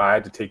team do. I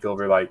had to take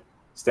over like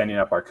standing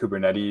up our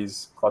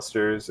Kubernetes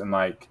clusters and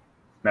like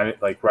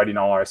writing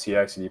all our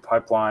CI/CD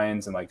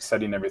pipelines and like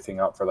setting everything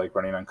up for like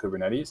running on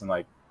Kubernetes, and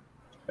like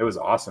it was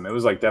awesome. It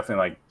was like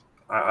definitely like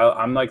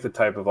I'm like the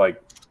type of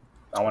like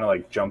I want to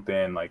like jump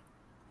in, like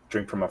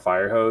drink from a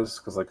fire hose,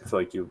 because like I feel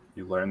like you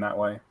learn that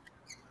way,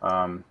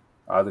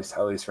 at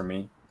least for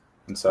me.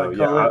 And so I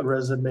call it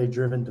resume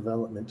driven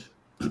development.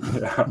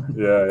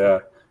 yeah.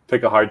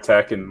 Pick a hard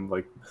tech and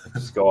like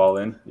just go all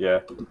in.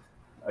 Yeah.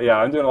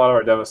 I'm doing a lot of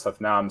our dev stuff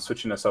now. I'm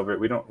switching us over.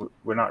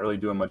 We're not really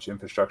doing much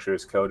infrastructure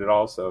as code at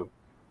all, so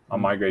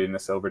I'm migrating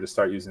this over to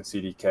start using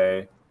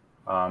CDK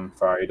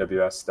for our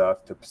AWS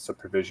stuff to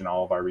provision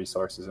all of our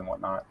resources and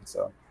whatnot. And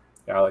so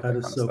I like that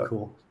is kind so of stuff.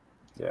 Cool.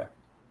 Yeah.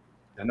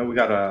 I know we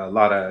got a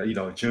lot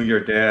of,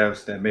 junior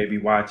devs that may be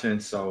watching.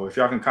 So if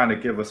y'all can kind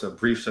of give us a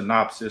brief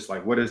synopsis,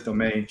 like what is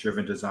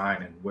domain-driven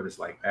design and what is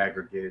like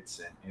aggregates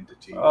and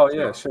entities? Oh,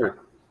 yeah, sure.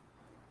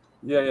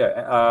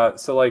 Yeah.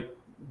 So like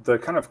the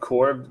kind of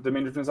core of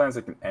domain-driven design is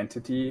like an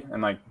entity,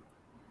 and like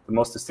the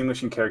most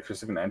distinguishing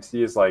characteristic of an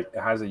entity is like it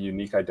has a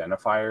unique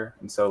identifier.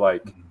 And so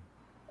like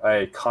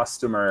a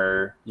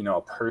customer,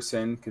 a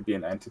person could be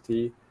an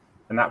entity,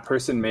 and that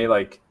person may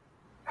like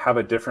have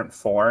a different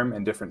form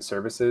in different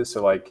services.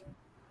 So like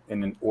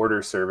in an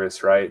order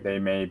service, right, they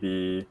may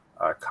be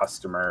a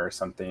customer or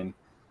something.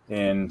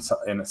 In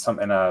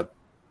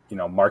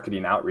a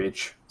marketing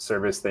outreach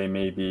service, they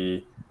may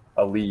be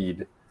a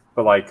lead,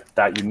 but like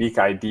that unique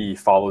ID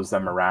follows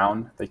them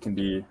around. They can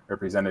be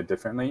represented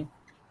differently,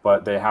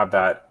 but they have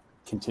that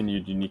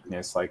continued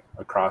uniqueness like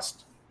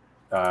across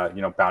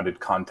bounded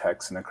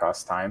contexts and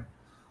across time.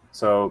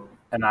 So,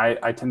 and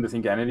I tend to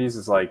think entities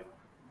is like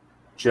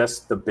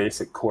just the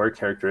basic core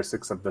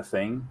characteristics of the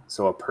thing.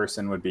 So a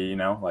person would be,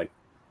 like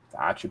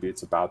the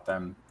attributes about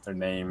them, their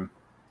name,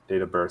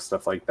 date of birth,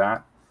 stuff like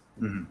that.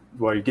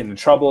 Well, you get into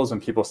troubles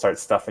when people start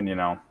stuffing,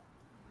 a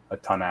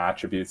ton of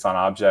attributes on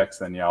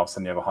objects, and all of a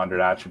sudden you have 100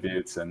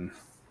 attributes, and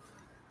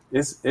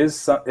is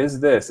this,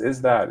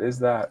 is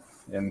that,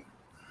 and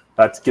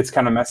that gets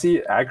kind of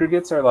messy.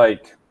 Aggregates are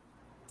like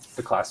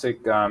the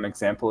classic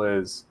example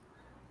is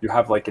you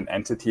have like an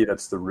entity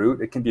that's the root.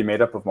 It can be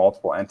made up of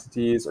multiple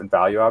entities and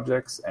value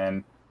objects,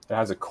 and it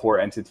has a core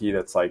entity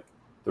that's like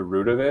the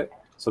root of it.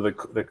 So the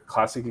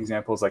classic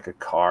example is like a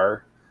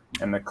car,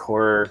 and the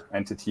core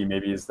entity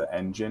maybe is the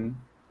engine,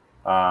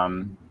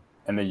 and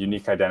the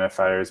unique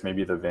identifier is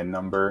maybe the VIN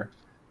number.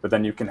 But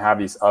then you can have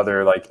these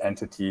other like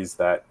entities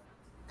that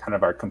kind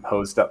of are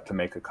composed up to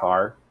make a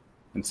car.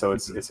 And so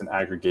it's an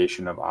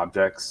aggregation of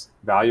objects.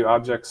 Value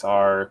objects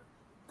are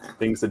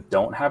things that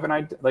don't have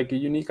a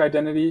unique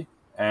identity,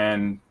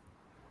 and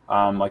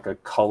like a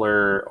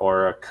color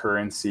or a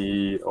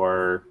currency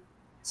or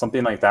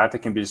something like that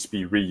can just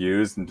be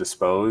reused and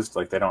disposed.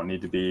 Like they don't need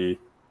to be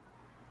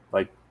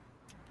like,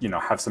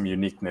 have some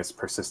uniqueness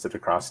persisted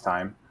across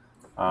time.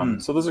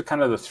 So those are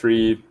kind of the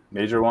three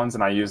major ones,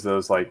 and I use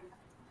those like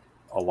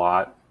a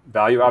lot.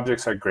 Value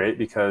objects are great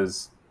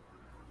because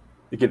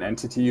like an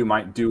entity, you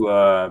might do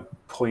a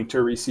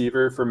pointer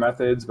receiver for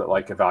methods, but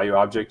like a value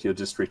object, you'll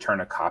just return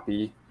a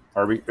copy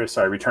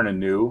return a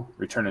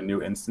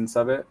new instance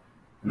of it.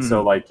 And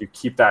so like you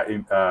keep that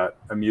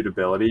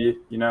immutability,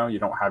 you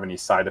don't have any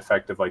side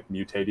effect of like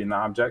mutating the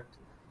object.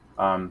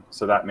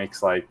 So that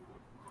makes like,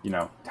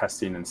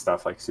 testing and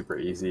stuff like super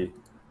easy.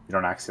 You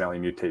don't accidentally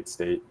mutate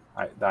state.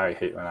 I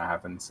hate when that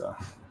happens. So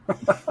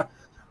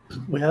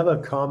we have a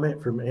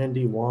comment from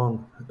Andy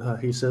Wong.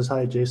 He says,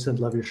 "Hi, Jason,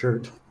 love your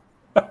shirt."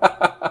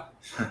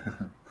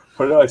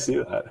 Where do I see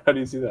that? How do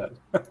you see that?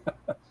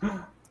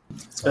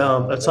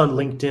 That's on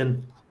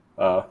LinkedIn.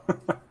 Yeah,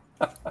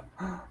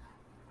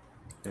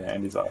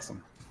 Andy's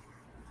awesome.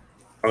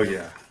 Oh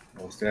yeah,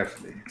 most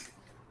definitely.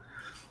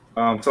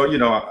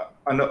 So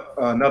I know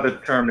another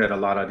term that a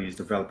lot of these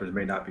developers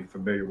may not be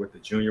familiar with, the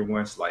junior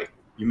ones, like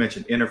you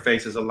mentioned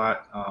interfaces a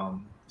lot.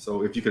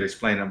 So if you could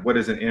explain them, what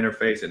is an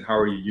interface and how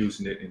are you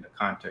using it in the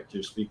context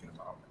you're speaking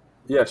about?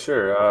 Yeah,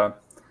 sure.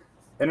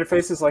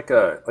 Interface is like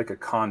a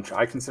contract.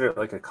 I consider it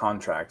like a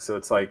contract. So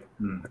it's like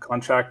a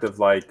contract of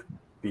like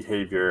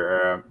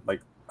behavior,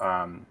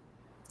 or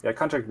yeah,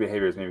 contract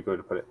behavior is maybe a good way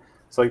to put it.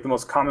 So like the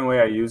most common way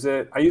I use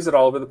it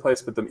all over the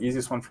place, but the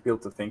easiest one for people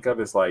to think of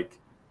is like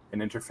an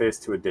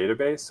interface to a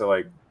database. So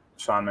like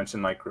Sean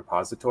mentioned, like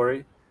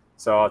repository.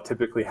 So I'll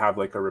typically have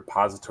like a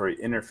repository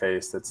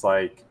interface that's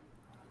like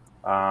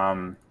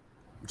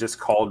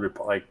just called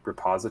like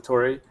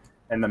repository,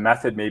 and the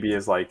method maybe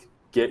is like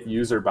get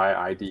user by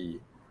ID,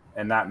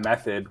 and that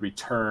method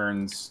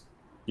returns,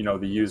 the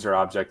user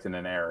object in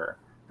an error.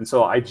 And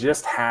so I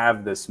just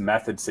have this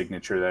method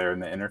signature there in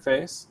the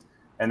interface,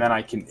 and then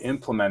I can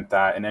implement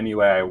that in any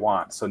way I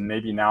want. So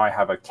maybe now I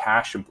have a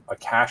cache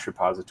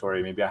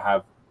repository, maybe I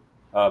have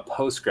a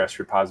Postgres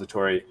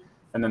repository,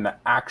 and then the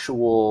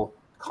actual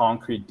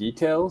concrete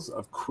details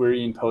of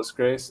querying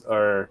Postgres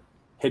or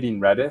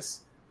hitting Redis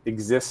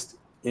exist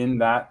in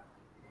that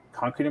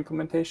concrete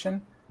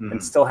implementation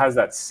and still has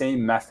that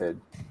same method.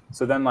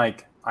 So then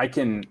like I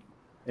can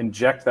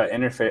inject that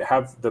interface,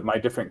 have my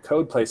different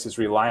code places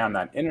rely on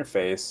that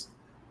interface,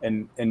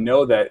 and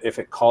know that if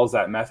it calls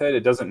that method,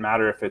 it doesn't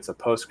matter if it's a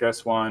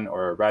Postgres one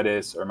or a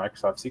Redis or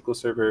Microsoft SQL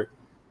Server,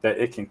 that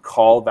it can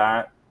call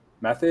that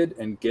method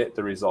and get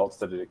the results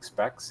that it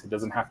expects. It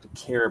doesn't have to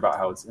care about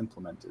how it's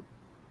implemented.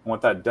 And what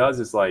that does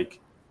is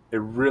like it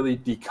really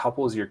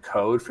decouples your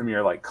code from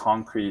your like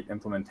concrete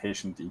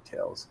implementation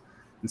details.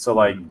 And so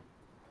like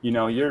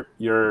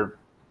your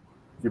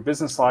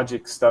business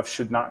logic stuff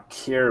should not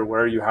care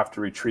where you have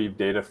to retrieve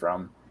data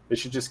from. It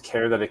should just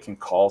care that it can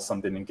call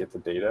something and get the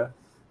data.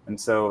 And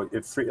so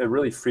it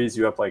really frees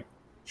you up, like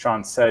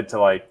Sean said, to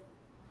like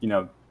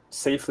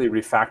safely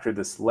refactor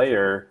this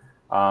layer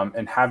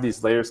and have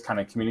these layers kind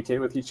of communicate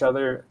with each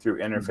other through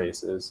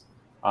interfaces.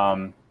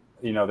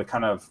 The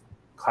kind of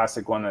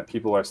classic one that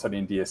people are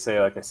studying DSA,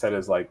 like I said,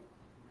 is like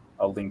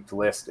a linked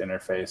list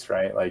interface,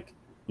 right? Like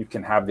you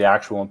can have the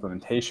actual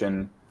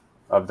implementation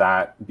of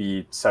that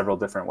be several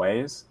different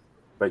ways,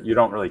 but you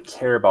don't really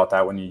care about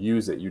that when you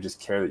use it. You just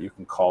care that you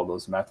can call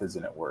those methods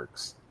and it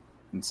works.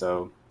 And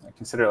so I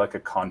consider it like a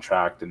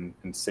contract, and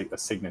a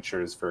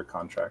signature is for a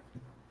contract.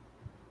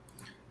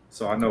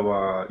 So I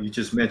know you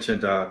just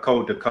mentioned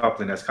code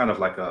decoupling. That's kind of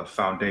like a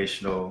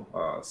foundational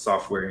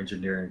software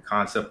engineering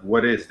concept.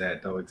 What is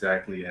that though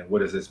exactly, and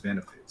what is its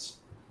benefits?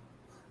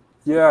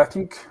 Yeah, I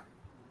think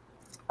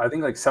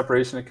like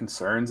separation of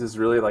concerns is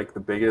really like the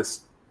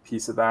biggest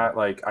piece of that.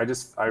 Like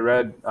I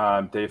read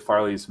Dave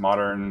Farley's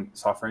Modern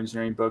Software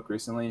Engineering book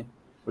recently,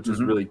 which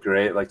was really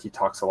great. Like he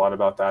talks a lot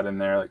about that in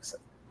there, like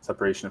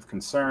separation of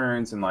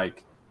concerns and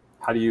like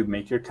how do you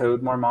make your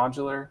code more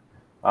modular.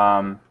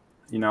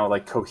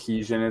 Like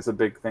cohesion is a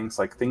big thing.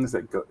 So like things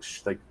that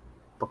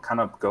kind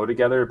of go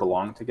together,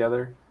 belong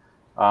together.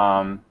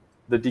 The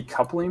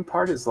decoupling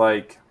part is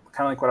like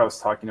kind of like what I was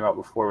talking about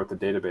before with the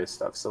database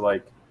stuff. So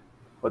like,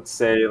 let's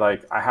say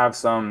like I have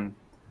some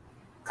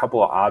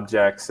couple of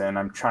objects and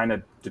I'm trying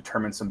to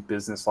determine some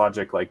business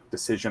logic, like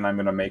decision I'm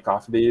going to make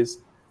off of these,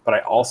 but I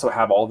also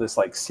have all this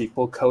like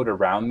SQL code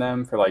around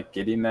them for like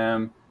getting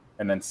them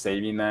and then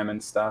saving them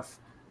and stuff.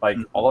 Like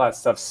all that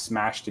stuff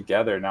smashed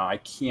together. Now I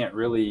can't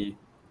really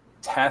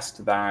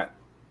test that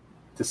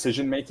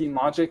decision-making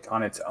logic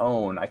on its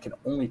own. I can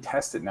only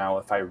test it now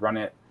if I run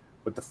it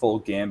with the full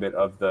gambit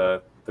of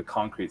the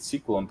concrete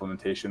SQL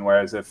implementation.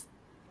 Whereas if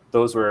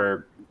those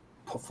were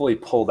fully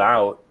pulled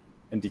out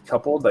and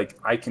decoupled, like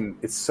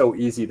it's so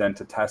easy then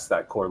to test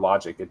that core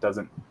logic. It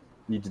doesn't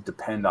need to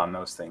depend on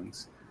those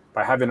things.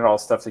 By having it all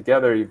stuff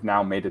together, you've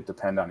now made it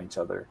depend on each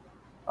other.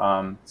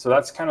 So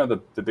that's kind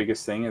of the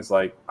biggest thing is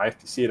like, I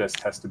see it as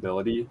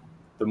testability.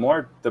 The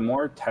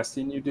more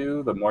testing you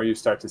do, the more you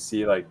start to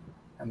see like,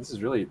 and this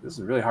is really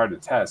hard to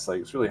test. Like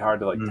it's really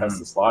hard to like test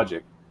this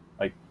logic.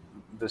 Like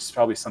there's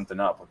probably something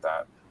up with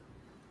that.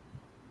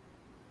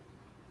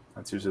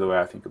 That's usually the way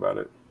I think about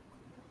it.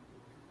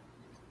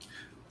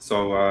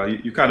 So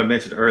you kind of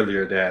mentioned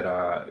earlier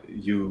that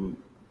you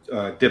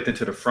dipped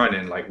into the front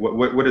end. Like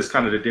what is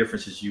kind of the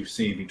differences you've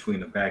seen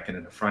between the back end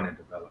and the front end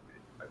development?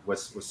 Like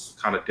what's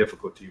kind of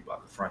difficult to you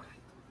about the front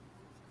end?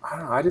 I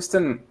don't know. I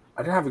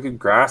didn't have a good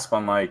grasp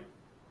on like,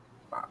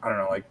 I don't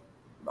know, like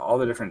all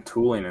the different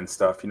tooling and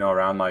stuff,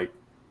 around like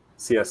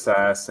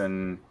CSS,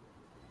 and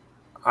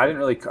I didn't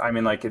really,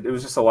 like it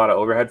was just a lot of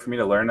overhead for me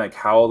to learn like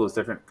how all those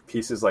different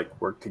pieces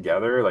like work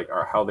together, like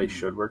or how they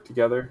should work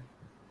together.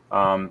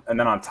 And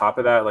then on top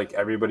of that, like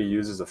everybody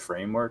uses a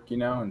framework,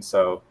 and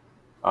so,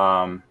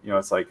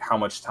 it's like how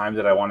much time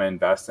did I want to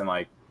invest in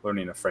like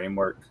learning a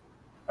framework,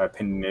 a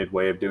opinionated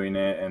way of doing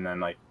it. And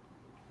then like,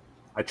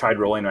 I tried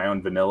rolling my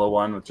own vanilla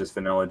one with just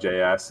vanilla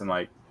JS and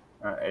like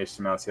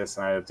HTML, CSS,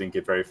 and I didn't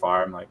get very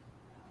far. I'm like,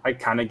 I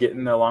kind of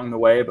getting along the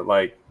way, but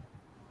like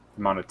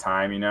the amount of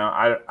time,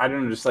 I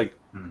don't know, just like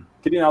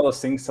getting all those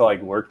things to like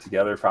work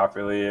together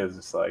properly is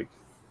just like,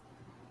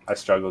 I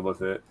struggled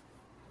with it.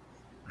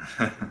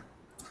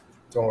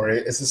 Don't worry,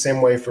 it's the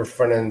same way for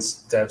front end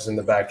devs in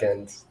the back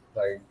end.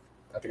 Like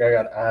I think I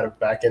had a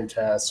back end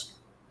task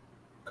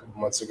a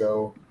couple months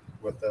ago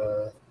with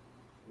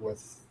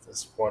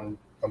this one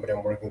company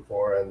I'm working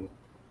for, and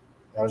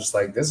I was just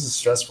like, this is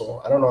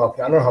stressful. I don't know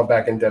how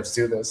backend devs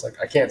do this. Like,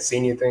 I can't see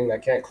anything. I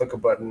can't click a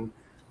button.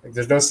 Like,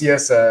 there's no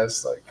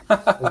CSS. Like,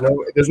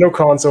 there's no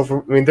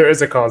console. There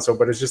is a console,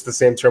 but it's just the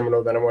same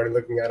terminal that I'm already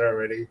looking at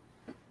already.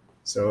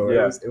 So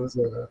Yeah. it was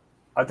a.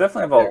 I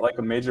definitely have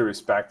a major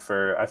respect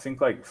for. I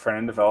think like front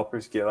end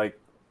developers get I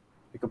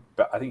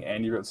think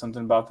Andy wrote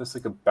something about this,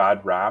 like a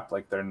bad rap.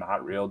 Like they're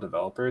not real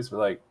developers, but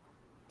like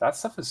that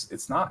stuff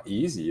it's not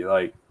easy.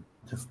 Like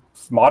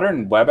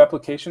modern web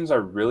applications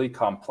are really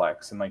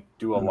complex and like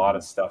do a lot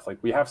of stuff. Like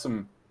we have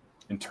some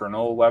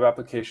internal web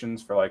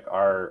applications for like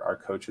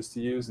our coaches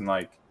to use, and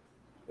like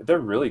they're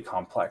really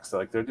complex. So,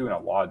 like they're doing a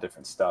lot of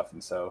different stuff,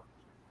 and so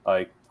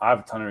like I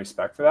have a ton of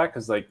respect for that,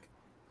 because like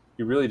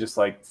you're really just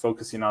like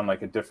focusing on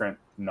like a different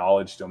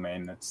knowledge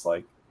domain. It's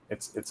like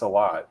it's a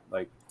lot.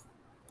 Like,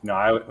 you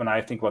know, when I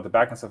think about the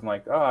backend stuff, I'm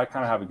like, oh, I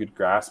kind of have a good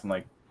grasp on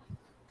like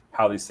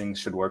how these things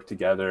should work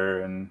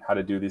together and how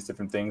to do these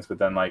different things. But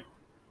then like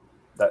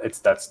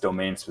that's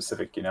domain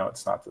specific. You know,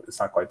 it's not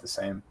quite the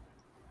same.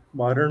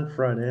 Modern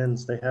front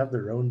ends, they have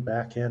their own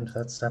back end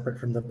that's separate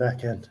from the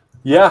back end.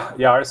 Yeah,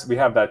 we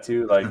have that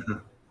too. Like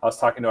I was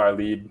talking to our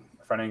lead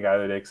front end guy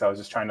the other day, because I was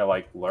just trying to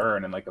like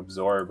learn and like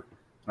absorb,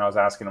 and I was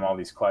asking him all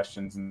these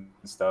questions and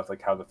stuff,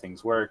 like how the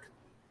things work,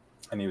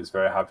 and he was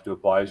very happy to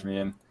oblige me.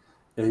 And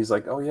he's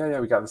like, oh yeah,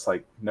 we got this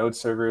like node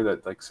server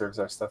that like serves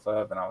our stuff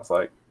up, and I was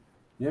like,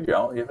 you have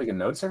like a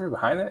node server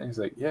behind it? And he's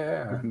like,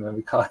 yeah. And then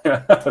we call it.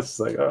 I was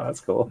like, oh,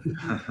 that's cool.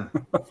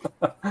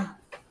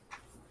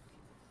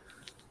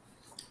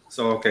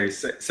 So, okay,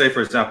 say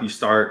for example, you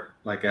start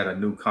like at a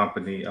new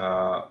company.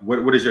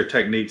 What is your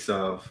techniques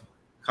of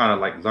kind of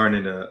like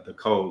learning the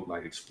code,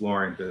 like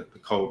exploring the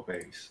code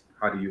base?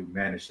 How do you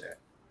manage that?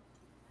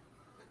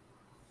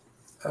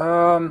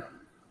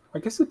 I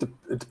guess it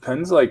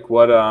depends like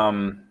what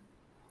I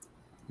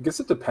guess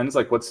it depends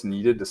like what's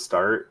needed to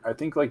start. I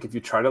think like if you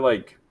try to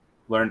like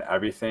learn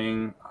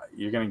everything,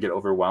 you're gonna get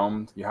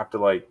overwhelmed. You have to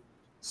like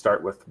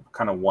start with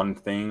kind of one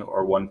thing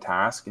or one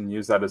task and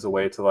use that as a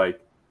way to like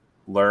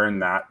learn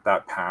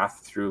that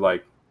path through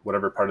like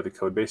whatever part of the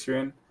code base you're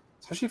in.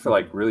 Especially for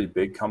like really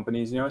big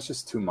companies, you know, it's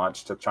just too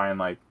much to try and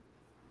like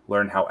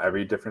learn how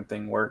every different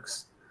thing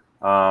works.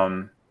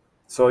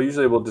 So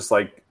usually we'll just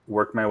like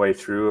work my way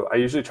through. I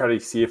usually try to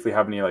see if we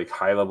have any like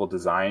high level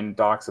design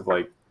docs of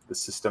like the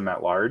system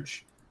at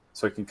large,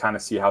 so I can kind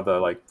of see how the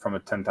like from a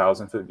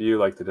 10,000 foot view,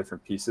 like the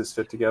different pieces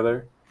fit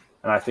together.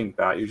 And I think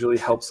that usually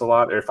helps a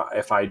lot. Or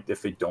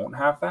if they don't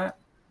have that,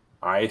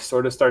 I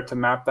sort of start to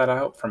map that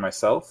out for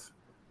myself,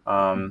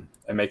 and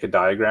make a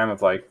diagram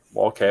of like,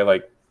 well, okay,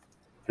 like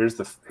here's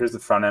the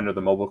front end of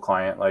the mobile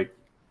client. Like,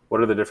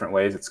 what are the different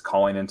ways it's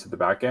calling into the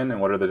back end, and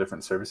what are the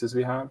different services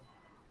we have?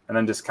 And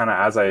then just kind of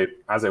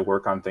as I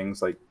work on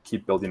things, like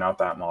keep building out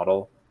that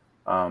model,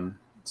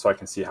 so I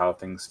can see how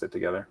things fit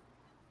together.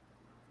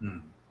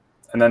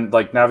 And then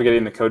like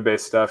navigating the code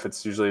base stuff,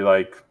 it's usually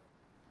like,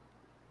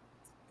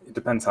 it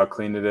depends how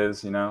clean it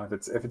is, you know.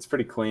 If it's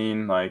pretty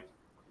clean, like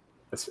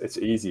it's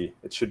easy.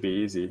 It should be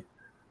easy.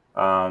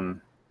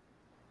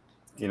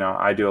 You know,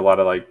 I do a lot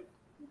of like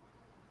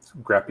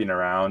grepping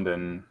around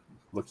and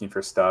looking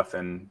for stuff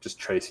and just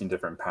tracing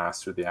different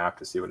paths through the app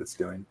to see what it's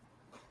doing.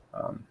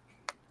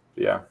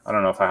 Yeah, I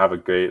don't know if I have a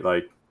great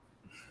like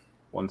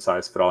one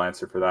size fit all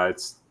answer for that.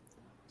 It's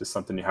just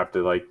something you have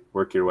to like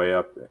work your way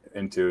up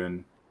into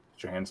and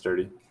get your hands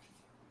dirty.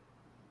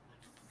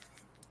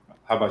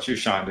 How about you,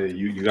 Sean? Do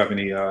you have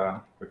any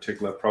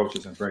particular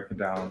approaches in breaking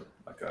down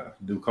like a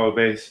new code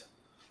base?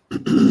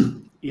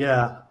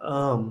 Yeah.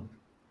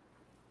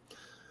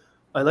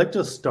 I like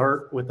to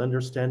start with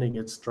understanding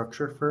its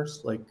structure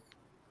first. Like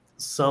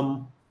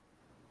some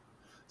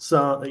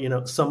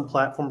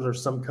platforms or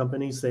some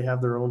companies, they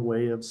have their own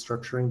way of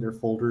structuring their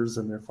folders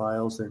and their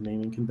files, their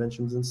naming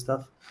conventions and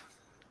stuff.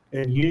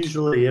 And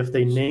usually if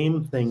they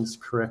name things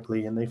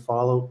correctly and they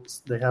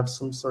have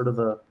some sort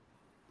of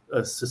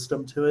a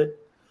system to it,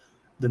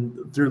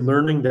 then through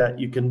learning that,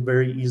 you can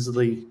very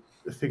easily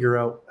figure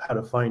out how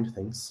to find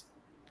things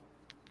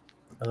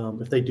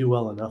if they do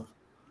well enough.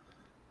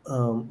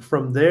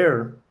 From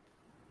there,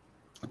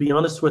 to be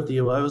honest with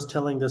you, I was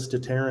telling this to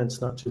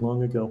Terrence not too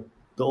long ago.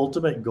 The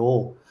ultimate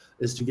goal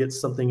is to get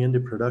something into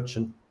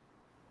production.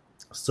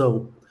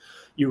 So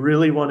you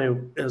really want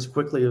to, as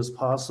quickly as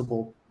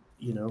possible,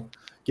 you know,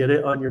 get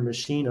it on your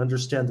machine,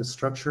 understand the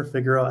structure,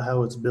 figure out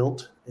how it's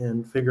built,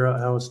 and figure out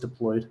how it's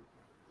deployed.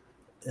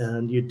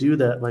 And you do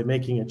that by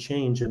making a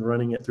change and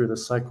running it through the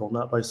cycle,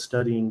 not by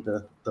studying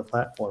the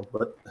platform,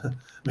 but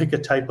make a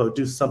typo,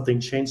 do something,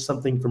 change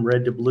something from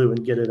red to blue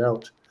and get it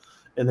out.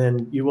 And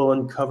then you will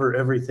uncover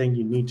everything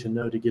you need to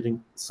know to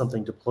getting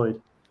something deployed.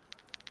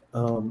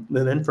 And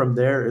then from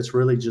there, it's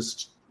really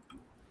just,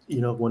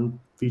 you know, one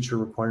feature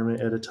requirement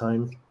at a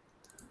time,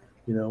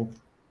 you know,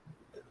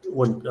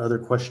 one other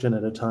question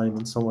at a time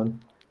and so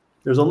on.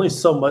 There's only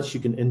so much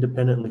you can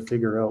independently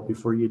figure out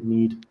before you'd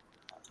need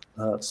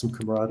some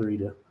camaraderie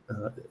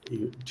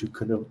to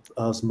kind of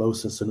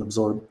osmosis and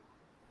absorb.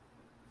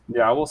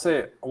 Yeah, I will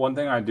say one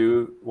thing I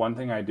do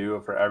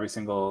for every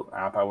single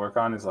app I work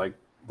on is like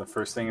the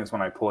first thing is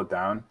when I pull it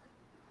down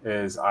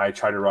is I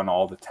try to run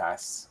all the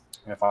tests.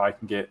 And if I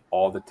can get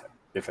all the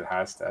if it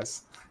has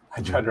tests,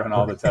 I try to run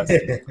all the tests.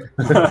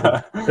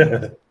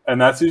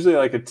 And that's usually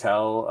like a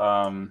tell.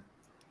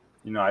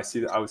 You know,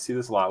 I would see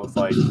this a lot with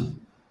like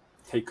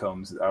take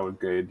homes I would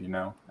grade, you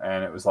know,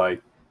 and it was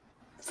like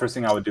the first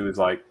thing I would do is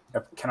like,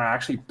 can I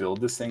actually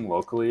build this thing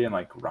locally and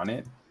like run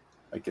it?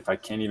 Like if I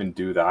can't even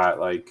do that,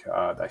 like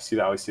I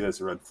always see that as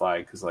a red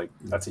flag, because like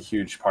that's a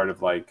huge part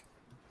of like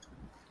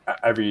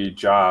every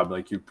job.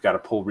 Like you've got to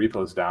pull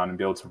repos down and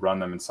be able to run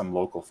them in some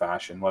local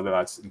fashion, whether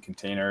that's in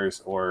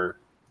containers or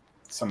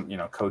some, you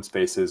know, code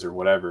spaces or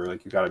whatever.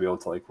 Like you got to be able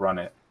to like run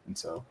it, and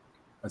so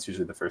that's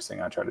usually the first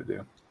thing I try to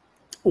do.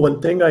 One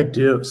thing I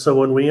do, so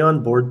when we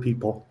onboard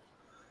people,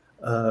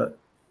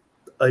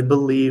 I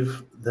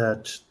believe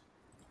that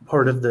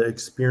part of the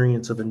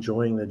experience of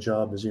enjoying the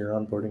job is your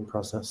onboarding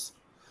process.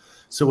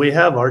 So we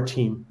have our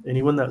team.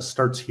 Anyone that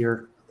starts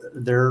here,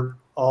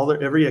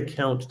 every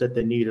account that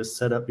they need is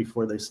set up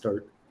before they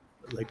start,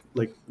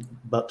 like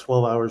about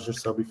 12 hours or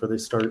so before they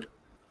start.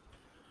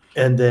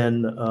 And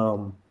then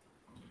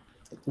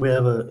we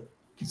have a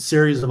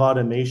series of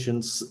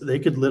automations. They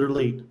could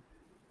literally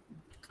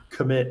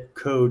commit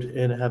code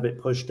and have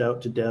it pushed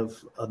out to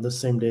dev on the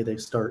same day they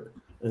start.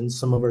 And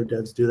some of our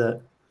devs do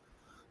that.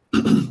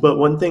 But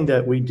one thing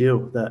that we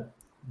do that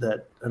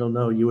I don't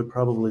know, you would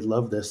probably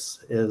love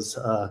this, is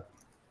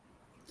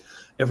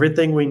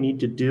everything we need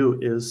to do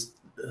is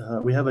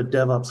we have a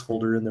DevOps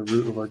folder in the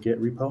root of our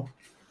Git repo,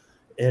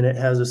 and it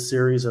has a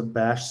series of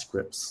bash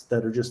scripts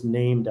that are just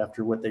named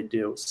after what they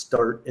do: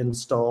 start,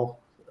 install,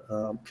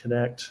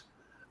 connect,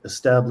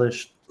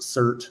 establish,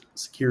 cert,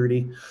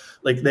 security.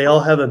 Like they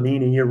all have a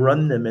meaning. You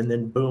run them, and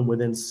then boom,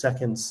 within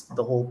seconds,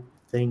 the whole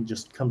thing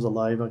just comes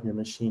alive on your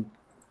machine.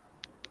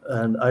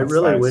 And I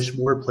really wish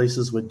more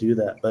places would do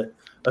that, but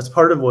that's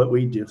part of what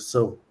we do.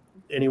 So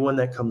anyone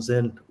that comes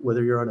in,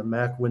 whether you're on a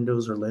Mac,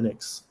 Windows, or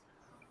Linux,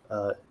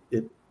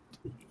 you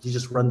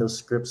just run those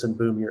scripts and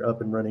boom, you're up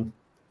and running.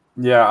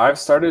 Yeah, I've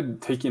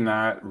started taking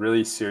that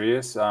really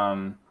serious.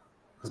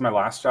 Because my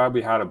last job,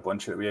 we had a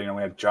bunch of, we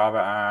had Java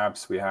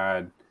apps, we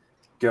had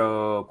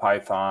Go,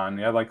 Python,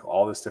 we had like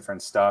all this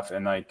different stuff.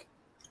 And like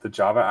the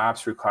Java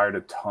apps required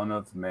a ton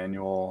of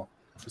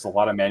there's a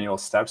lot of manual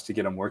steps to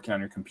get them working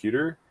on your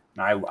computer.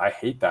 And I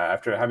hate that.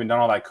 After having done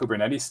all that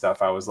Kubernetes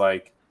stuff, I was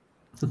like,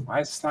 why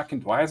is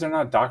there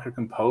not Docker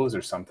Compose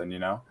or something, you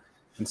know?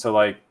 And so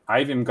like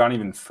I've even gone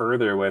even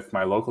further with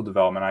my local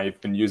development. I've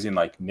been using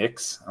like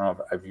Nix. I don't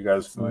know if you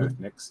guys are familiar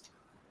with Nix.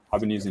 I've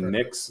been using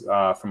Nix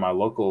for my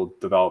local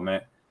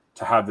development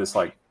to have this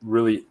like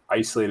really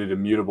isolated,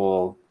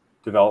 immutable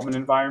development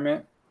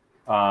environment.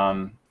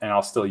 And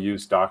I'll still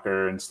use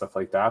Docker and stuff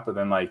like that. But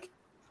then like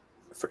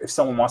if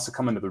someone wants to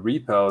come into the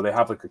repo, they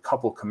have like a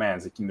couple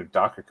commands. They can either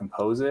Docker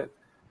Compose it,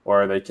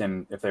 or they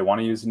can, if they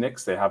want to use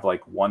Nix, they have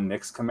like one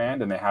Nix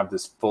command, and they have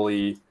this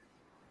fully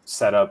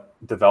set up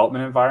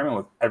development environment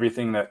with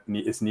everything that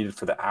is needed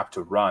for the app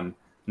to run.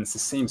 And it's the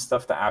same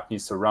stuff the app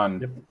needs to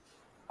run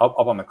up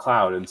on the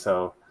cloud. And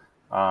so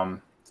I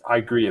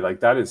agree,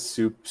 like that is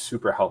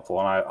super helpful.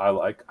 And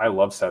I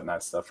love setting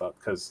that stuff up,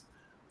 because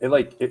it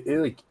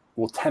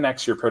will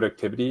 10x your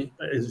productivity.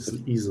 It's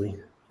easily.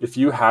 If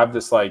you have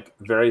this like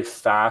very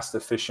fast,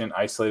 efficient,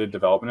 isolated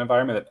development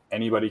environment that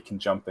anybody can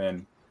jump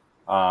in.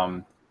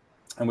 And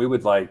we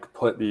would like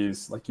put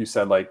these, like you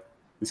said, like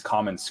these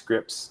common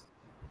scripts.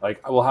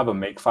 Like I will have a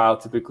make file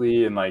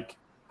typically, and like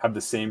have the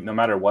same, no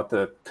matter what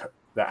the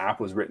app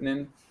was written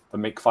in, the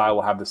make file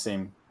will have the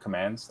same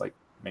commands, like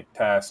make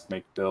test,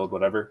 make build,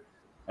 whatever.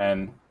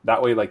 And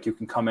that way, like you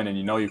can come in and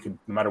you can,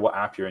 no matter what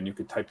app you're in, you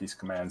could type these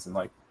commands and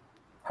like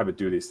have it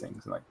do these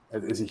things. And like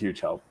it's a huge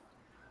help.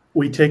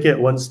 We take it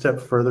one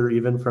step further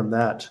even from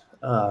that.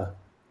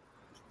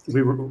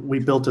 We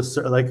built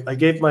I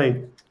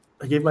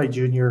gave my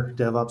junior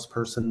DevOps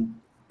person,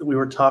 we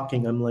were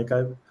talking, I'm like,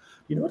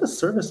 you know what a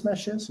service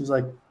mesh is? He's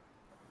like,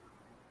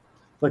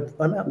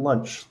 I'm at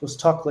lunch, let's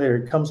talk later.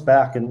 He comes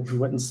back and he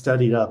went and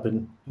studied up,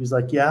 and he's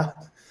like, yeah.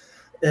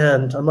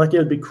 And I'm like, it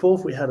would be cool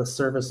if we had a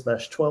service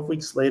mesh. 12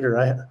 weeks later,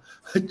 I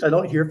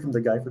don't hear from the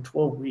guy for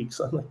 12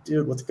 weeks. I'm like,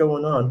 dude, what's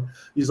going on?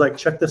 He's like,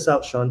 check this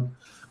out, Sean.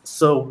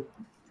 So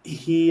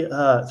he,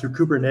 through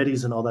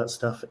Kubernetes and all that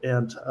stuff,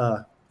 and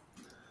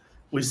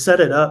we set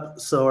it up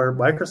so our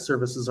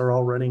microservices are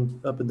all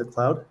running up in the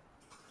cloud.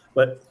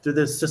 But through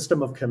this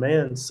system of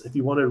commands, if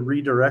you want to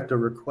redirect a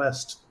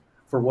request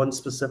for one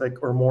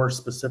specific or more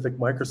specific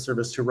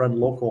microservice to run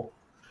local,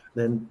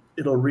 then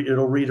it'll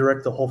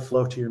redirect the whole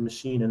flow to your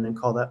machine and then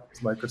call that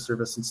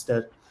microservice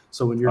instead.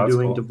 So when you're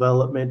doing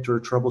development or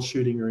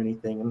troubleshooting or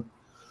anything, and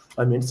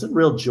I mean, it's a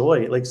real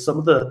joy. Like some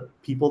of the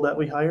people that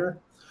we hire,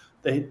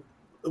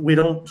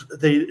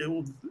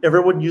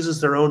 everyone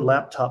uses their own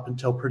laptop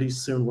until pretty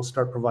soon we'll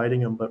start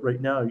providing them. But right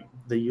now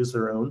they use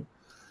their own.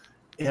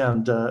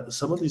 And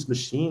some of these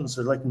machines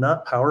are like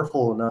not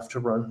powerful enough to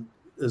run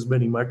as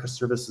many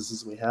microservices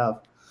as we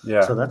have.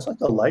 Yeah. So that's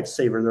like a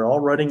lifesaver. They're all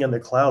running in the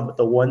cloud, but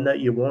the one that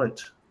you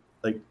want,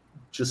 like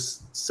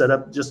just set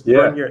up, just Yeah.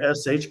 run your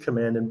sh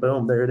command, and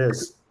boom, there it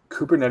is.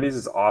 Kubernetes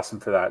is awesome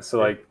for that. So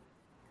like,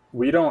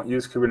 we don't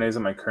use Kubernetes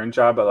in my current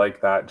job, but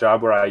like that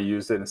job where I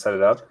used it and set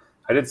it up,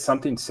 I did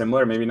something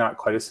similar, maybe not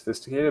quite as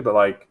sophisticated, but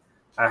like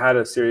I had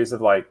a series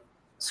of like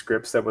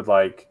scripts that would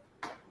like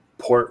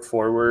port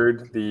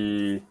forward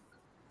the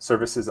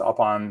services up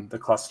on the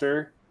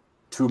cluster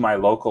to my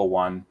local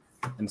one.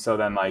 And so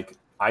then like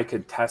I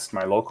could test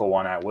my local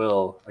one at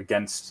will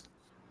against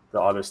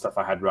the other stuff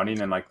I had running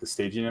in like the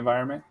staging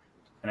environment.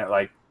 And it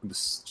like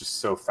was just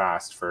so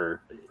fast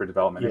for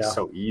development. Yeah. It's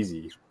so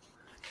easy.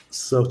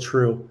 So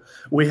true.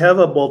 We have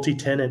a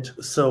multi-tenant,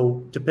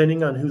 so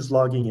depending on who's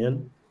logging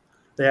in,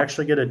 they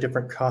actually get a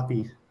different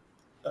copy.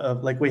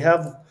 Like we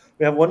have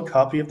one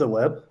copy of the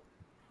web,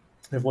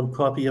 we have one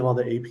copy of all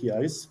the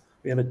APIs.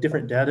 We have a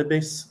different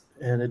database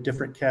and a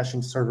different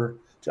caching server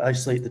to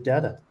isolate the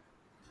data.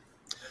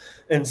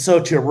 And so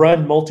to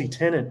run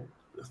multi-tenant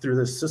through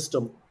this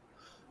system,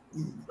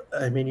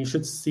 I mean, you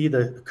should see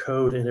the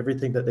code and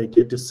everything that they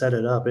did to set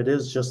it up. It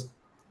is just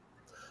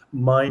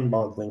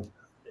mind-boggling.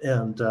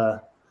 And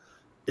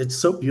it's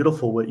so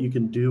beautiful what you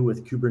can do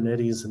with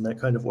Kubernetes and that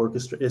kind of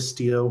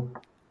Istio,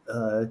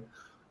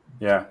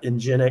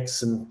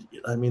 Nginx, and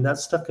I mean that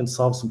stuff can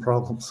solve some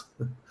problems.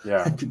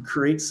 Yeah, it could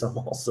create some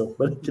also,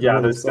 but it can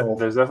really solve.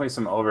 There's definitely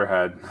some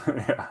overhead.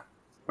 Yeah,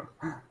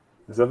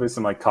 there's definitely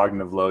some like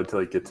cognitive load to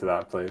like get to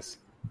that place.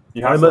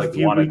 I'm a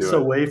few weeks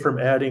away from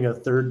adding a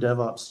third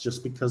DevOps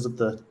just because of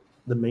the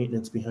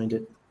maintenance behind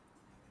it.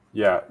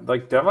 Yeah,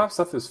 like DevOps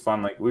stuff is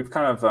fun. Like we've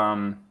kind of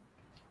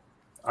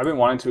I've been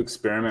wanting to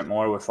experiment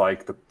more with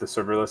like the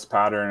serverless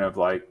pattern of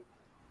like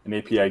an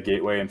API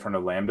gateway in front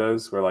of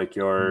Lambdas, where like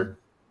you're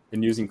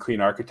in using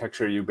clean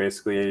architecture, you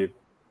basically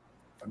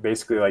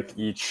like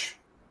each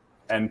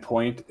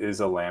endpoint is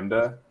a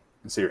Lambda,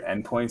 and so your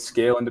endpoints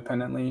scale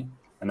independently,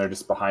 and they're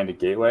just behind a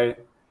gateway.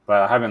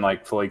 But I haven't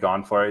like fully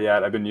gone for it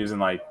yet. I've been using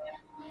like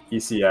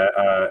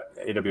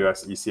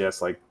AWS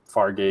ECS like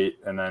Fargate,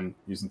 and then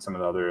using some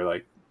of the other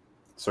like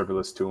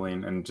serverless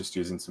tooling, and just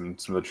using some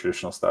of the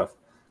traditional stuff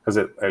because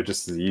it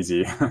just is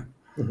easy.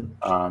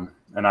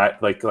 And I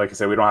like I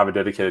said, we don't have a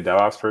dedicated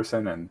DevOps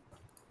person, and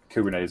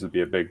Kubernetes would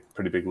be a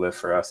pretty big lift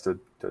for us to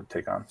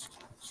take on.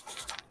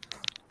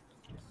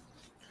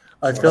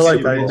 I feel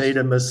like I made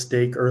a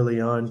mistake early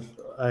on.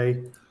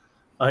 I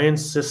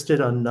insisted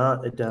on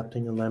not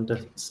adapting a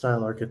Lambda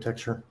style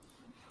architecture,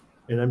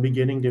 and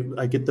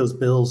I get those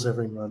bills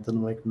every month, and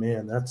I'm like,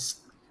 man, that's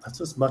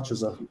as much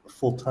as a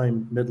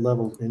full-time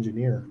mid-level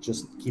engineer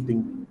just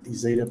keeping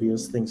these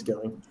AWS things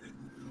going.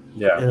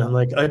 Yeah, and I'm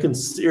like, I can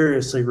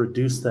seriously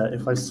reduce that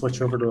if I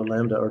switch over to a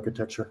Lambda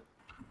architecture.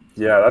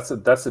 Yeah,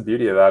 that's the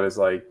beauty of that is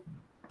like,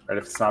 right,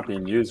 if it's not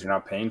being used, you're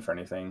not paying for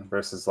anything.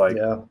 Versus like,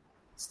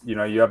 you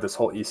know, you have this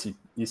whole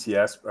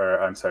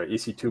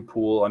EC2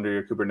 pool under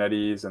your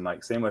Kubernetes, and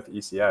like same with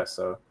ECS.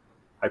 So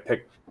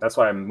that's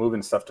why I'm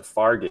moving stuff to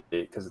Fargate,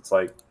 because it's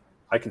like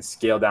I can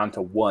scale down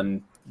to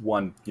one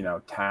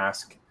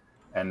task,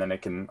 and then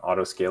it can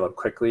auto scale up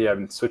quickly. I've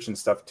been switching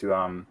stuff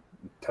to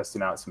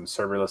testing out some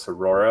serverless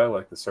Aurora,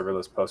 like the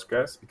serverless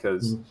Postgres,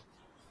 because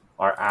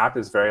our app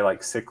is very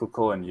like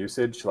cyclical in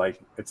usage. Like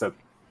it's a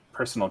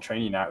personal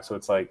training app, so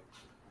it's like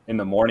in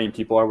the morning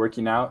people are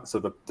working out, so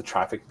the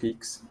traffic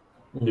peaks.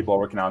 People are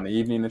working out in the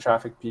evening, the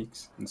traffic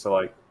peaks, and so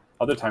like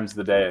other times of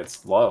the day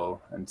it's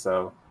low, and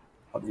so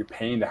you're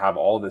paying to have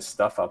all this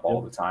stuff up all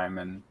the time,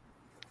 and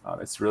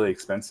it's really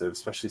expensive,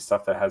 especially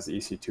stuff that has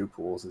EC2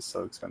 pools is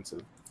so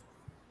expensive.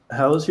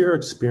 How has your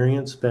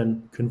experience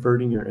been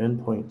converting your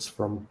endpoints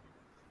from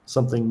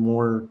something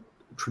more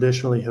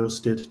traditionally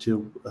hosted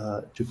to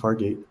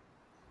Fargate?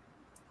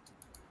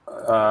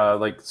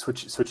 Like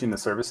switching the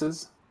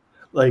services?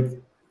 Like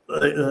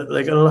I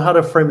don't know how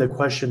to frame the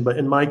question, but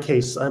in my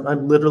case,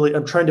 I'm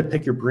trying to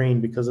pick your brain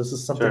because this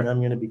is something I'm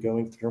going to be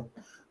going through.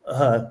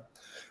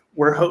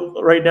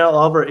 Right now,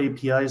 all of our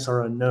APIs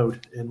are on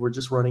Node, and we're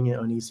just running it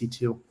on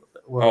EC2.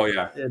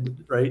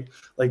 Right.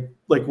 Like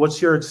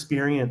what's your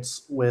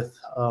experience with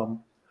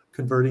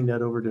converting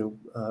that over to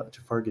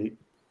Fargate?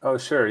 Oh,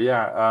 sure.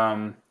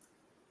 Yeah.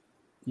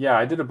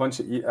 I did a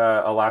bunch of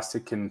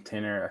Elastic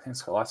Container. I think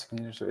it's called Elastic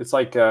Container. It's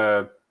like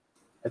I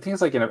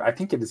think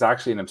it is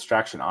actually an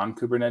abstraction on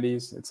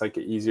Kubernetes. It's like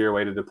an easier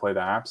way to deploy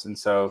the apps, and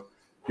so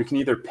you can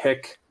either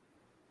pick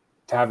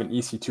to have an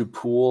EC2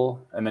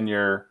 pool, and then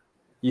your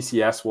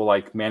ECS will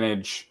like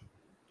manage,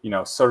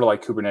 sort of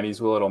like Kubernetes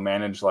will. It'll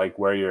manage like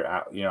where you're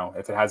at,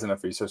 if it has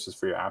enough resources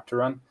for your app to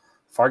run.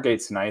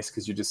 Fargate's nice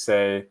because you just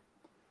say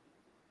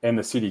in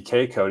the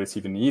CDK code, it's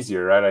even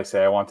easier, right? I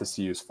say I want this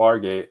to use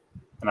Fargate,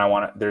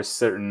 and there's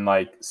certain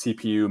like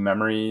CPU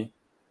memory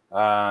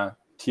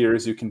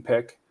tiers you can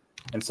pick.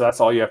 And so that's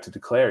all you have to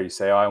declare. You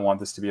say, I want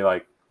this to be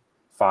like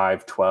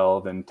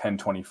 512 and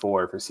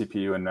 1024 for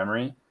CPU and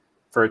memory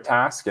for a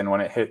task. And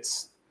when it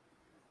hits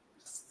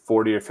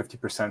 40 or 50%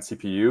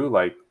 CPU,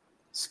 like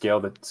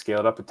scale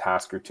it up a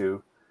task or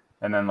two.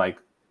 And then like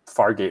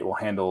Fargate will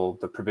handle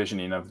the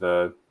provisioning of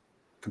the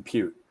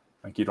compute.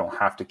 Like you don't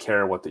have to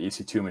care what the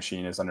EC2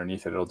 machine is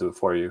underneath it. It'll do it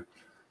for you.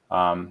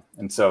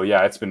 And so,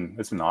 yeah, it's been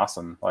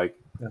awesome. Like,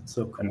 That's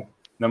so cool. And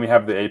then we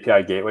have the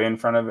API gateway in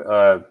front of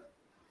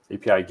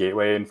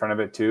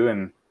it too.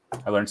 And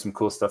I learned some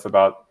cool stuff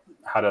about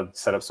how to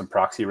set up some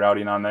proxy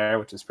routing on there,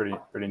 which is pretty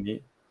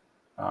neat.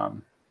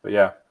 But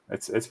yeah,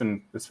 it's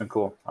been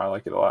cool. I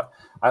like it a lot.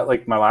 I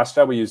like my last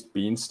job. We used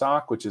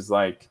Beanstalk, which is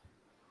like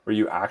where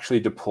you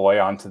actually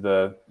deploy onto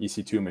the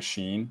EC2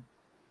 machine,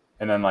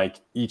 and then like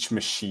each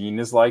machine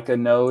is like a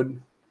node.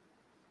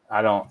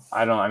 I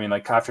mean,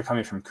 like after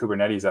coming from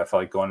Kubernetes, I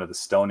felt like going to the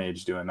Stone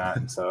Age doing that,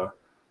 and so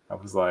I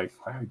was like,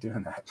 why are we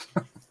doing that?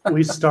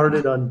 We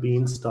started on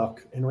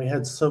Beanstalk and we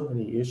had so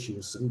many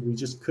issues and we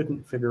just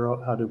couldn't figure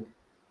out how to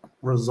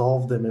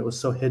resolve them. It was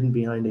so hidden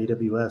behind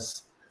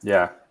AWS.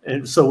 Yeah.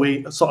 And so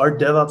our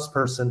DevOps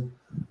person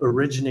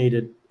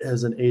originated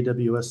as an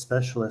AWS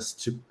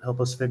specialist to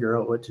help us figure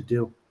out what to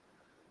do.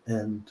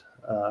 And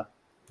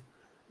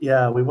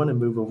we want to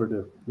move over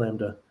to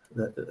Lambda,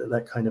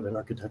 that kind of an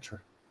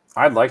architecture.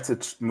 I'd like to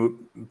move.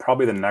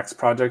 Probably the next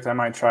project I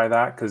might try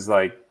that, because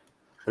like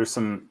there's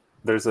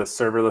a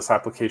serverless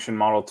application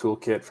model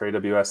toolkit for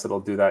AWS that'll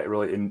do that.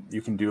 And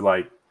you can do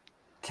like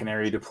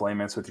canary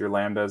deployments with your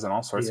Lambdas and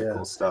all sorts of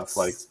cool stuff.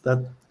 Like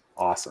that,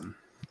 awesome.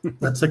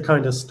 That's the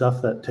kind of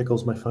stuff that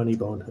tickles my funny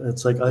bone.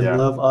 It's like I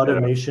love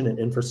automation and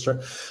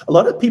infrastructure. A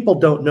lot of people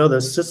don't know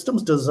that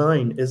systems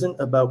design isn't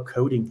about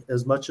coding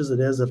as much as it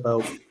is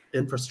about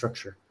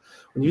infrastructure.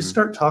 When you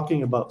start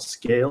talking about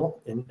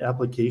scale and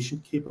application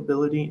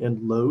capability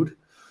and load,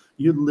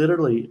 you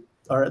literally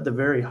are at the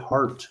very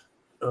heart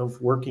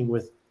of working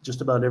with just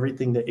about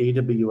everything that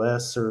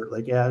AWS or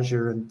like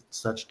Azure and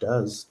such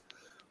does.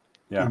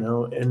 Yeah.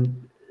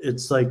 And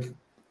it's like,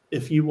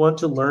 if you want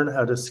to learn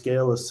how to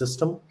scale a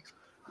system,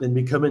 then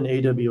become an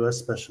AWS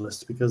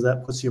specialist, because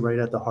that puts you right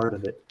at the heart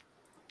of it.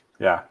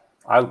 Yeah.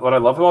 What I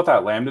love about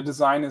that Lambda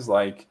design is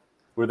like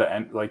where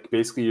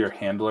basically your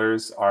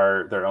handlers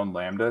are their own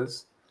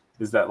Lambdas,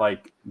 is that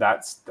like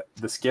that's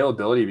the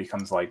scalability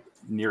becomes like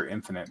near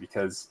infinite,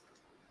 because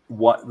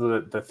what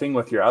the thing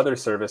with your other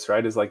service,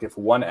 right, is like if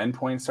one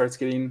endpoint starts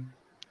getting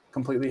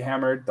completely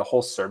hammered, the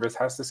whole service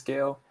has to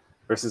scale,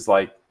 versus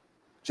like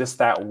just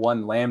that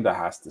one Lambda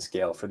has to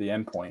scale for the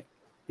endpoint.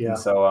 Yeah. And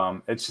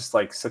so it's just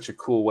like such a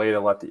cool way to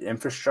let the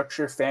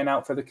infrastructure fan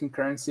out for the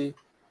concurrency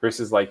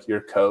versus like your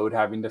code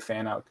having to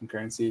fan out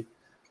concurrency.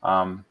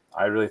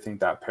 I really think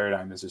that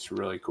paradigm is just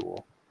really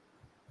cool.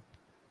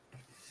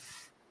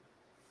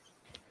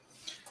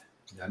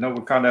 I know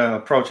we're kind of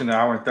approaching an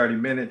hour and 30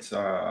 minutes.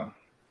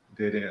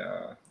 Did any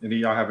of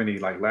y'all have any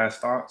like last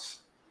thoughts?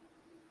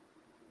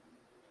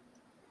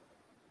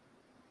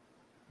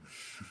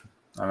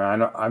 I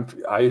mean,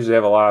 I usually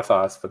have a lot of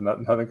thoughts, but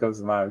nothing comes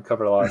to mind. We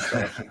covered a lot of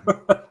stuff.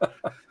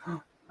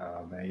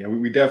 Man, yeah,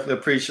 we definitely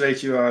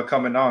appreciate you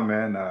coming on,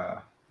 man.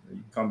 You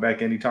can come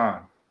back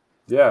anytime.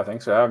 Yeah,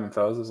 thanks for having me,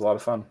 fellas. It was a lot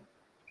of fun.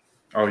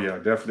 Oh yeah,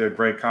 definitely a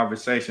great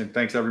conversation.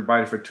 Thanks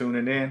everybody for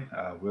tuning in.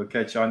 We'll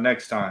catch y'all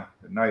next time.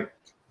 Good night.